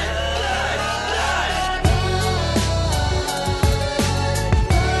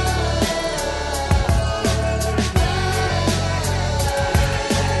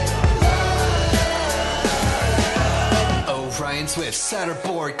 Ryan Swift,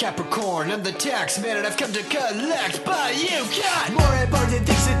 Satterboard, Capricorn, I'm the tax man and I've come to collect, but you got more important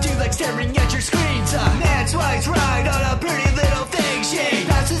things to do, like staring at your screens. Man swipes right on a pretty little thing. She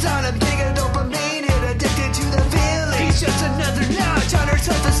passes on a big of dopamine, hit addicted to the feeling. He's just another notch on her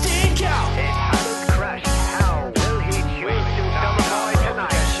self-esteem count. His house is crushed. How will he choose to celebrate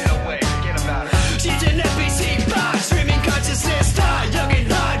tonight? No way, forget about her. She's an NPC bot, streaming consciousness thought. Young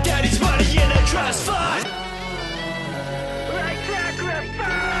and hot, daddy's money in a trust fund.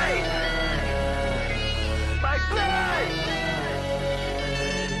 My blood!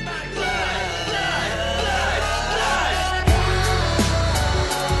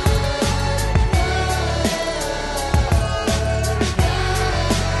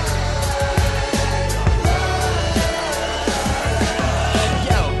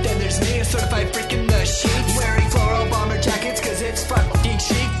 Yo, then there's me, a certified freak in the sheets, wearing floral bomber jackets cause it's fucking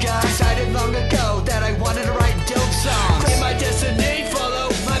chic. I decided long ago that I wanted to write dope songs. Claim my destiny,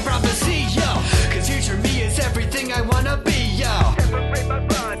 follow my prophecy, yo. Cause future me is everything I wanna be, yo. Separate my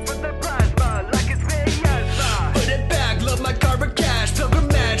blood from the plasma like it's Viagra. Put it back, love my carbon cash,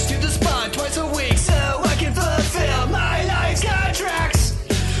 pilgrimage to the spot twice a week so I can fulfill my life's contracts.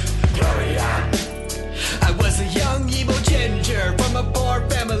 Glory on. I was a young evil ginger from a poor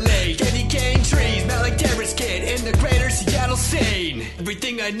family. Candy cane trees, smell like terrorist kid in the greater Seattle scene.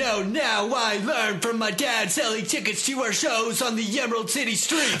 Everything I know now I learned from my dad selling tickets to our shows on the Emerald City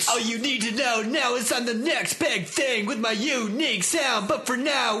streets. All you need to know now is I'm the next big thing with my unique sound. But for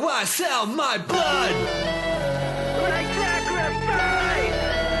now I sell my blood. Like sacrifice!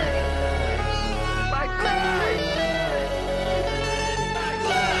 My blood!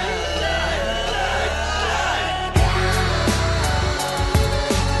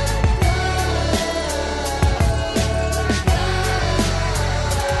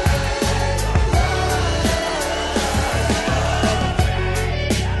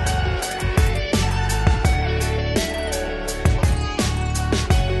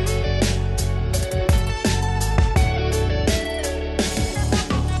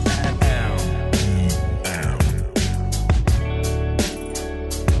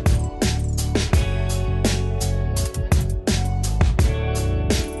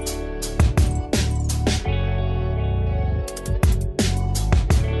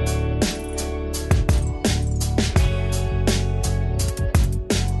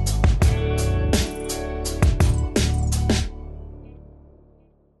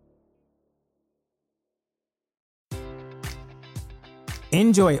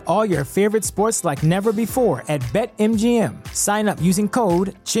 Enjoy all your favorite sports like never before at BetMGM. Sign up using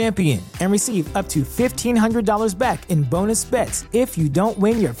code CHAMPION and receive up to $1,500 back in bonus bets if you don't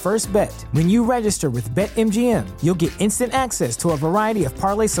win your first bet. When you register with BetMGM, you'll get instant access to a variety of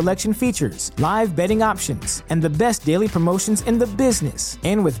parlay selection features, live betting options, and the best daily promotions in the business.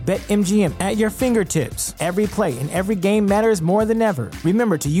 And with BetMGM at your fingertips, every play and every game matters more than ever.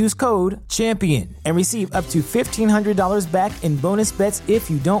 Remember to use code CHAMPION and receive up to $1,500 back in bonus bets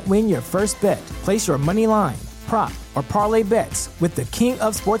if you don't win your first bet. Place your money line, prop, or parlay bets with the king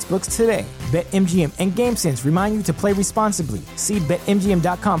of sportsbooks today. BetMGM and GameSense remind you to play responsibly. See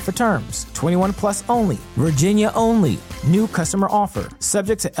BetMGM.com for terms. 21 plus only. Virginia only. New customer offer.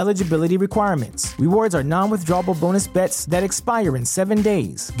 Subject to eligibility requirements. Rewards are non-withdrawable bonus bets that expire in 7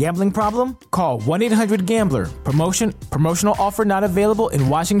 days. Gambling problem? Call 1-800-GAMBLER. Promotional offer not available in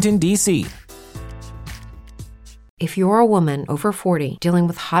Washington, D.C. If you're a woman over 40 dealing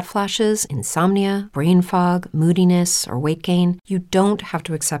with hot flashes, insomnia, brain fog, moodiness, or weight gain, you don't have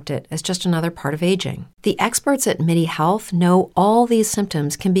to accept it as just another part of aging. The experts at MIDI Health know all these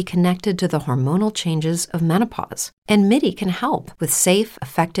symptoms can be connected to the hormonal changes of menopause. And MIDI can help with safe,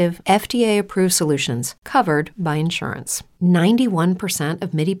 effective, FDA-approved solutions covered by insurance. 91%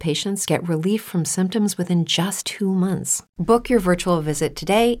 of MIDI patients get relief from symptoms within just 2 months. Book your virtual visit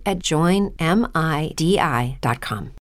today at joinmidi.com.